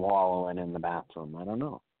saw wallowing in the bathroom. I don't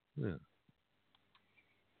know. Yeah.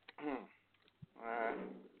 All right.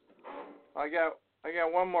 I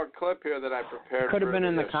got one more clip here that I prepared. Could have been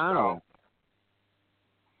in the carnival.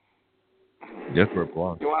 Yes, for a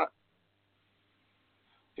blog. You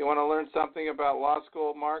want to learn something about law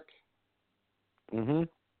school, Mark? Mm-hmm.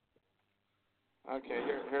 Okay,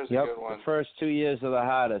 here's a good one. The first 2 years are the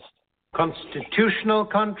hardest. Constitutional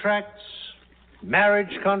contracts,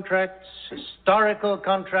 marriage contracts, historical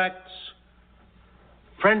contracts,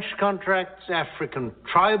 French contracts, African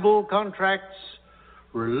tribal contracts,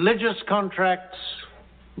 religious contracts.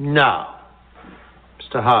 Now,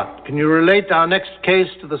 Mr. Hart, can you relate our next case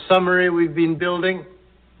to the summary we've been building?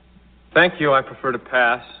 Thank you. I prefer to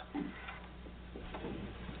pass.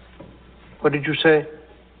 What did you say?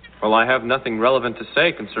 Well, I have nothing relevant to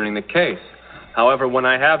say concerning the case. However, when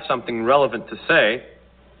I have something relevant to say,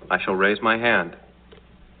 I shall raise my hand.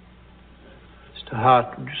 Mr.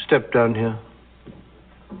 Hart, would you step down here?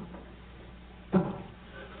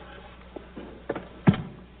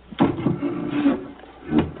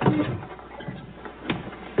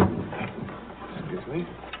 Excuse me.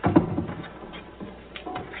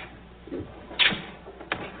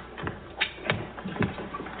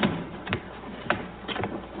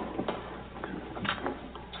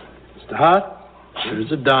 Mr. Hart, here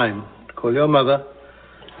is a dime. Call your mother.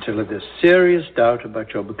 Tell her there's serious doubt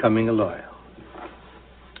about your becoming a lawyer.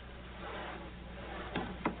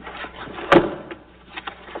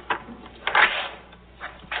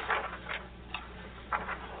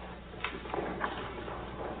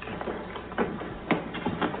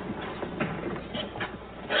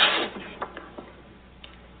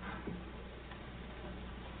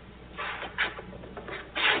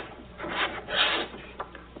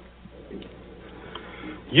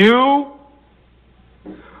 You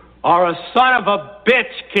are a son of a bitch,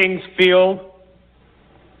 Kingsfield.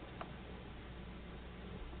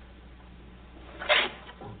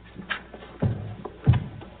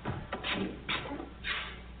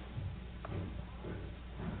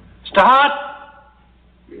 Mr. Hart,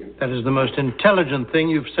 that is the most intelligent thing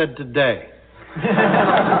you've said today.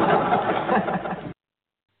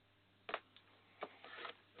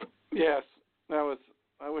 Yes, that was.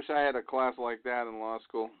 I wish I had a class like that in law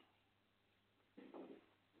school.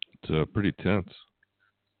 It's pretty tense.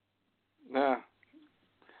 Yeah.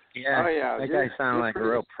 Yeah. Oh, yeah. That guy sounded like a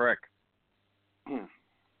real prick. I know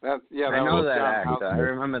was that John actor. Houseman. I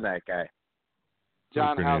remember that guy.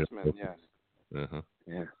 John Houseman, yes. Uh-huh.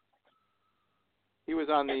 Yeah. He was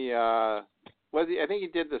on the. I think he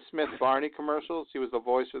did the Smith Barney commercials. He was the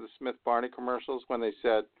voice of the Smith Barney commercials when they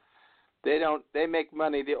said, They make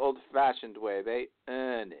money the old-fashioned way. They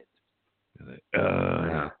earn it.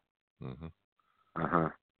 Yeah. Uh-huh. Uh-huh.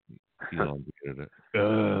 elongated it.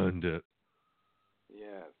 Earned it.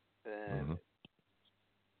 Yes.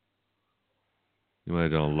 You might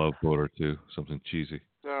have done a love quote or two, something cheesy.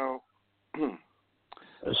 So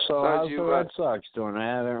how's the Red Sox doing? I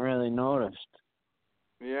haven't really noticed.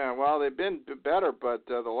 Yeah, well, they've been better, but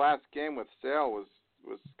the last game with Sale was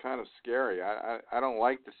kind of scary. I don't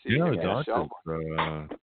like to see him get shelled.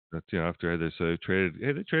 That's after they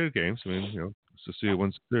traded games. I mean, let's just see who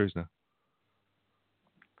wins the series now.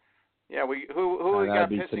 Yeah, who we got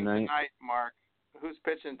pitching tonight, Mark? Who's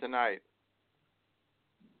pitching tonight?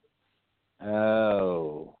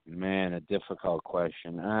 Oh man, a difficult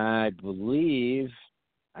question. I believe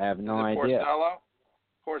I have no idea.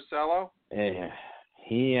 Porcello? Yeah,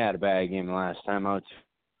 he had a bad game last time out.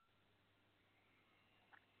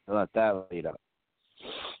 I'll let that lead up.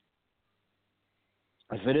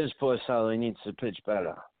 If it is Porcello, he needs to pitch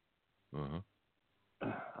better. I'll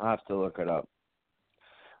have to look it up.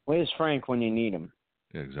 Where's Frank when you need him?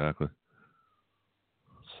 Yeah, exactly.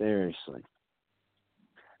 Seriously.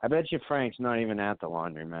 I bet you Frank's not even at the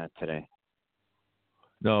laundromat today.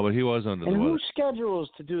 No, but he was under the weather. And who schedules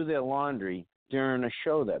to do their laundry during a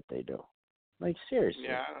show that they do? Like, seriously.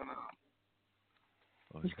 Yeah, I don't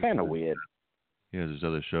know. It's kind of weird. He has his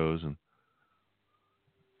other shows and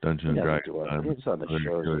Dungeons and Dragons. His other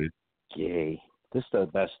shows are gay. This is the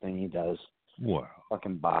best thing he does. Wow.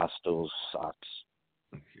 Fucking Barstool sucks.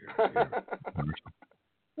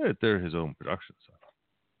 They're his own production stuff.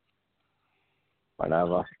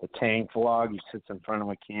 Whatever. The tank vlog, he sits in front of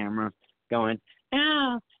a camera going,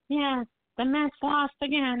 "Oh, yeah, the Mets lost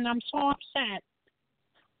again. I'm so upset."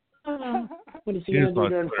 What is he going to do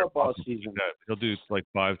during football season? He'll do like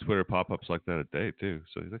 5 Twitter pop-ups like that a day, too.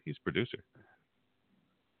 So he's producer.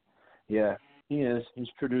 Yeah, he is.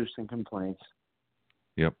 He's producing complaints.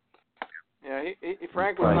 Yep. Yeah,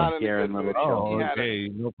 Frank was not in a good mood. Okay,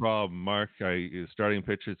 no problem, Mark. Starting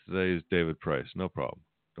pitcher today is David Price. No problem.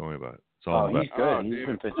 Don't worry about it. It's all he's good. He's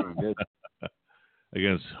been pitching good.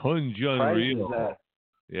 Against Hyun-Jin Ryu.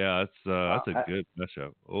 Yeah, that's a good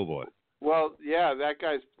matchup. Oh boy. Well, yeah, that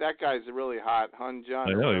guy's really hot. Hyun-Jin.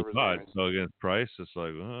 I know he's hot. So against Price, it's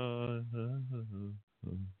like,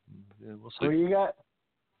 yeah, we'll see. Who you got?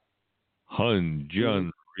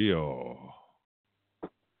 Hyun-Jin Ryu.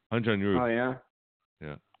 Hyun-Jin Ryu. Oh yeah.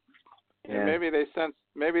 Yeah. Yeah. Maybe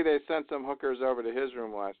they sent some hookers over to his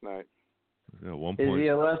room last night. Yeah, 1 Is he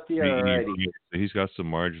a lefty or a righty? He's got some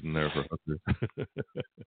margin there for hookers.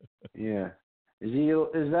 Yeah. Is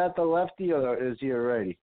that the lefty or is he a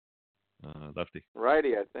righty? Lefty.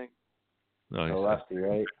 Righty, I think. No, he's a lefty,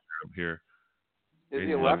 right? Here. Is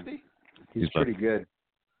he a lefty? He's pretty good.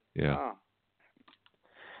 Yeah. Oh.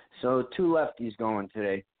 So 2 lefties going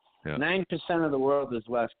today. Yeah. 9% of the world is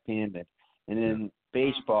left-handed, and in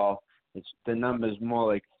baseball, the number's more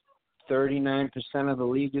like 39% of the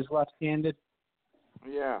league is left-handed.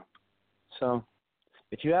 Yeah. So,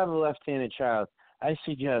 if you have a left-handed child, I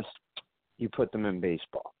suggest you put them in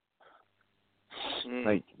baseball,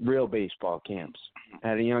 like real baseball camps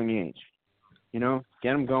at a young age. Get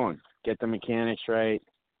them going, get the mechanics right,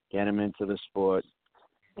 get them into the sport,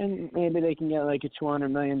 and maybe they can get like a $200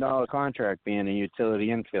 million contract being a utility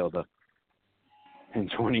infielder in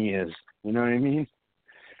 20 years. You know what I mean?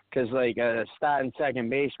 Because like a starting second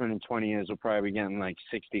baseman in 20 years will probably be getting like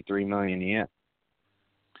 $63 million a year.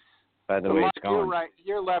 By the way, Mark, it's going. You're right.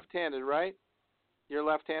 You're left-handed, right? You're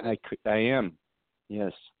left-handed. I am.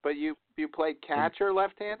 Yes. But you played catcher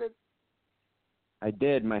left-handed? I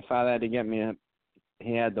did. My father had to get me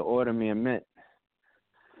he had to order me a mitt.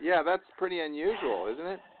 Yeah, that's pretty unusual, isn't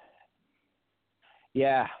it?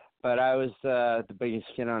 Yeah, but I was the biggest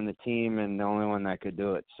kid on the team and the only one that could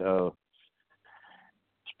do it, so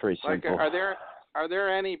it's pretty simple. Like, are there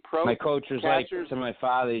any pro My coach was catchers? like to my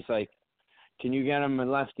father, he's like, "Can you get him a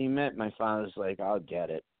lefty mitt?" My father's like, "I'll get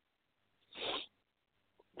it."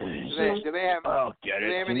 Do they have? I'll get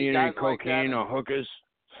it. Do you need any cocaine or hookers?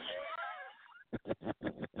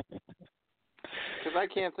 Because I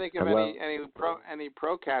can't think of any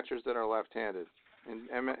pro catchers that are left-handed, in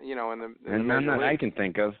the none that I league. can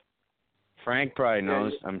think of. Frank probably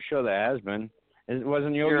knows. I'm sure there has been.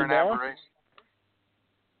 Wasn't Yogi You're an Berra? aberration.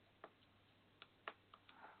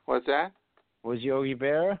 What's that? Was Yogi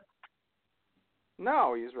Berra?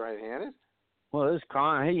 No, he's right-handed. Well,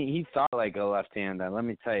 he thought like a left-hander. Let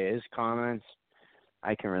me tell you, his comments,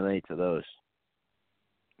 I can relate to those.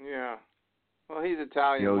 Yeah. Well, he's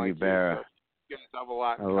Italian. Yogi like Berra. You, so you guys have a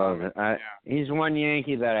lot in I love common. it. He's one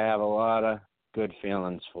Yankee that I have a lot of good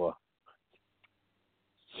feelings for.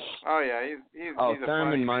 Oh yeah, he's a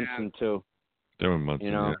Thurman funny Munson man. too. Thurman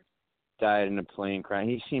Munson, died in a plane crash.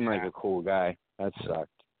 He seemed like a cool guy. That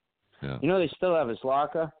sucked. Yeah. You know, they still have his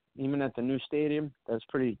locker, even at the new stadium. That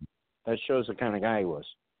shows the kind of guy he was.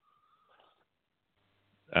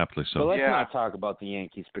 Aptly so. But let's not talk about the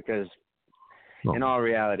Yankees because, in all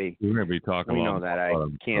reality, we're going to be talking we know that I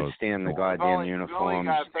can't stand the goddamn uniforms.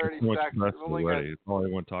 All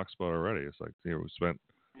everyone talks about already. It's like, we spent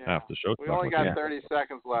half the show. We only got 30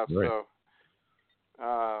 seconds left, right. so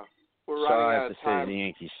we're So I running have out to of time. say the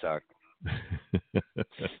Yankees suck.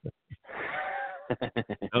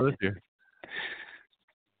 No, this year.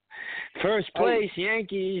 First place,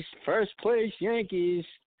 Yankees. First place, Yankees.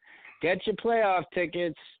 Get your playoff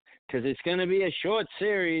tickets because it's going to be a short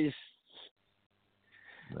series.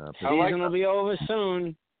 Season will be over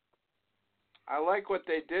soon. I like what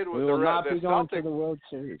they did with we will not the be going Celtics. to the World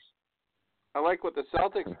Series. I like what the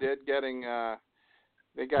Celtics did, getting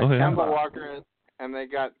they got Kemba Walker and they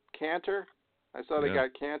got Cantor. I saw they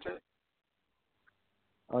got Cantor.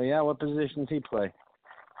 Oh yeah, what position does he play?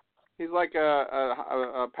 He's like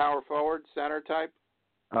a power forward, center type.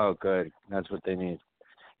 Oh, good. That's what they need.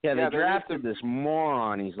 Yeah, they drafted this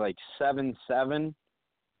moron. He's like 7'7",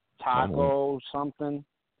 Taco something.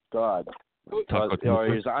 God. Or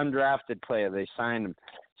he's an undrafted player. They signed him.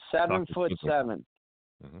 7'7". Celtics?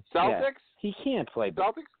 Yeah. He can't play.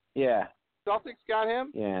 Celtics? Yeah. Celtics got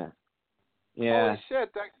him? Yeah. Yeah. Holy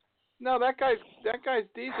shit! That guy's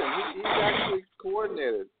decent. He's actually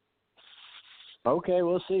coordinated. Okay,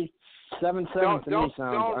 we'll see. 7'7" to me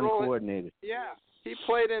sounds uncoordinated. Yeah. He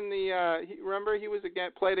played in the. Remember, he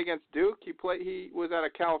played against Duke. He was at a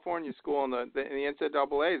California school in the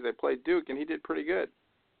NCAA's. They played Duke, and he did pretty good.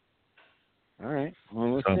 All right.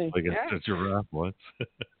 Well, let's Sounds see. like a giraffe once.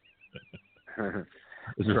 Sounds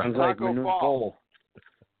like Taco Fall.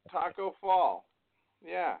 Taco Fall.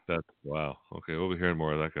 Yeah. Wow. Okay, we'll be hearing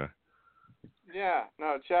more of that guy. Yeah.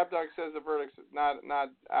 No, Chapdog says the verdict is not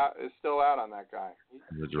out, is still out on that guy.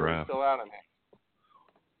 The giraffe. Still out on him.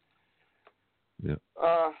 Yeah.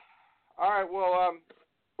 All right. Well,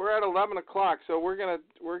 we're at 11 o'clock, so we're gonna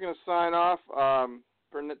sign off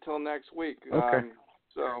till next week. Okay.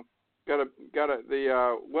 So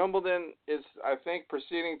the Wimbledon is, I think,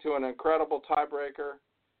 proceeding to an incredible tiebreaker.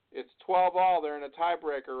 It's 12-all. They're in a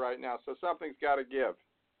tiebreaker right now, so something's got to give.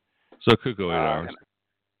 So it could go 8 hours.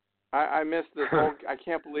 I missed this whole. I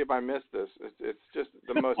can't believe I missed this. It's just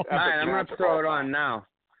the most epic. All right, I'm gonna throw it on now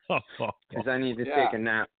because I need to take a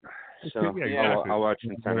nap. So I'll watch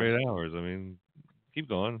in 8 hours. I mean, keep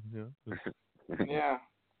going. Yeah. Yeah.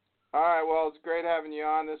 All right. Well, it's great having you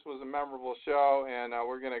on. This was a memorable show, and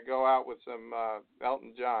we're gonna go out with some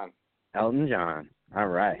Elton John. Elton John. All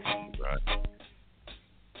right.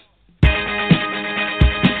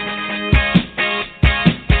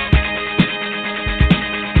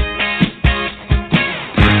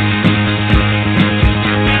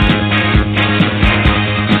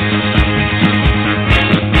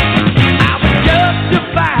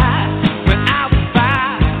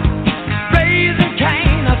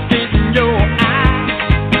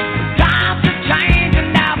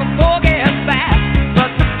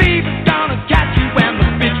 But the fever's gonna catch you when the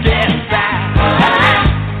bitch gets back.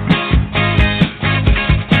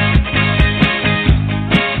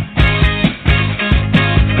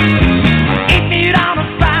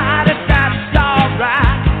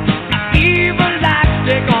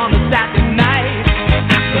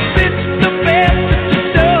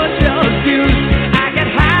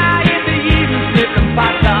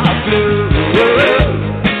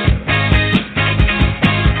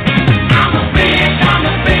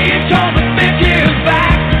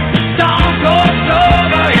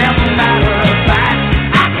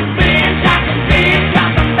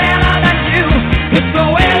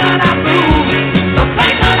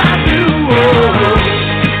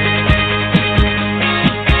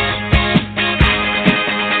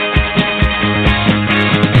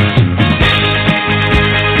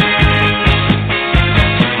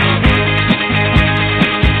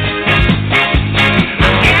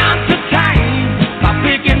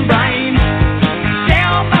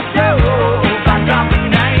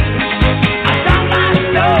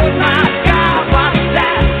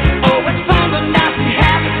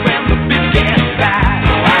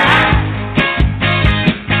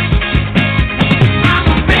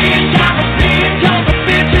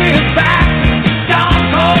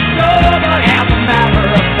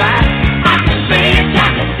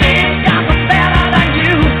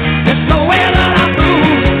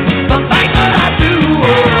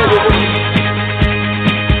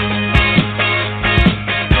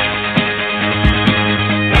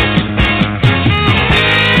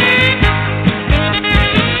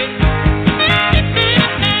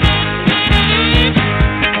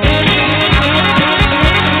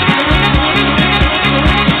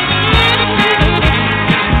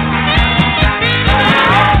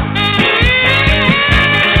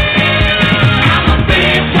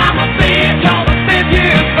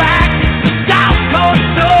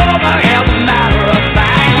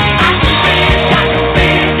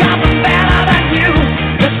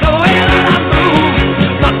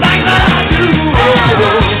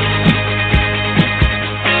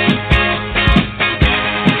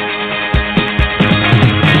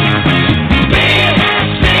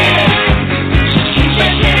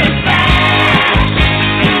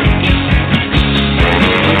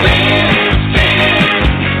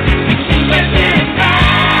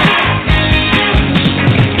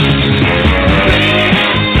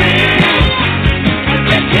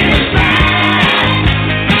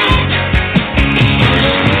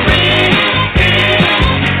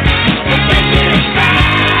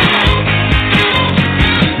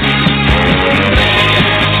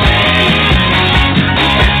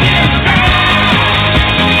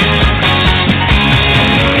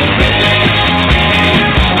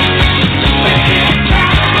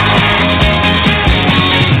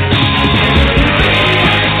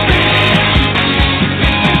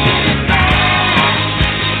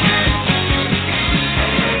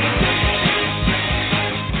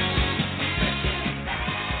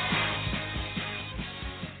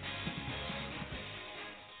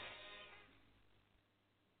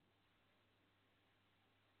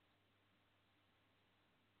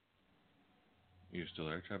 You still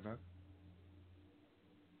there, Chad Dog?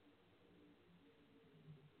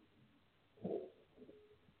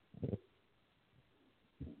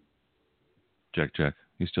 Jack.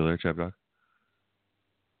 You still there, Chad Dog?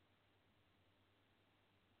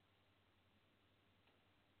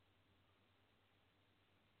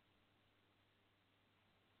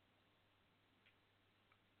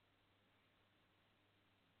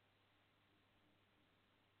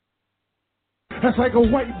 That's like a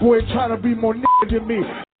white boy trying to be more nigga than me.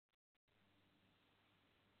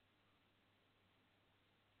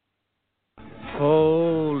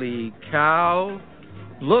 Holy cow.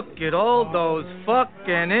 Look at all those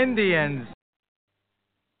fucking Indians.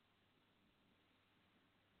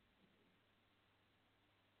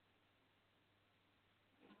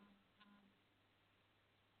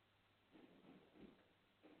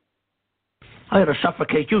 I ought to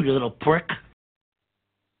suffocate you, you little prick.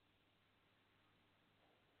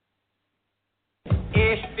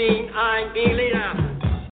 Ich bin ein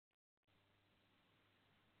Berliner.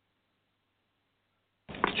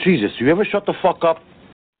 Jesus, you ever shut the fuck up?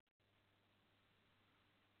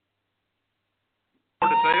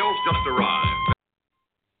 Sales just arrived.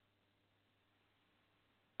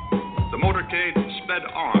 The motorcade sped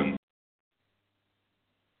on.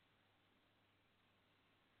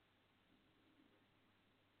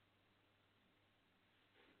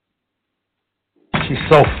 She's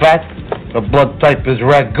so fat, her blood type is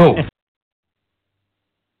ragu.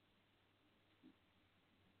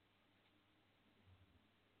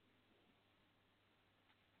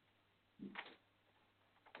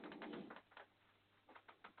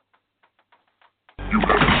 You have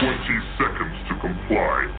 20 seconds to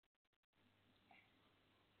comply.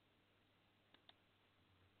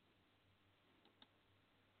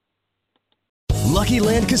 Lucky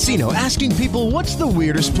Land Casino, asking people, what's the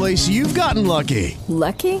weirdest place you've gotten lucky?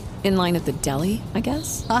 Lucky? In line at the deli, I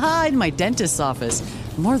guess? Aha, in my dentist's office.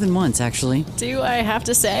 More than once, actually. Do I have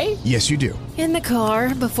to say? Yes, you do. In the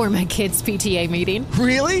car before my kids' PTA meeting.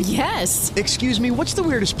 Really? Yes. Excuse me, what's the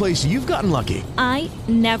weirdest place you've gotten lucky? I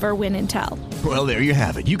never win and tell. Well, there you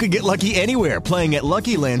have it. You can get lucky anywhere, playing at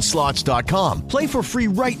LuckyLandSlots.com. Play for free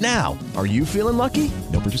right now. Are you feeling lucky?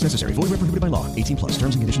 No purchase necessary. Void where prohibited by law. 18+.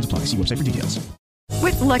 Terms and conditions apply. See website for details.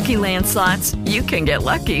 With Lucky Land Slots, you can get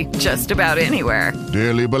lucky just about anywhere.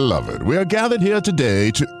 Dearly beloved, we are gathered here today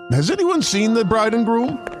to... Has anyone seen the bride and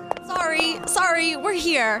groom? Sorry, we're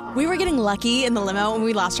here. We were getting lucky in the limo and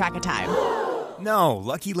we lost track of time. No,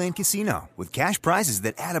 Lucky Land Casino, with cash prizes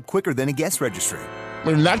that add up quicker than a guest registry.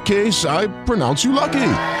 In that case, I pronounce you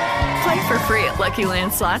lucky. Play for free at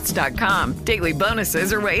LuckyLandSlots.com. Daily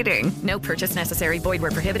bonuses are waiting. No purchase necessary. Void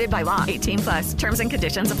where prohibited by law. 18+. Terms and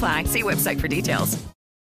conditions apply. See website for details.